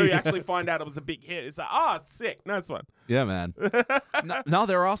song until you actually find out it was a big hit. It's like, sick, nice one. Yeah, man. No,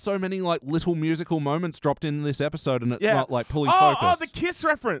 there are so many like little musical moments dropped in this episode, and it's not like pulling focus. Oh, the Kiss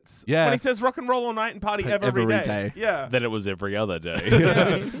reference. Yeah. When he says rock and roll all night and party every day. Yeah. Then it was every other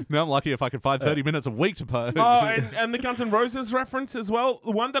day. Now I'm lucky if I can find 30 minutes a week to post. Oh, and the Guns N' Roses reference as well.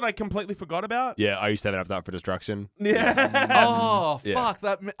 The one that I completely forgot about. Yeah, I used to have it up that for Destruction. Yeah. Fuck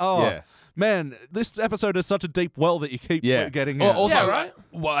that. Man, this episode is such a deep well that you keep getting in. Also, Yeah, right?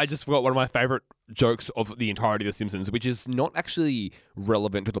 Well, I just forgot one of my favorite jokes of the entirety of The Simpsons, which is not actually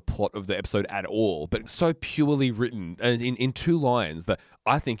relevant to the plot of the episode at all, but so purely written in 2 lines that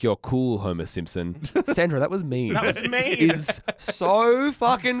I think you're cool, Homer Simpson. Sandra, that was me. That was me. Is so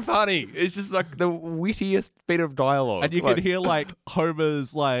fucking funny. It's just like the wittiest bit of dialogue. And you can hear like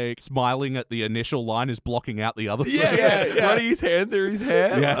Homer's like smiling at the initial line is blocking out the other side. running his hand through his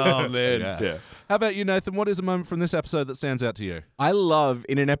hair. Yeah. Oh, man. Yeah. How about you, Nathan? What is a moment from this episode that stands out to you? I love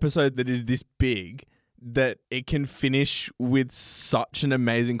in an episode that is this big that it can finish with such an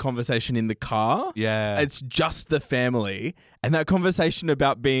amazing conversation in the car. Yeah. It's just the family. And that conversation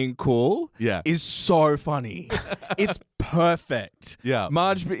about being cool is so funny. It's perfect. Yeah.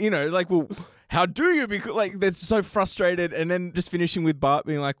 Marge, like, well, how do you? Because like they're so frustrated, and then just finishing with Bart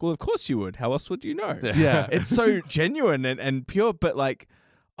being like, well, of course you would. How else would you know? Yeah. It's so genuine and pure, but like,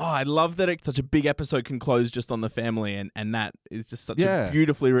 oh, I love that such a big episode can close just on the family, and that is just such a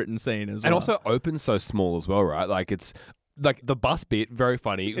beautifully written scene as well. And also opens so small as well, right? Like it's like the bus bit, very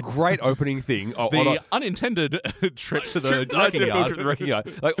funny. Great opening thing. The unintended trip to the wrecking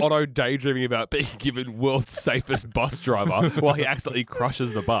yard. Like Otto daydreaming about being given world's safest bus driver while he accidentally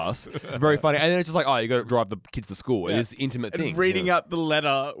crushes the bus. Very funny. And then it's just like, oh, you got to drive the kids to school. Yeah. It's intimate thing. And reading up the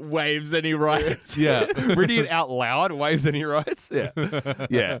letter, waves and he writes. Yeah. Reading it out loud, waves and he writes. Yeah.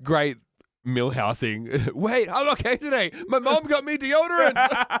 Yeah. Great. Millhousing. Wait, I'm okay today. My mom got me deodorant.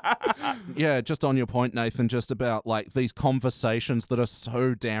 Yeah, just on your point, Nathan, just about like these conversations that are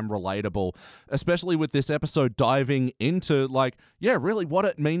so damn relatable, especially with this episode diving into like, yeah, really what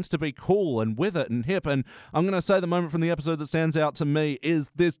it means to be cool and with it and hip. And I'm going to say the moment from the episode that stands out to me is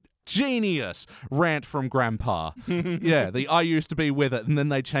this genius rant from Grandpa. Yeah, the I used to be with it and then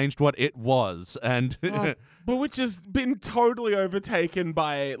they changed what it was. And but which has been totally overtaken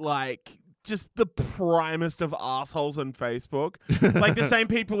by like just the primest of assholes on Facebook. Like the same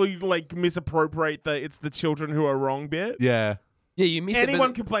people who like misappropriate the it's the children who are wrong bit. yeah. Yeah, you miss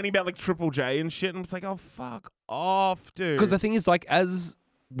Anyone complaining about like Triple J and shit, and I'm just like, oh, fuck off, dude. Because the thing is, like, as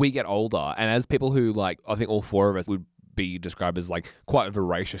we get older and as people who, like, I think all four of us would be described as, like, quite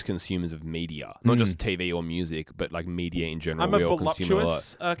voracious consumers of media. Not just TV or music, but, like, media in general. I'm a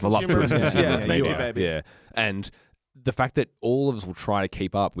voluptuous consumer of media, baby. Yeah. And the fact that all of us will try to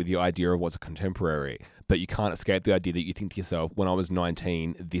keep up with the idea of what's contemporary, but you can't escape the idea that you think to yourself, when I was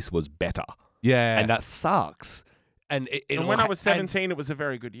 19, this was better. Yeah. And that sucks. And when I was 17, it was a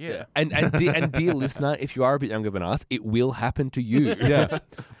very good year. And dear listener, if you are a bit younger than us, it will happen to you. Yeah.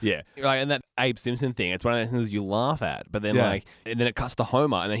 Yeah. Like, and that Abe Simpson thing, it's one of those things you laugh at, but then and then it cuts to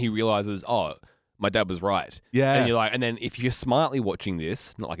Homer and then he realizes, oh, my dad was right. Yeah. And you're like, and then if you're smartly watching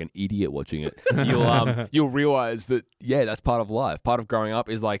this, not like an idiot watching it, you'll realize that, yeah, that's part of life. Part of growing up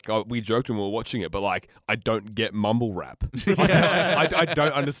is like, we joked when we were watching it, but like, I don't get mumble rap. I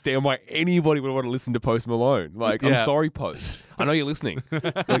don't understand why anybody would want to listen to Post Malone. Like, I'm sorry, Post. I know you're listening.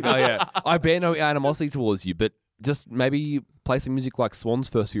 Like, I bear no animosity towards you, but just maybe play some music like Swan's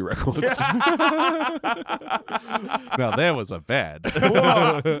first few records. Now there was a bad.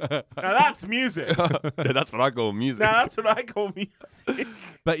 Whoa. Now that's music. Yeah, that's what I call music. Now that's what I call music.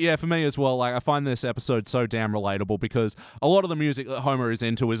 But yeah, for me as well, like I find this episode so damn relatable because a lot of the music that Homer is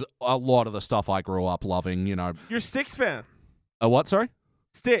into is a lot of the stuff I grew up loving, you know. You're a Styx fan. A what, sorry?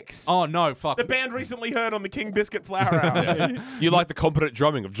 Styx. Oh, no, fuck. The band recently heard on the King Biscuit Flower Hour. You like the competent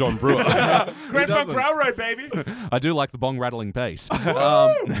drumming of John Brewer. Grand Funk Railroad, baby. I do like the bong rattling bass.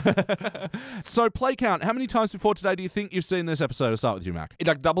 So play count, how many times before today do you think you've seen this episode? I'll start with you, Mac. It's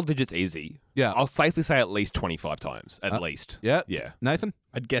like double digits easy. Yeah. I'll safely say at least 25 times. At least. Yeah? Yeah. Nathan?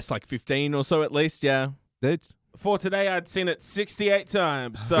 I'd guess like 15 or so at least, yeah. Did? For today, I'd seen it 68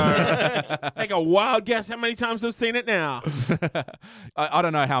 times. So take a wild guess how many times I've seen it now. I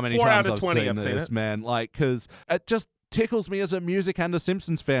don't know how many 4 times out of 20 I've seen this, it. man. Like, because it just tickles me as a music and a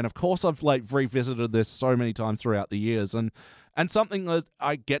Simpsons fan. Of course, I've like revisited this so many times throughout the years, and something that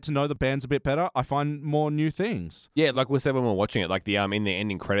I get to know the bands a bit better, I find more new things. Yeah, like we said when we were watching it, like the in the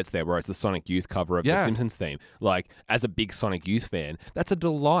ending credits there where it's the Sonic Youth cover of the Simpsons theme. Like, as a big Sonic Youth fan, that's a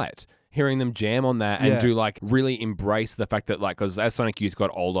delight. Hearing them jam on that and do like really embrace the fact that like, because as Sonic Youth got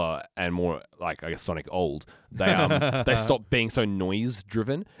older and more like, I guess, Sonic old, they stopped being so noise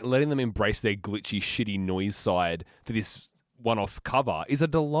driven. Letting them embrace their glitchy, shitty noise side for this one-off cover is a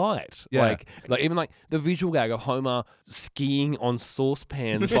delight. Yeah. Like even like the visual gag of Homer skiing on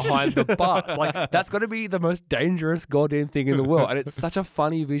saucepans behind the bus. Like, that's got to be the most dangerous goddamn thing in the world, and it's such a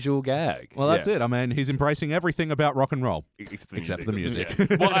funny visual gag. Well, that's it. I mean, he's embracing everything about rock and roll except the music.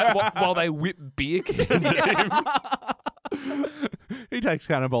 Yeah. while they whip beer cans at him. He takes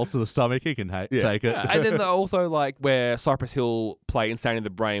cannonballs to the stomach. He can take it. And then also like where Cypress Hill play Insane in the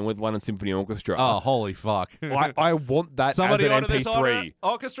Brain with London Symphony Orchestra. Oh, holy fuck. I want that Somebody as an order MP3. this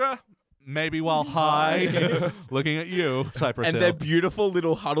orchestra? Maybe while high. Looking at you, Cypress Hill. And their beautiful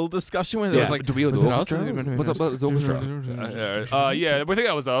little huddle discussion where it was like, do we have was the it us? orchestra? What's up with the orchestra? Yeah, we think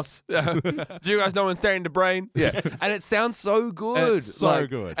that was us. Do you guys know Insane in the Brain? Yeah. And it sounds so good. It's so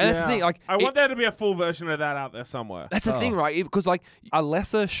good. And that's the thing. Like, I want there to be a full version of that out there somewhere. That's the thing, right? Because like a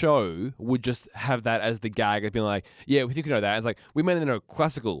lesser show would just have that as the gag of being like, yeah, we think we know that. And it's like, we may not know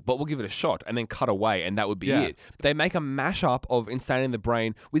classical, but we'll give it a shot and then cut away and that would be it. They make a mashup of Insane in the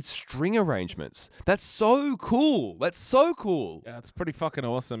Brain with string arrangements. That's so cool. That's so cool. Yeah, it's pretty fucking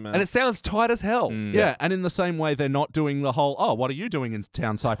awesome, man. And it sounds tight as hell. Yeah, and in the same way, they're not doing the whole, oh, what are you doing in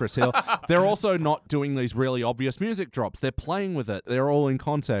town, Cypress Hill? They're also not doing these really obvious music drops. They're playing with it. They're all in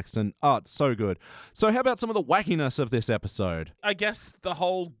context, and it's so good. So how about some of the wackiness of this episode? I guess the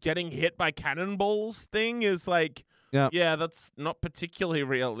whole getting hit by cannonballs thing is like, yeah, that's not particularly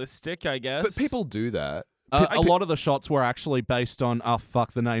realistic, I guess. But people do that. A lot of the shots were actually based on,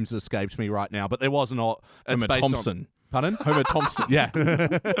 the names escaped me right now, but there wasn't all. Homer Thompson. Pardon? Homer Thompson. Yeah.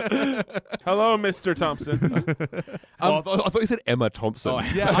 Hello, Mr. Thompson. I thought you said Emma Thompson.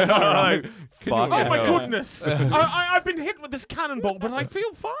 Yeah, I know. Fuck Oh my hell. goodness! I've been hit with this cannonball, but I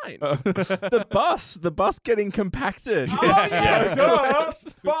feel fine. The bus getting compacted.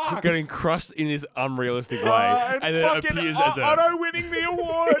 Fuck! Getting crushed in this unrealistic way. And then it fucking appears as Otto winning the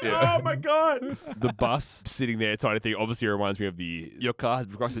award. Yeah. Oh my god! the bus sitting there trying to think obviously reminds me of your car has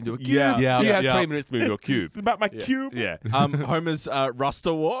crushed into a cube. Yeah. You have 20 minutes to move to a cube. It's about my cube. Yeah. Homer's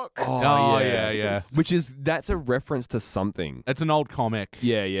Rasta walk. Oh, yeah. That's a reference to something. It's an old comic.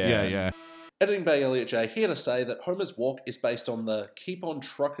 Yeah. Editing Bay Elliot J here to say that Homer's Walk is based on the Keep on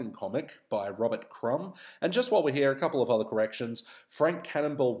Truckin' comic by Robert Crumb. And just while we're here, a couple of other corrections. Frank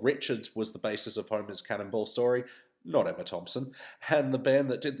Cannonball Richards was the basis of Homer's Cannonball story, not Emma Thompson. And the band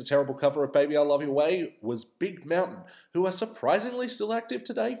that did the terrible cover of Baby I Love Your Way was Big Mountain, who are surprisingly still active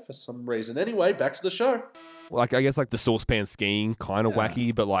today for some reason. Anyway, back to the show. Like, I guess like the saucepan skiing, kind of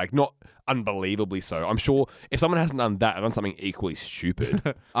wacky, but like not unbelievably so. I'm sure if someone hasn't done that, I've done something equally stupid.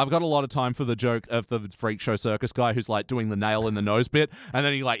 I've got a lot of time for the joke of the freak show circus guy who's like doing the nail in the nose bit, and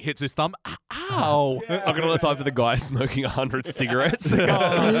then he like hits his thumb. Ow! I've got a lot of time for the guy smoking 100 cigarettes.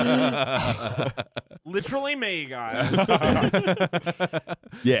 Literally me, guys.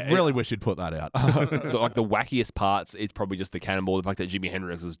 Yeah. Really wish you'd put that out. Like the wackiest parts is probably just the cannonball, the fact that Jimi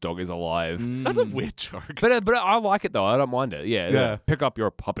Hendrix's dog is alive. That's a weird joke. But I like it though. I don't mind it. Yeah. Pick up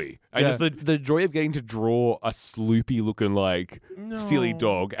your puppy. And just the joy of getting to draw a sloopy looking like silly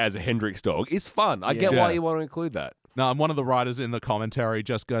dog as a Hendrix dog is fun. I get why you want to include that. No, and one of the writers in the commentary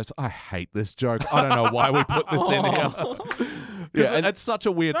just goes, I hate this joke. I don't know why we put this in here. And it's such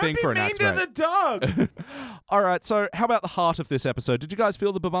a weird thing for an Don't be mean actor. to the dog. All right, so how about the heart of this episode? Did you guys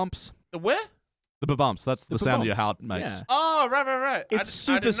feel the bumps? The where? The bumps. That's the sound your heart makes. Yeah. Oh, right. It's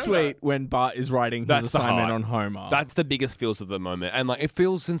super sweet when Bart is writing his That's the assignment heart. on Homer. That's the biggest feels of the moment. And like it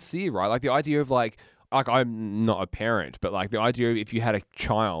feels sincere, right? Like the idea of like I'm not a parent, but like the idea of if you had a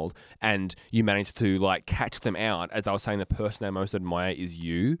child and you managed to like catch them out, as I was saying, the person I most admire is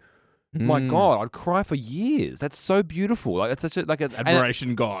you. My God, I'd cry for years. That's so beautiful. Like that's such a like a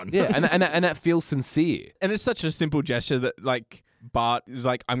admiration gone. Yeah, and that feels sincere. And it's such a simple gesture that like Bart is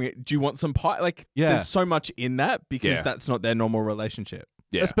like, do you want some pie? Like, there's so much in that because that's not their normal relationship.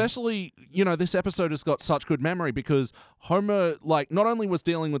 Yeah. Especially, this episode has got such good memory because Homer, like, not only was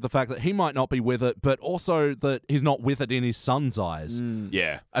dealing with the fact that he might not be with it, but also that he's not with it in his son's eyes.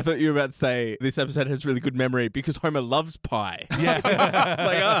 Yeah. I thought you were about to say this episode has really good memory because Homer loves pie. Yeah. It's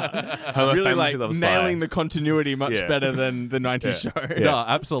like, Homer really like famously loves nailing pie. the continuity much better than the 90s show. Yeah. No,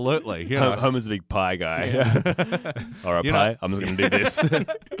 absolutely. You know. Homer's a big pie guy. All right, pie. I'm just going to do this.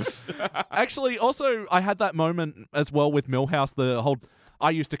 Actually, also, I had that moment as well with Milhouse, the whole... I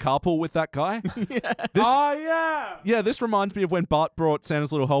used to carpool with that guy. Yeah, this reminds me of when Bart brought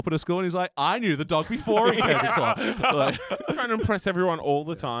Santa's Little Helper to school and he's like, I knew the dog before he came to class. Like, Trying to impress everyone all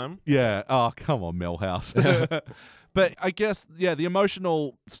the time. yeah. Oh, come on, Milhouse. But I guess, the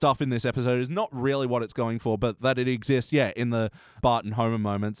emotional stuff in this episode is not really what it's going for, but that it exists, in the Bart and Homer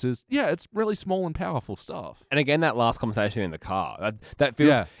moments is, it's really small and powerful stuff. And again, that last conversation in the car, that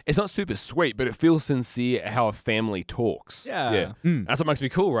feels, it's not super sweet, but it feels sincere how a family talks. Yeah. That's what makes me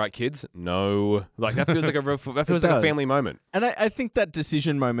cool, right, kids? No. Like, that feels like a family moment. And I think that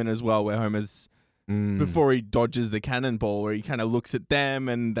decision moment as well where Homer's, before he dodges the cannonball, where he kind of looks at them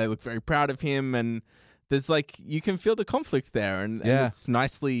and they look very proud of him and there's like, you can feel the conflict there and it's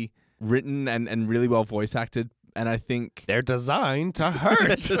nicely written and really well voice acted. And I think they're designed to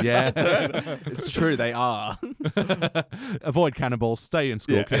hurt. It's true, they are. Avoid cannonballs, stay in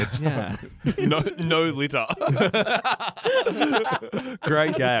school, kids. Yeah. no litter.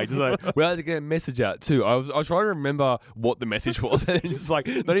 Great gag. Just like, we had to get a message out too. I was trying to remember what the message was, and it's like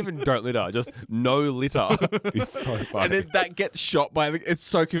not even don't litter, just no litter. It's so funny. And then that gets shot by the. It's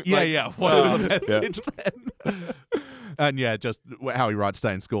so. What is the message then? And just how he writes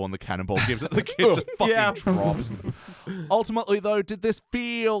 "stay in school" and the cannonball gives it. The kid just fucking drops. Ultimately, though, did this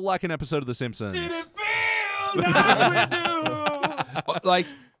feel like an episode of The Simpsons? Did it feel like we do? Like,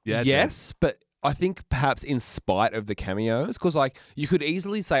 Yeah, it yes, but I think perhaps in spite of the cameos, because like you could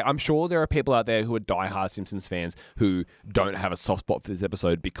easily say, I'm sure there are people out there who are diehard Simpsons fans who don't have a soft spot for this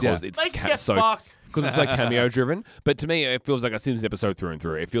episode because it's They can get fucked. because it's so cameo driven. But to me, it feels like a Simpsons episode through and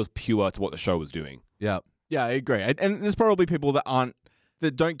through. It feels pure to what the show was doing. Yeah. Yeah, I agree. And there's probably people that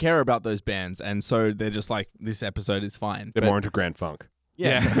don't care about those bands, and so they're just like, this episode is fine. They're more into Grand Funk.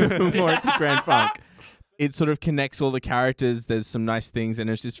 Yeah, more into Grand Funk. It sort of connects all the characters. There's some nice things, and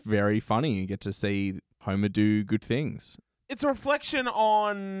it's just very funny. You get to see Homer do good things. It's a reflection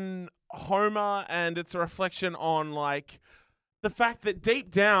on Homer, and it's a reflection on like the fact that deep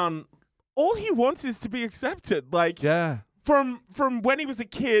down, all he wants is to be accepted. Like, Yeah. from when he was a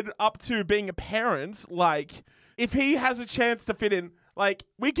kid up to being a parent, like if he has a chance to fit in, like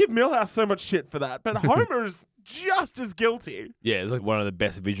we give Milhouse so much shit for that, but Homer's just as guilty. Yeah, it's like one of the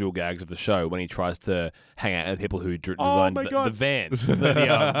best visual gags of the show when he tries to hang out with people who designed the van.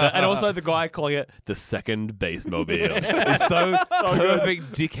 And also the guy calling it the second base mobile. It's so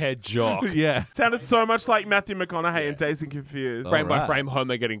perfect dickhead jock. Yeah. Sounded so much like Matthew McConaughey in Dazed and Confused. Frame by Alright. frame,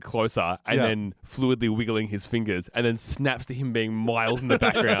 Homer getting closer and then fluidly wiggling his fingers and then snaps to him being miles in the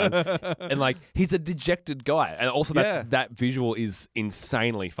background. And like, he's a dejected guy. And also that visual is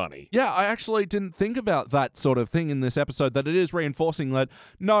insanely funny. Yeah, I actually didn't think about that sort of thing in this episode, that it is reinforcing that,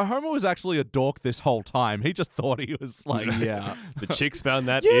 no, Homer was actually a dork this whole time. He just thought he was like... Yeah. The chicks found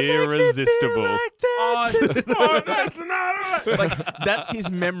that irresistible. Oh, that's not it. Like, that's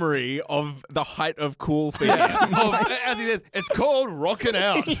his memory of the height of cool thing. As he says, it's called rocking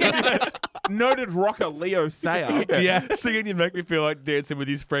out. Noted rocker Leo Sayer. Yeah. Singing You Make Me Feel Like Dancing with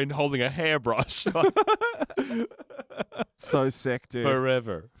his friend holding a hairbrush. So sick, dude.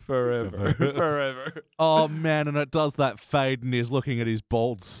 Forever. Oh, man, and it does that fade and he's looking at his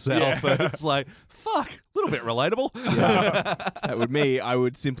bald self and it's like, fuck, a little bit relatable. That would me. I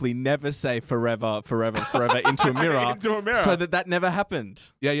would simply never say forever into a mirror. Into a mirror. So that never happened.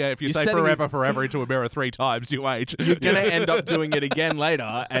 Yeah, if you You're say setting forever into a mirror 3 times, you age. You're going to end up doing it again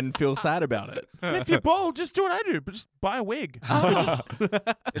later and feel sad about it. And if you're bald, just do what I do, but just buy a wig.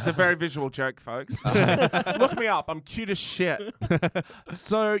 It's a very visual joke, folks. Look me up. I'm cute as shit.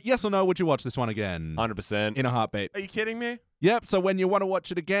 So, yes or no, would you watch this one again? 100%. In a heartbeat. Are you kidding me? Yep, so when you want to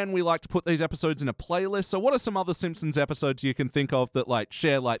watch it again, we like to put these episodes in a playlist. So what are some other Simpsons episodes you can think of that like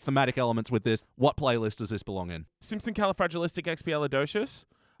share like thematic elements with this? What playlist does this belong in? Simpson Califragilisticexpialidocious.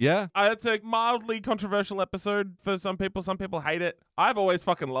 Yeah? It's a mildly controversial episode for some people. Some people hate it. I've always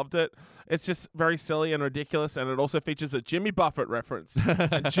fucking loved it. It's just very silly and ridiculous, and it also features a Jimmy Buffett reference.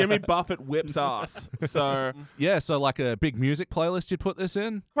 And Jimmy Buffett whips ass. So Yeah, so like a big music playlist you'd put this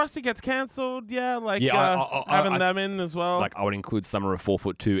in? Krusty gets cancelled. Yeah, like I- having them in as well. Like, I would include Summer of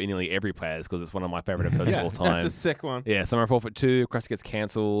 4'2" in nearly every playlist because it's one of my favorite episodes of all time. That's a sick one. Yeah, Summer of 4'2", Krusty gets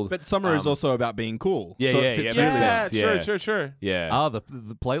cancelled. But summer is also about being cool. Yeah, so yeah, it fits yeah, really makes well. sense. Yeah. True. Yeah. Ah, the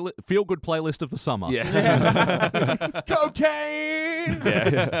playlist, feel-good playlist of the summer. Yeah. Cocaine!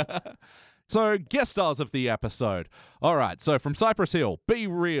 Yeah. So, guest stars of the episode. All right, so from Cypress Hill, Be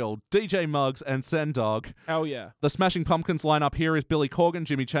Real, DJ Muggs, and Sendog. Hell yeah. The Smashing Pumpkins lineup here is Billy Corgan,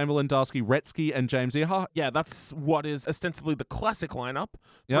 Jimmy Chamberlain, Darsky Retsky, and James Earhart. Yeah, that's what is ostensibly the classic lineup,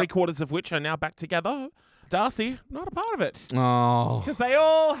 Yep. 3/4 of which are now back together. Darcy, not a part of it. Oh, Because they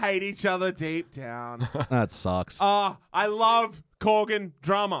all hate each other deep down. that sucks. I love Corgan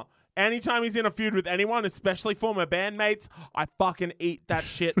drama. Anytime he's in a feud with anyone, especially former bandmates, I fucking eat that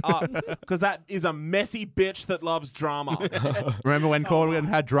shit up. Because that is a messy bitch that loves drama. Remember when Corgan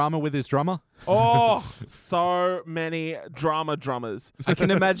had drama with his drummer? Oh, so many drummers. I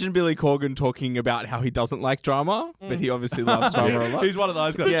can imagine Billy Corgan talking about how he doesn't like drama, but he obviously loves drama a lot. He's one of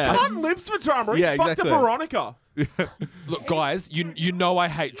those guys. Yeah. Cunt lives for drama. He Yeah, fucked exactly. a Veronica. Look, guys, you know I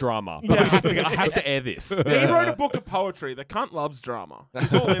hate drama, but Yeah. I have to air this. He wrote a book of poetry. The cunt loves drama.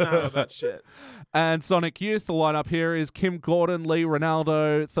 He's all in out of that shit. And Sonic Youth, the lineup here is Kim Gordon, Lee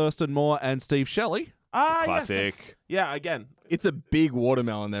Ronaldo, Thurston Moore, and Steve Shelley. Ah, Classic. Yes. Yeah, again. It's a big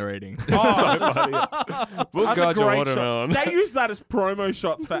watermelon they're eating. Oh, We'll that's guard a your great watermelon. shot. They used that as promo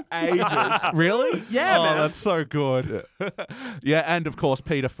shots for ages. Really? Yeah, oh, man. that's so good. Yeah, and of course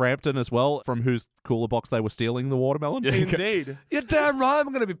Peter Frampton as well, from whose cooler box they were stealing the watermelon. Indeed. You're damn right I'm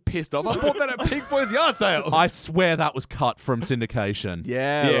going to be pissed off. I bought that at Pink Floyd's yard sale. I swear that was cut from syndication.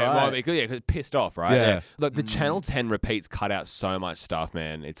 Yeah, Yeah, right. well, because it's pissed off, right? Yeah. Look, the Channel 10 repeats cut out so much stuff,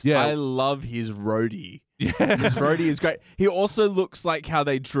 man. It's Yeah. I love his roadie. Yeah. His roadie is great. He also looks like how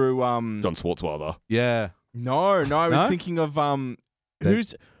they drew John Swartzwelder. Yeah. No, I was No? thinking of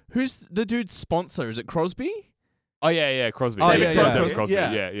who's the dude's sponsor? Is it Crosby? Oh, yeah, Crosby. Oh, David yeah, Crosby. yeah. Crosby.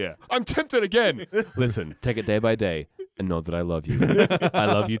 Yeah. Yeah. I'm tempted again. Listen, take it day by day. And know that I love you. I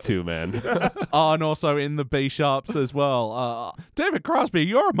love you too, man. Oh, and also in the B sharps as well. David Crosby,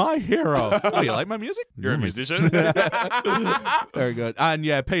 you're my hero. Oh, you like my music? You're a musician? Very good. And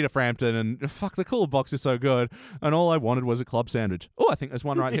yeah, Peter Frampton, and fuck, the Cooler Box is so good. And all I wanted was a club sandwich. Oh, I think there's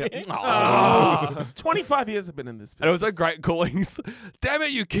one right here. 25 years I've been in this business. And it was like great callings. Damn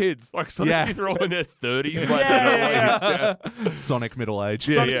it, you kids. Like, Sonic Yeah. Youth are all in their 30s. Yeah. Sonic middle age.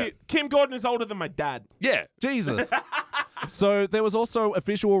 Sonic Kim Gordon is older than my dad. Yeah. Jesus. So there was also a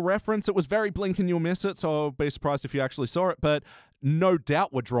visual reference. It was very blink and you'll miss it, so I'll be surprised if you actually saw it, but no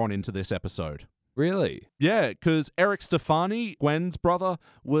doubt were drawn into this episode. Really? Yeah, because Eric Stefani, Gwen's brother,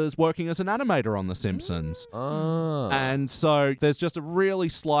 was working as an animator on The Simpsons. Oh. And so there's just a really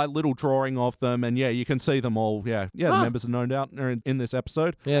sly little drawing of them, and yeah, you can see them all. Yeah, the members of No Doubt are in this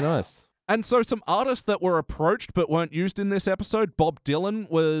episode. Yeah, nice. And so some artists that were approached but weren't used in this episode, Bob Dylan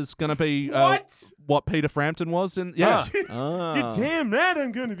was going to be what Peter Frampton was in. Yeah. You're damn right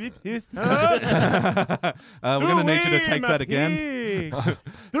I'm going to be pissed. We're going to need you to take that again.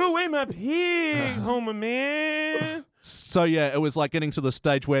 Throw away my pig, Homer man. So yeah, it was like getting to the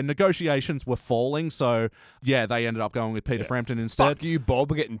stage where negotiations were falling. So yeah, they ended up going with Peter Frampton instead. Fuck you,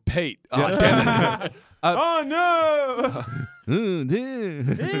 Bob. We're getting Pete. Oh, damn it. Oh no!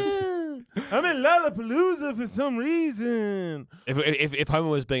 Yeah. I'm in Lollapalooza for some reason. If Homer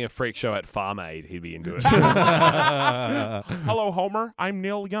was being a freak show at Farm Aid, he'd be into it. Hello, Homer. I'm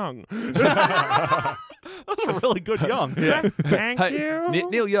Neil Young. That's a really good young. Yeah. Thank you.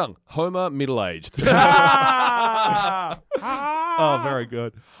 Neil Young, Homer, middle-aged. Oh, very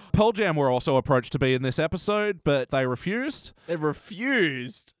good. Pearl Jam were also approached to be in this episode, but they refused. They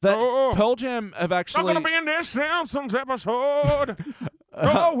refused. Pearl Jam have Not actually... gonna be in this Simpsons episode.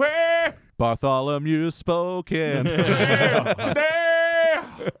 Go away Bartholomew spoken. today.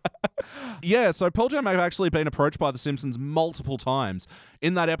 Yeah, so Pearl Jam have actually been approached by The Simpsons multiple times.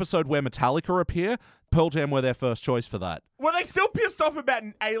 In that episode where Metallica appear, Pearl Jam were their first choice for that. Were they still pissed off about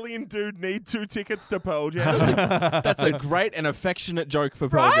an alien dude need 2 tickets to Pearl Jam? That's a great and affectionate joke for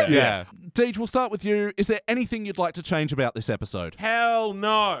Pearl Jam. Yeah. Deej, we'll start with you. Is there anything you'd like to change about this episode? Hell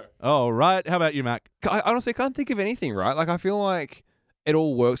no. All right. How about you, Mac? I honestly can't think of anything, right? Like, I feel like it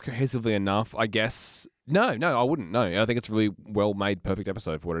all works cohesively enough, I guess. No, I wouldn't. No, I think it's a really well-made, perfect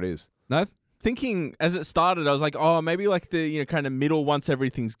episode for what it is. No? Thinking as it started, I was like, oh, maybe like the kind of middle once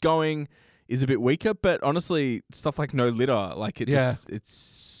everything's going is a bit weaker, but honestly, stuff like No Litter, like it's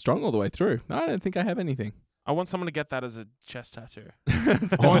strong all the way through. No, I don't think I have anything. I want someone to get that as a chest tattoo.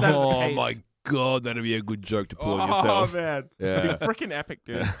 Oh my God, that'd be a good joke to pull on yourself. Oh man, Yeah. it'd be freaking epic,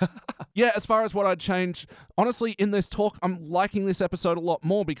 dude. Yeah, as far as what I'd change, honestly, in this talk, I'm liking this episode a lot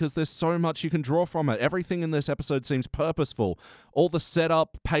more because there's so much you can draw from it. Everything in this episode seems purposeful. All the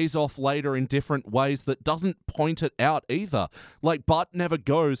setup pays off later in different ways that doesn't point it out either. Like, Bart never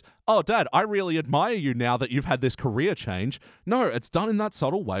goes, oh, Dad, I really admire you now that you've had this career change. No, it's done in that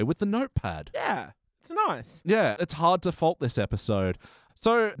subtle way with the notepad. Yeah, it's nice. Yeah, it's hard to fault this episode.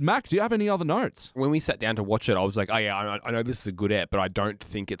 So, Mac, do you have any other notes? When we sat down to watch it, I was like, oh yeah, I know this is a good ep, but I don't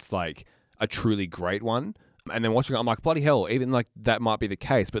think it's like a truly great one. And then watching it, I'm like, bloody hell, even like that might be the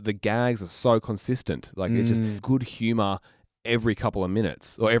case, but the gags are so consistent. Like, it's just good humor every couple of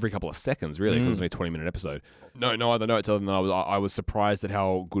minutes, or every couple of seconds, really, because it's only a 20-minute episode. No other notes other than I was surprised at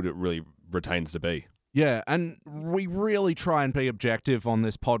how good it really retains to be. Yeah, and we really try and be objective on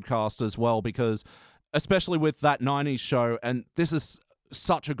this podcast as well, because especially with that 90s show, and this is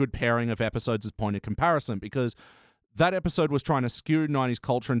such a good pairing of episodes as point of comparison, because that episode was trying to skew 90s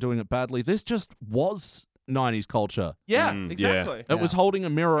culture and doing it badly. This just was 90s culture. Yeah, yeah. exactly. It was holding a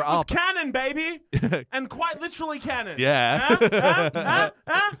mirror It was up. canon, baby, and quite literally canon. Yeah.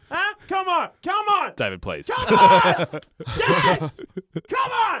 Come on, David, please. come on, yes,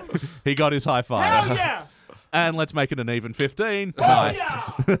 come on, He got his high five. hell yeah. And let's make it an even 15. Nice.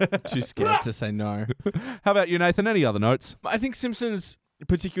 Too scared to say no. How about you, Nathan? Any other notes? I think Simpsons,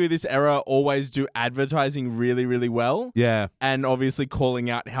 particularly this era, always do advertising really, really well. Yeah. And obviously calling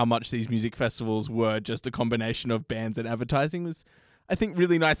out how much these music festivals were just a combination of bands and advertising was, I think,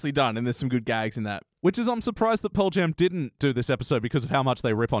 really nicely done. And there's some good gags in that. Which is, I'm surprised that Pearl Jam didn't do this episode because of how much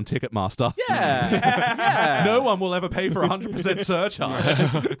they rip on Ticketmaster. Yeah. No one will ever pay for 100% surcharge.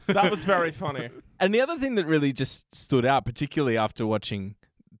 That was very funny. And the other thing that really just stood out, particularly after watching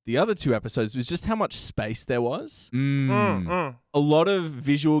the other 2 episodes, was just how much space there was. A lot of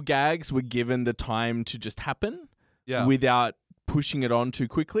visual gags were given the time to just happen without pushing it on too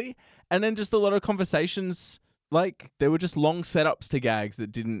quickly. And then just a lot of conversations, like, there were just long setups to gags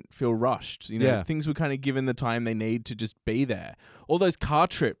that didn't feel rushed. You know, things were kind of given the time they need to just be there. All those car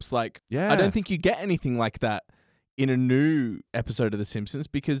trips, like, I don't think you get anything like that in a new episode of The Simpsons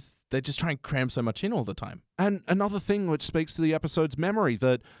because they just try and cram so much in all the time. And another thing which speaks to the episode's memory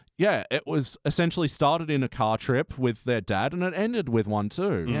that, yeah, it was essentially started in a car trip with their dad and it ended with one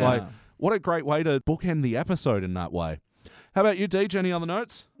too. Yeah. Like, what a great way to bookend the episode in that way. How about you, Deej? Any other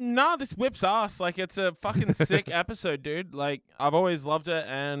notes? Nah, this whips ass. Like, it's a fucking sick episode, dude. Like, I've always loved it,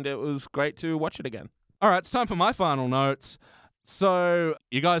 and it was great to watch it again. All right, it's time for my final notes. So,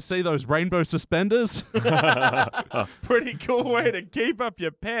 you guys see those rainbow suspenders? Pretty cool way to keep up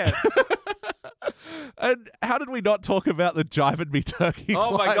your pants. And how did we not talk about the Jiving Me Turkey?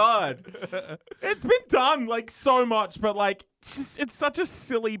 Oh my line? God. It's been done, like, so much, but, like, it's such a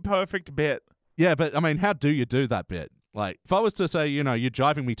silly, perfect bit. Yeah, but I mean, how do you do that bit? Like, if I was to say, you know, you're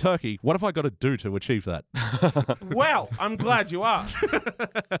jiving me turkey, what have I got to do to achieve that? Well, I'm glad you asked.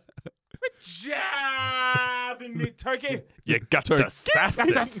 Jiving me turkey. You got to sass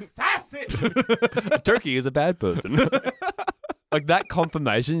it. Sass it. Turkey is a bad person. Like that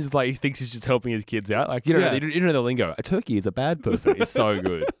confirmation is like he thinks he's just helping his kids out. Like you don't, Yeah. know, you don't know the lingo. A turkey is a bad person. It's so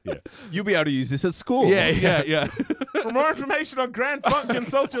good. Yeah, You'll be able to use this at school. Yeah. For more information on Grand Funk,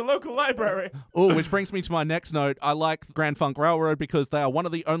 consult your local library. Oh, which brings me to my next note. I like Grand Funk Railroad because they are one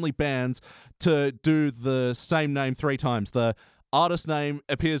of the only bands to do the same name 3 times. The artist name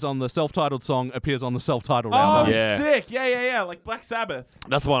appears on the self-titled song, appears on the self-titled Oh, album. Yeah. sick. Yeah. Like Black Sabbath.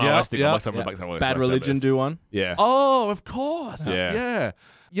 that's the one I Yeah, always think. yeah. Of. Like something Bad Religion Sabbath. do one. Yeah. Oh, of course. Yeah.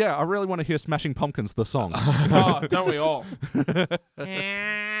 Yeah, I really want to hear Smashing Pumpkins, the song. Oh, don't we all?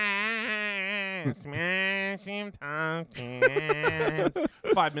 Smashing pumpkins.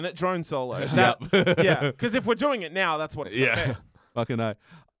 5-minute drone solo. Yeah, because if we're doing it now, that's what it's going to be. Fucking no.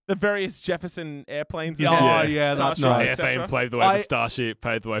 The various Jefferson airplanes. Oh, yeah, that's Starship, nice. etc. Airfame paved the way for Starship,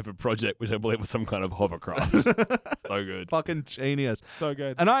 paved the way for Project, which I believe was some kind of hovercraft. So good. Fucking genius. So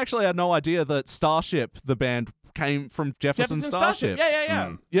good. And I actually had no idea that Starship, the band, came from Jefferson Starship.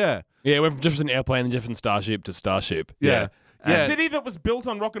 Yeah. Yeah. Yeah, it went from Jefferson Airplane and Jefferson Starship to Starship. Yeah. A city that was built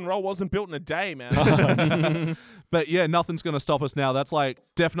on rock and roll wasn't built in a day, man. But yeah, nothing's going to stop us now. That's like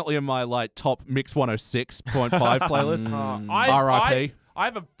definitely in my like top Mix 106.5 playlist. RIP. I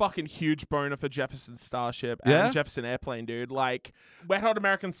have a fucking huge boner for Jefferson Starship Yeah? and Jefferson Airplane, dude. Like, Wet Hot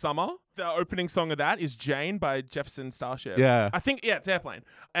American Summer, the opening song of that is Jane by Jefferson Starship. Yeah. I think, it's Airplane.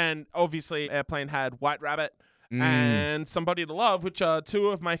 And obviously, Airplane had White Rabbit and Somebody to Love, which are 2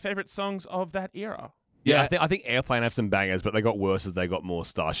 of my favorite songs of that era. Yeah, I think Airplane have some bangers, but they got worse as they got more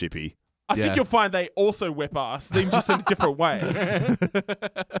Starship-y. I think you'll find they also whip ass, then just in a different way.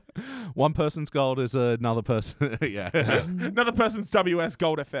 One person's gold is another person. Yeah. Another person's WS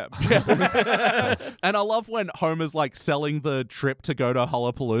Gold FM. And I love when Homer's like selling the trip to go to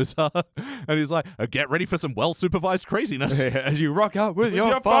Homerpalooza, and he's like, "Get ready for some well-supervised craziness." As you rock out with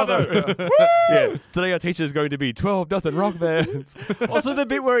your father. Yeah. Today our teacher is going to be 12 dozen rock bands. Also, the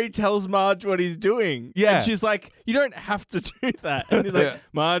bit where he tells Marge what he's doing. Yeah. And she's like, you don't have to do that. And he's like,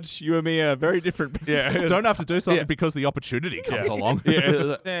 Marge, you and me are very different people. Yeah. Don't have to do something because the opportunity comes along.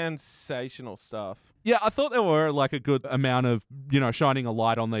 Yeah. Sensational stuff. Yeah, I thought there were like a good amount of, shining a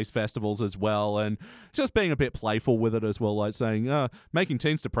light on these festivals as well, and just being a bit playful with it as well, like saying, making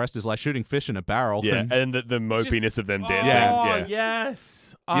teens depressed is like shooting fish in a barrel. Yeah, And and the mopiness of them dancing. Oh, Yeah.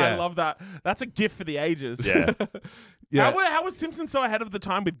 yes. I Yeah. love that. That's a gift for the ages. Yeah. yeah. How was Simpsons so ahead of the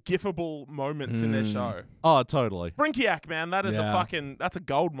time with gifable moments in their show? Oh, totally. Brinkiac, man, that is Yeah. that's a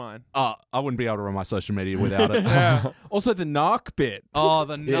gold mine. I wouldn't be able to run my social media without it. Also, the narc bit. Oh,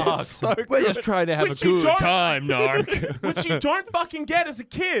 the narc. So We're just trying to have Which a you good don't- time, Narc. Which you don't fucking get as a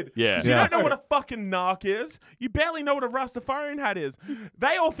kid. Yeah. 'Cause you don't know what a fucking narc is. You barely know what a Rastafarian hat is.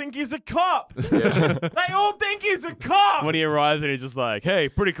 They all think he's a cop. They all think he's a cop. When he arrives and he's just like, hey,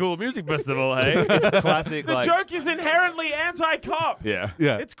 pretty cool music festival, hey? It's a classic, The like... joke is inherently anti-cop. Yeah.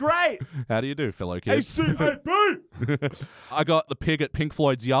 Yeah. It's great. How do you do, fellow kids? ACAB. I got the pig at Pink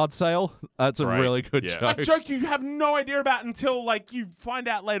Floyd's yard sale. That's a Right. really good Yeah. joke. A joke you have no idea about until you find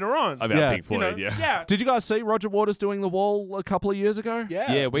out later on. About Yeah. Pink Floyd, yeah. Yeah. Did you guys see Roger Waters doing The Wall a couple of years ago?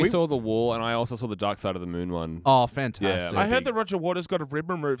 Yeah, we saw The Wall, and I also saw the Dark Side of the Moon one. Oh, fantastic. Yeah, I heard big- that Roger Waters got a rib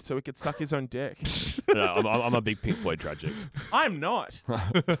removed so he could suck his own dick. No, I'm a big Pink Floyd tragic. I'm not.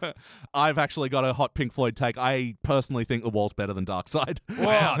 I've actually got a hot Pink Floyd take. I personally think The Wall's better than Dark Side.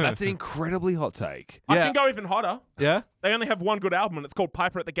 Wow, that's an incredibly hot take. I Yeah. can go even hotter. Yeah? They only have one good album, and it's called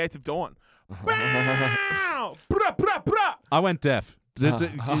Piper at the Gates of Dawn. Bow! Brah, brah, brah! I went deaf.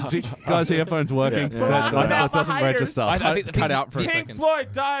 Did guys' earphones working? Yeah. That doesn't Haters. register. I think cut out for a Pink second.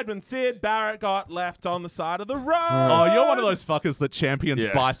 Floyd died when Sid Barrett got left on the side of the road. Oh, you're one of those fuckers that champions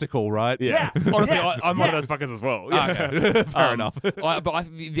Yeah. bicycle, right? Yeah. Honestly, Yeah. I'm one Yeah. of those fuckers as well. Okay. Fair enough. But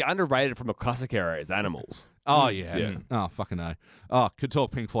the underrated from a classic era is Animals. Oh, yeah. Yeah. Oh, fucking no. Oh, could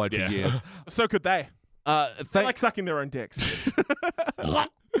talk Pink Floyd for Yeah. years. So could they. They like sucking their own dicks.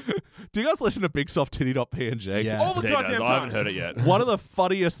 Do you guys listen to BigSoftTitty.png? Yeah. All the He goddamn does. time. I haven't heard it yet. One of the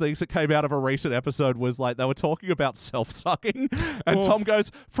funniest things that came out of a recent episode was like they were talking about self-sucking, and Tom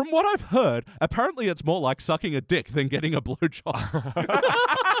goes, "From what I've heard, apparently it's more like sucking a dick than getting a blowjob."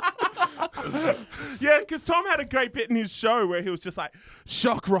 Yeah, because Tom had a great bit in his show where he was just like,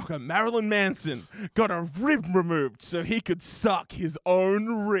 shock rocker Marilyn Manson got a rib removed so he could suck his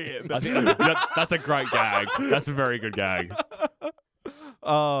own rib. I think that's a great gag. That's a very good gag.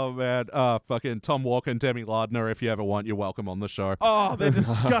 Oh man, fucking Tom Walker and Demi Lardner. If you ever want, you're welcome on the show. Oh, they're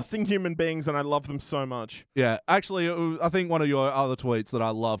disgusting human beings, and I love them so much. Yeah, actually, I think one of your other tweets that I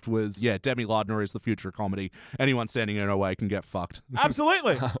loved was, yeah, Demi Lardner is the future of comedy. Anyone standing in her way can get fucked.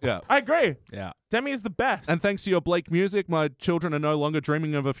 Absolutely. Yeah. I agree. Yeah. Demi is the best. And thanks to your Blake music, my children are no longer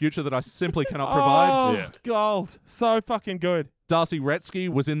dreaming of a future that I simply cannot provide. Oh, Yeah. gold. So fucking good. Darcy Retsky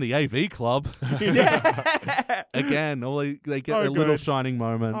was in the AV Club. Yeah. Again, they get So their little good. shining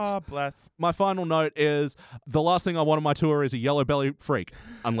moments. Oh, bless. My final note is the last thing I want on my tour is a yellow belly freak,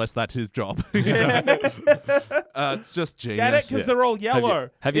 unless that's his job. It's just genius. Get it? Because they're all yellow.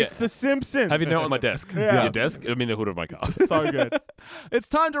 have you- It's The Simpsons. Have you known on my desk? Yeah. Your desk? I mean the hood of my car. So good. It's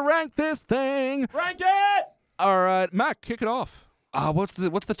time to rank this thing. Rank it! All right, Mac, kick it off. What's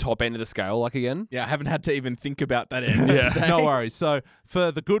the top end of the scale like again? Yeah, I haven't had to even think about that end. Yeah. No worries. So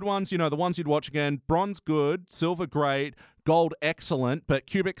for the good ones, the ones you'd watch again, bronze good, silver great, gold excellent, but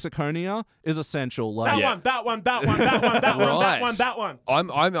cubic zirconia is essential. Like, That one. That one. I'm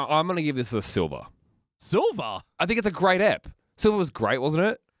gonna give this a silver. silver. I think it's a great ep. Silver was great, wasn't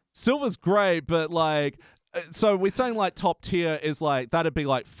it? Silver's great, but like, so we're saying like top tier is like, that'd be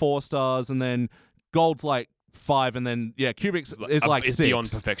like 4 stars, and then gold's like 5, and then, yeah, cubic's is like it's 6.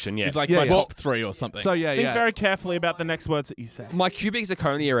 beyond perfection. Yeah. It's like Yeah, my yeah. top 3 or something. So yeah, Think yeah. very carefully about the next words that you say. My cubic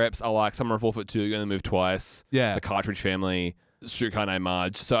zirconia reps are like Summer of Warfare 2, Gonna Move Twice, Yeah. The Cartridge Family, Streetcar Named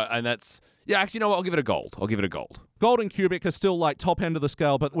Marge. So, and that's, yeah, actually, you know what? I'll give it a gold. Gold and cubic are still like top end of the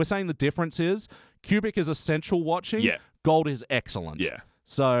scale, but we're saying the difference is cubic is essential watching. Yeah. Gold is excellent. Yeah.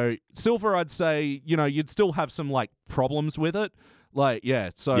 So silver, I'd say, you'd still have some like problems with it. Like,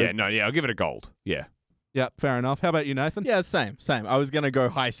 yeah. So I'll give it a gold. Yeah. yeah, fair enough. How about you, Nathan? yeah, same. I was going to go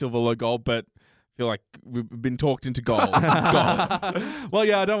high silver, low gold, but I feel like we've been talked into gold. It's gold. Well,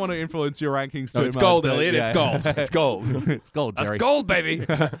 yeah, I don't want to influence your rankings too No, much. it's gold, but Elliot. yeah. It's gold. It's gold. It's gold, That's Jerry. gold, baby.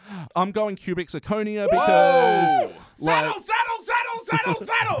 I'm going cubic zirconia because like, Saddle!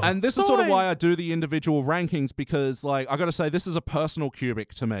 and this is sort of why I do the individual rankings, because like I got to say this is a personal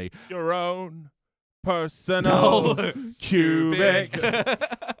cubic to me. Your own personal cubic.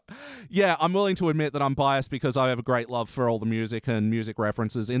 Yeah, I'm willing to admit that I'm biased because I have a great love for all the music and music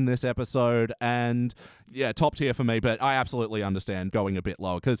references in this episode, and yeah, top tier for me, but I absolutely understand going a bit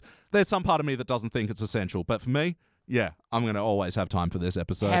lower because there's some part of me that doesn't think it's essential, but for me, yeah, I'm going to always have time for this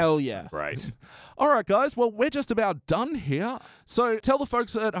episode. Hell yes. Right. All right, guys. Well, we're just about done here. So tell the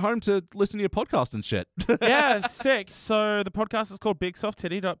folks at home to listen to your podcast and shit. Yeah, sick. So the podcast is called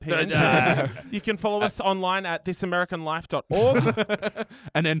BigSoftTitty.png. You can follow us online at thisamericanlife.org.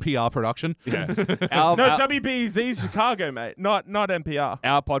 An NPR production. Yes. No, WBEZ Chicago, mate. Not NPR.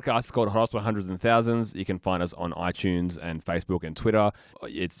 Our podcast is called Hottest 100s and Thousands. You can find us on iTunes and Facebook and Twitter.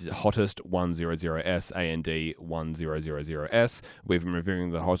 It's Hottest 100S, AND 1000S. We've been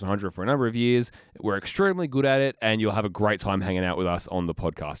reviewing the Hottest 100 for a number of years. We're extremely good at it, and you'll have a great time hanging out with us on the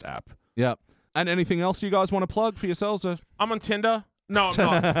podcast app. Yep. And anything else you guys want to plug for yourselves? Or? I'm on Tinder. No,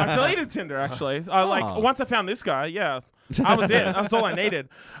 I'm not. I deleted Tinder, actually. Oh. Once I found this guy, yeah. I was it. That's all I needed.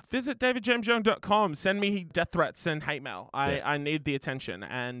 Visit davidjamesyoung.com. Send me death threats and hate mail. I need the attention.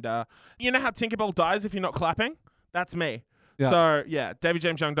 And you know how Tinkerbell dies if you're not clapping? That's me. Yeah. So, yeah,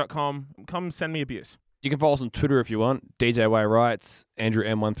 davidjamesyoung.com. Come send me abuse. You can follow us on Twitter if you want. DJ Way Writes, Andrew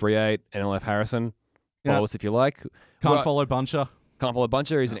M138, NLF Harrison. Follow Yeah. us if you like. Can't follow Buncher. Can't follow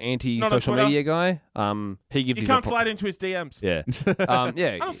Buncher. He's an Not on anti-social Twitter. media guy. He gives You his can't slide into his DMs. Yeah.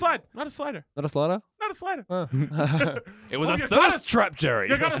 Yeah. Not a slide. Not a slider. Not a slider? Not a slider. It was Oh, a you thirst gotta- trap, Jerry.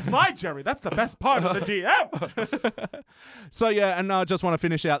 You got to slide, Jerry. That's the best part of the DM. So yeah, and I just want to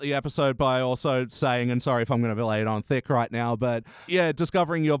finish out the episode by also saying, and sorry if I'm going to lay it on thick right now, but yeah,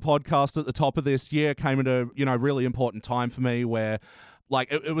 discovering your podcast at the top of this year came at a really important time for me where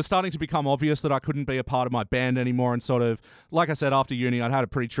like it was starting to become obvious that I couldn't be a part of my band anymore, and sort of, like I said, after uni, I'd had a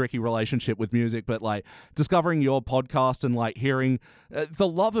pretty tricky relationship with music, but like discovering your podcast and like hearing the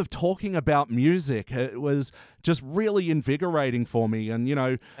love of talking about music, it was just really invigorating for me. And, you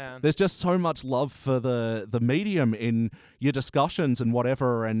know, there's just so much love for the medium in your discussions and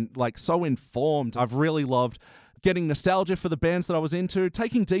whatever, and like so informed. I've really loved getting nostalgia for the bands that I was into,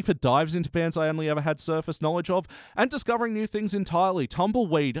 taking deeper dives into bands I only ever had surface knowledge of, and discovering new things entirely.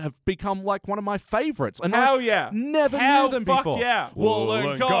 Tumbleweed have become like one of my favorits, and I never knew them before. Yeah.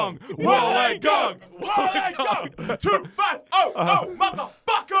 Wollongong, Wollongong, Wollongong, 2500,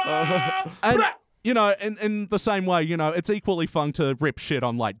 motherfucker! And, you know, in the same way, you know, it's equally fun to rip shit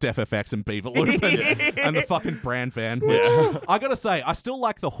on like Def FX and Beaverloop and the fucking Brand Van. Which, I gotta say, I still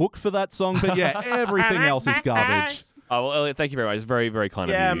like the hook for that song, but yeah, everything else is garbage. Oh, well, Elliot, thank you very much. It's very, very kind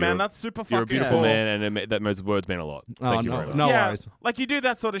of you. Yeah, man, that's super fucking You're a beautiful cool. man, and those words mean a lot. Thank you very much. No Yeah, worries. like you do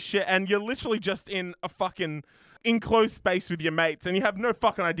that sort of shit, and you're literally just in a fucking enclosed space with your mates, and you have no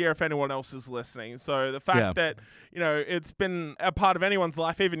fucking idea if anyone else is listening. So the fact that, you know, it's been a part of anyone's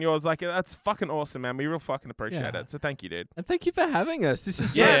life, even yours, like, that's fucking awesome, man. We real fucking appreciate it. So thank you, dude. And thank you for having us. This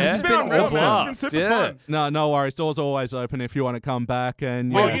is Yeah, so, this has been unreal, man. It's been super fun. No worries. Doors are always open if you want to come back.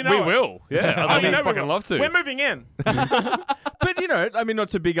 And Oh, yeah. you know we will. Yeah, Oh, I'd you know we fucking will. love to. We're moving in. But, you know, I mean, not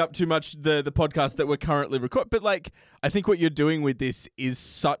to big up too much the podcast that we're currently recording, but, like, I think what you're doing with this is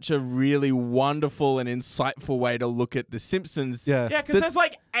such a really wonderful and insightful way to look at The Simpsons. Yeah. Yeah, because there's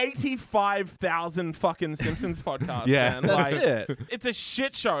like 85,000 fucking Simpsons podcasts, Yeah, man. That's Like, it. it's a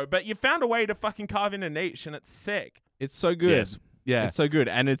shit show, but you found a way to fucking carve in a niche, and it's sick. It's so good. Yes. Yeah. It's so good.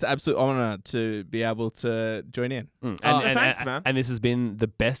 And it's absolute honor to be able to join in. Thanks, man. And this has been the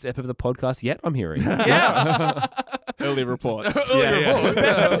best ep of the podcast yet, I'm hearing. Yeah. Early reports. The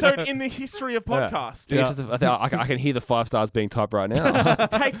best episode in the history of podcasts. It's just, I can hear the 5 stars being typed right now.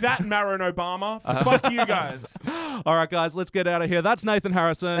 Take that, Marin Obama. Fuck you guys. All right, guys, let's get out of here. That's Nathan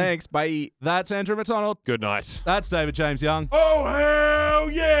Harrison. Thanks. Bye. That's Andrew McDonald. Good night. That's David James Young. Oh, hell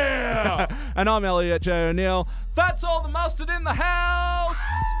yeah! And I'm Elliot J. O'Neill. That's all the mustard in the house.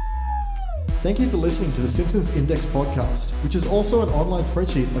 Thank you for listening to the Simpsons Index podcast, which is also an online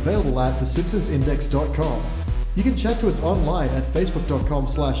spreadsheet available at thesimpsonsindex.com. You can chat to us online at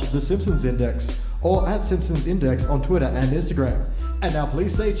facebook.com/thesimpsonsindex or at Simpsons Index on Twitter and Instagram. And now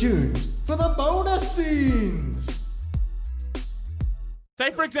please stay tuned for the bonus scenes!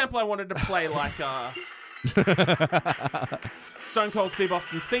 Say, for example, I wanted to play like Stone Cold Steve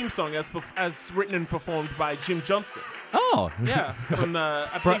Austin's theme song as written and performed by Jim Johnston. Oh. Yeah, from the...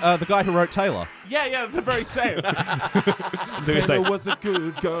 The guy who wrote Taylor. Yeah, the very same. Say- Taylor was a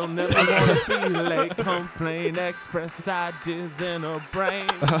good girl, never wanna be late, complain, express ideas in her brain.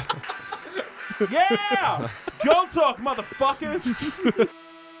 Yeah! Girl talk, motherfuckers!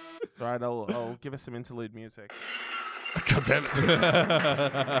 Alright, I'll give us some interlude music. God damn it.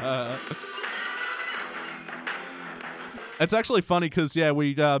 It's actually funny because,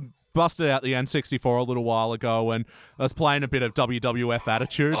 we busted out the N64 a little while ago and I was playing a bit of WWF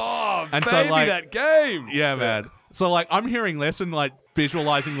Attitude. Oh, And so, baby, like- that game. Yeah, man. So, like, I'm hearing this and, like,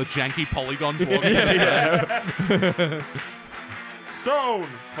 visualizing the janky polygons walking. Stone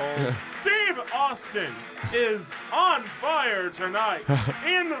Cold Steve Austin is on fire tonight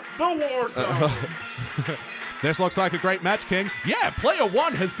in the war zone. This looks like a great match, King. Yeah, player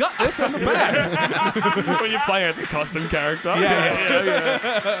 1 has got this on the back. When you play as a custom character.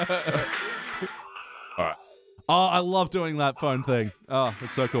 Yeah. All right. Oh, I love doing that phone thing. Oh,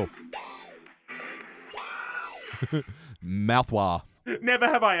 it's so cool. Mouthwah. Never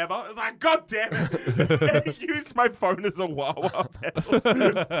have I ever. It's like, God damn it. I used my phone as a wah-wah pedal.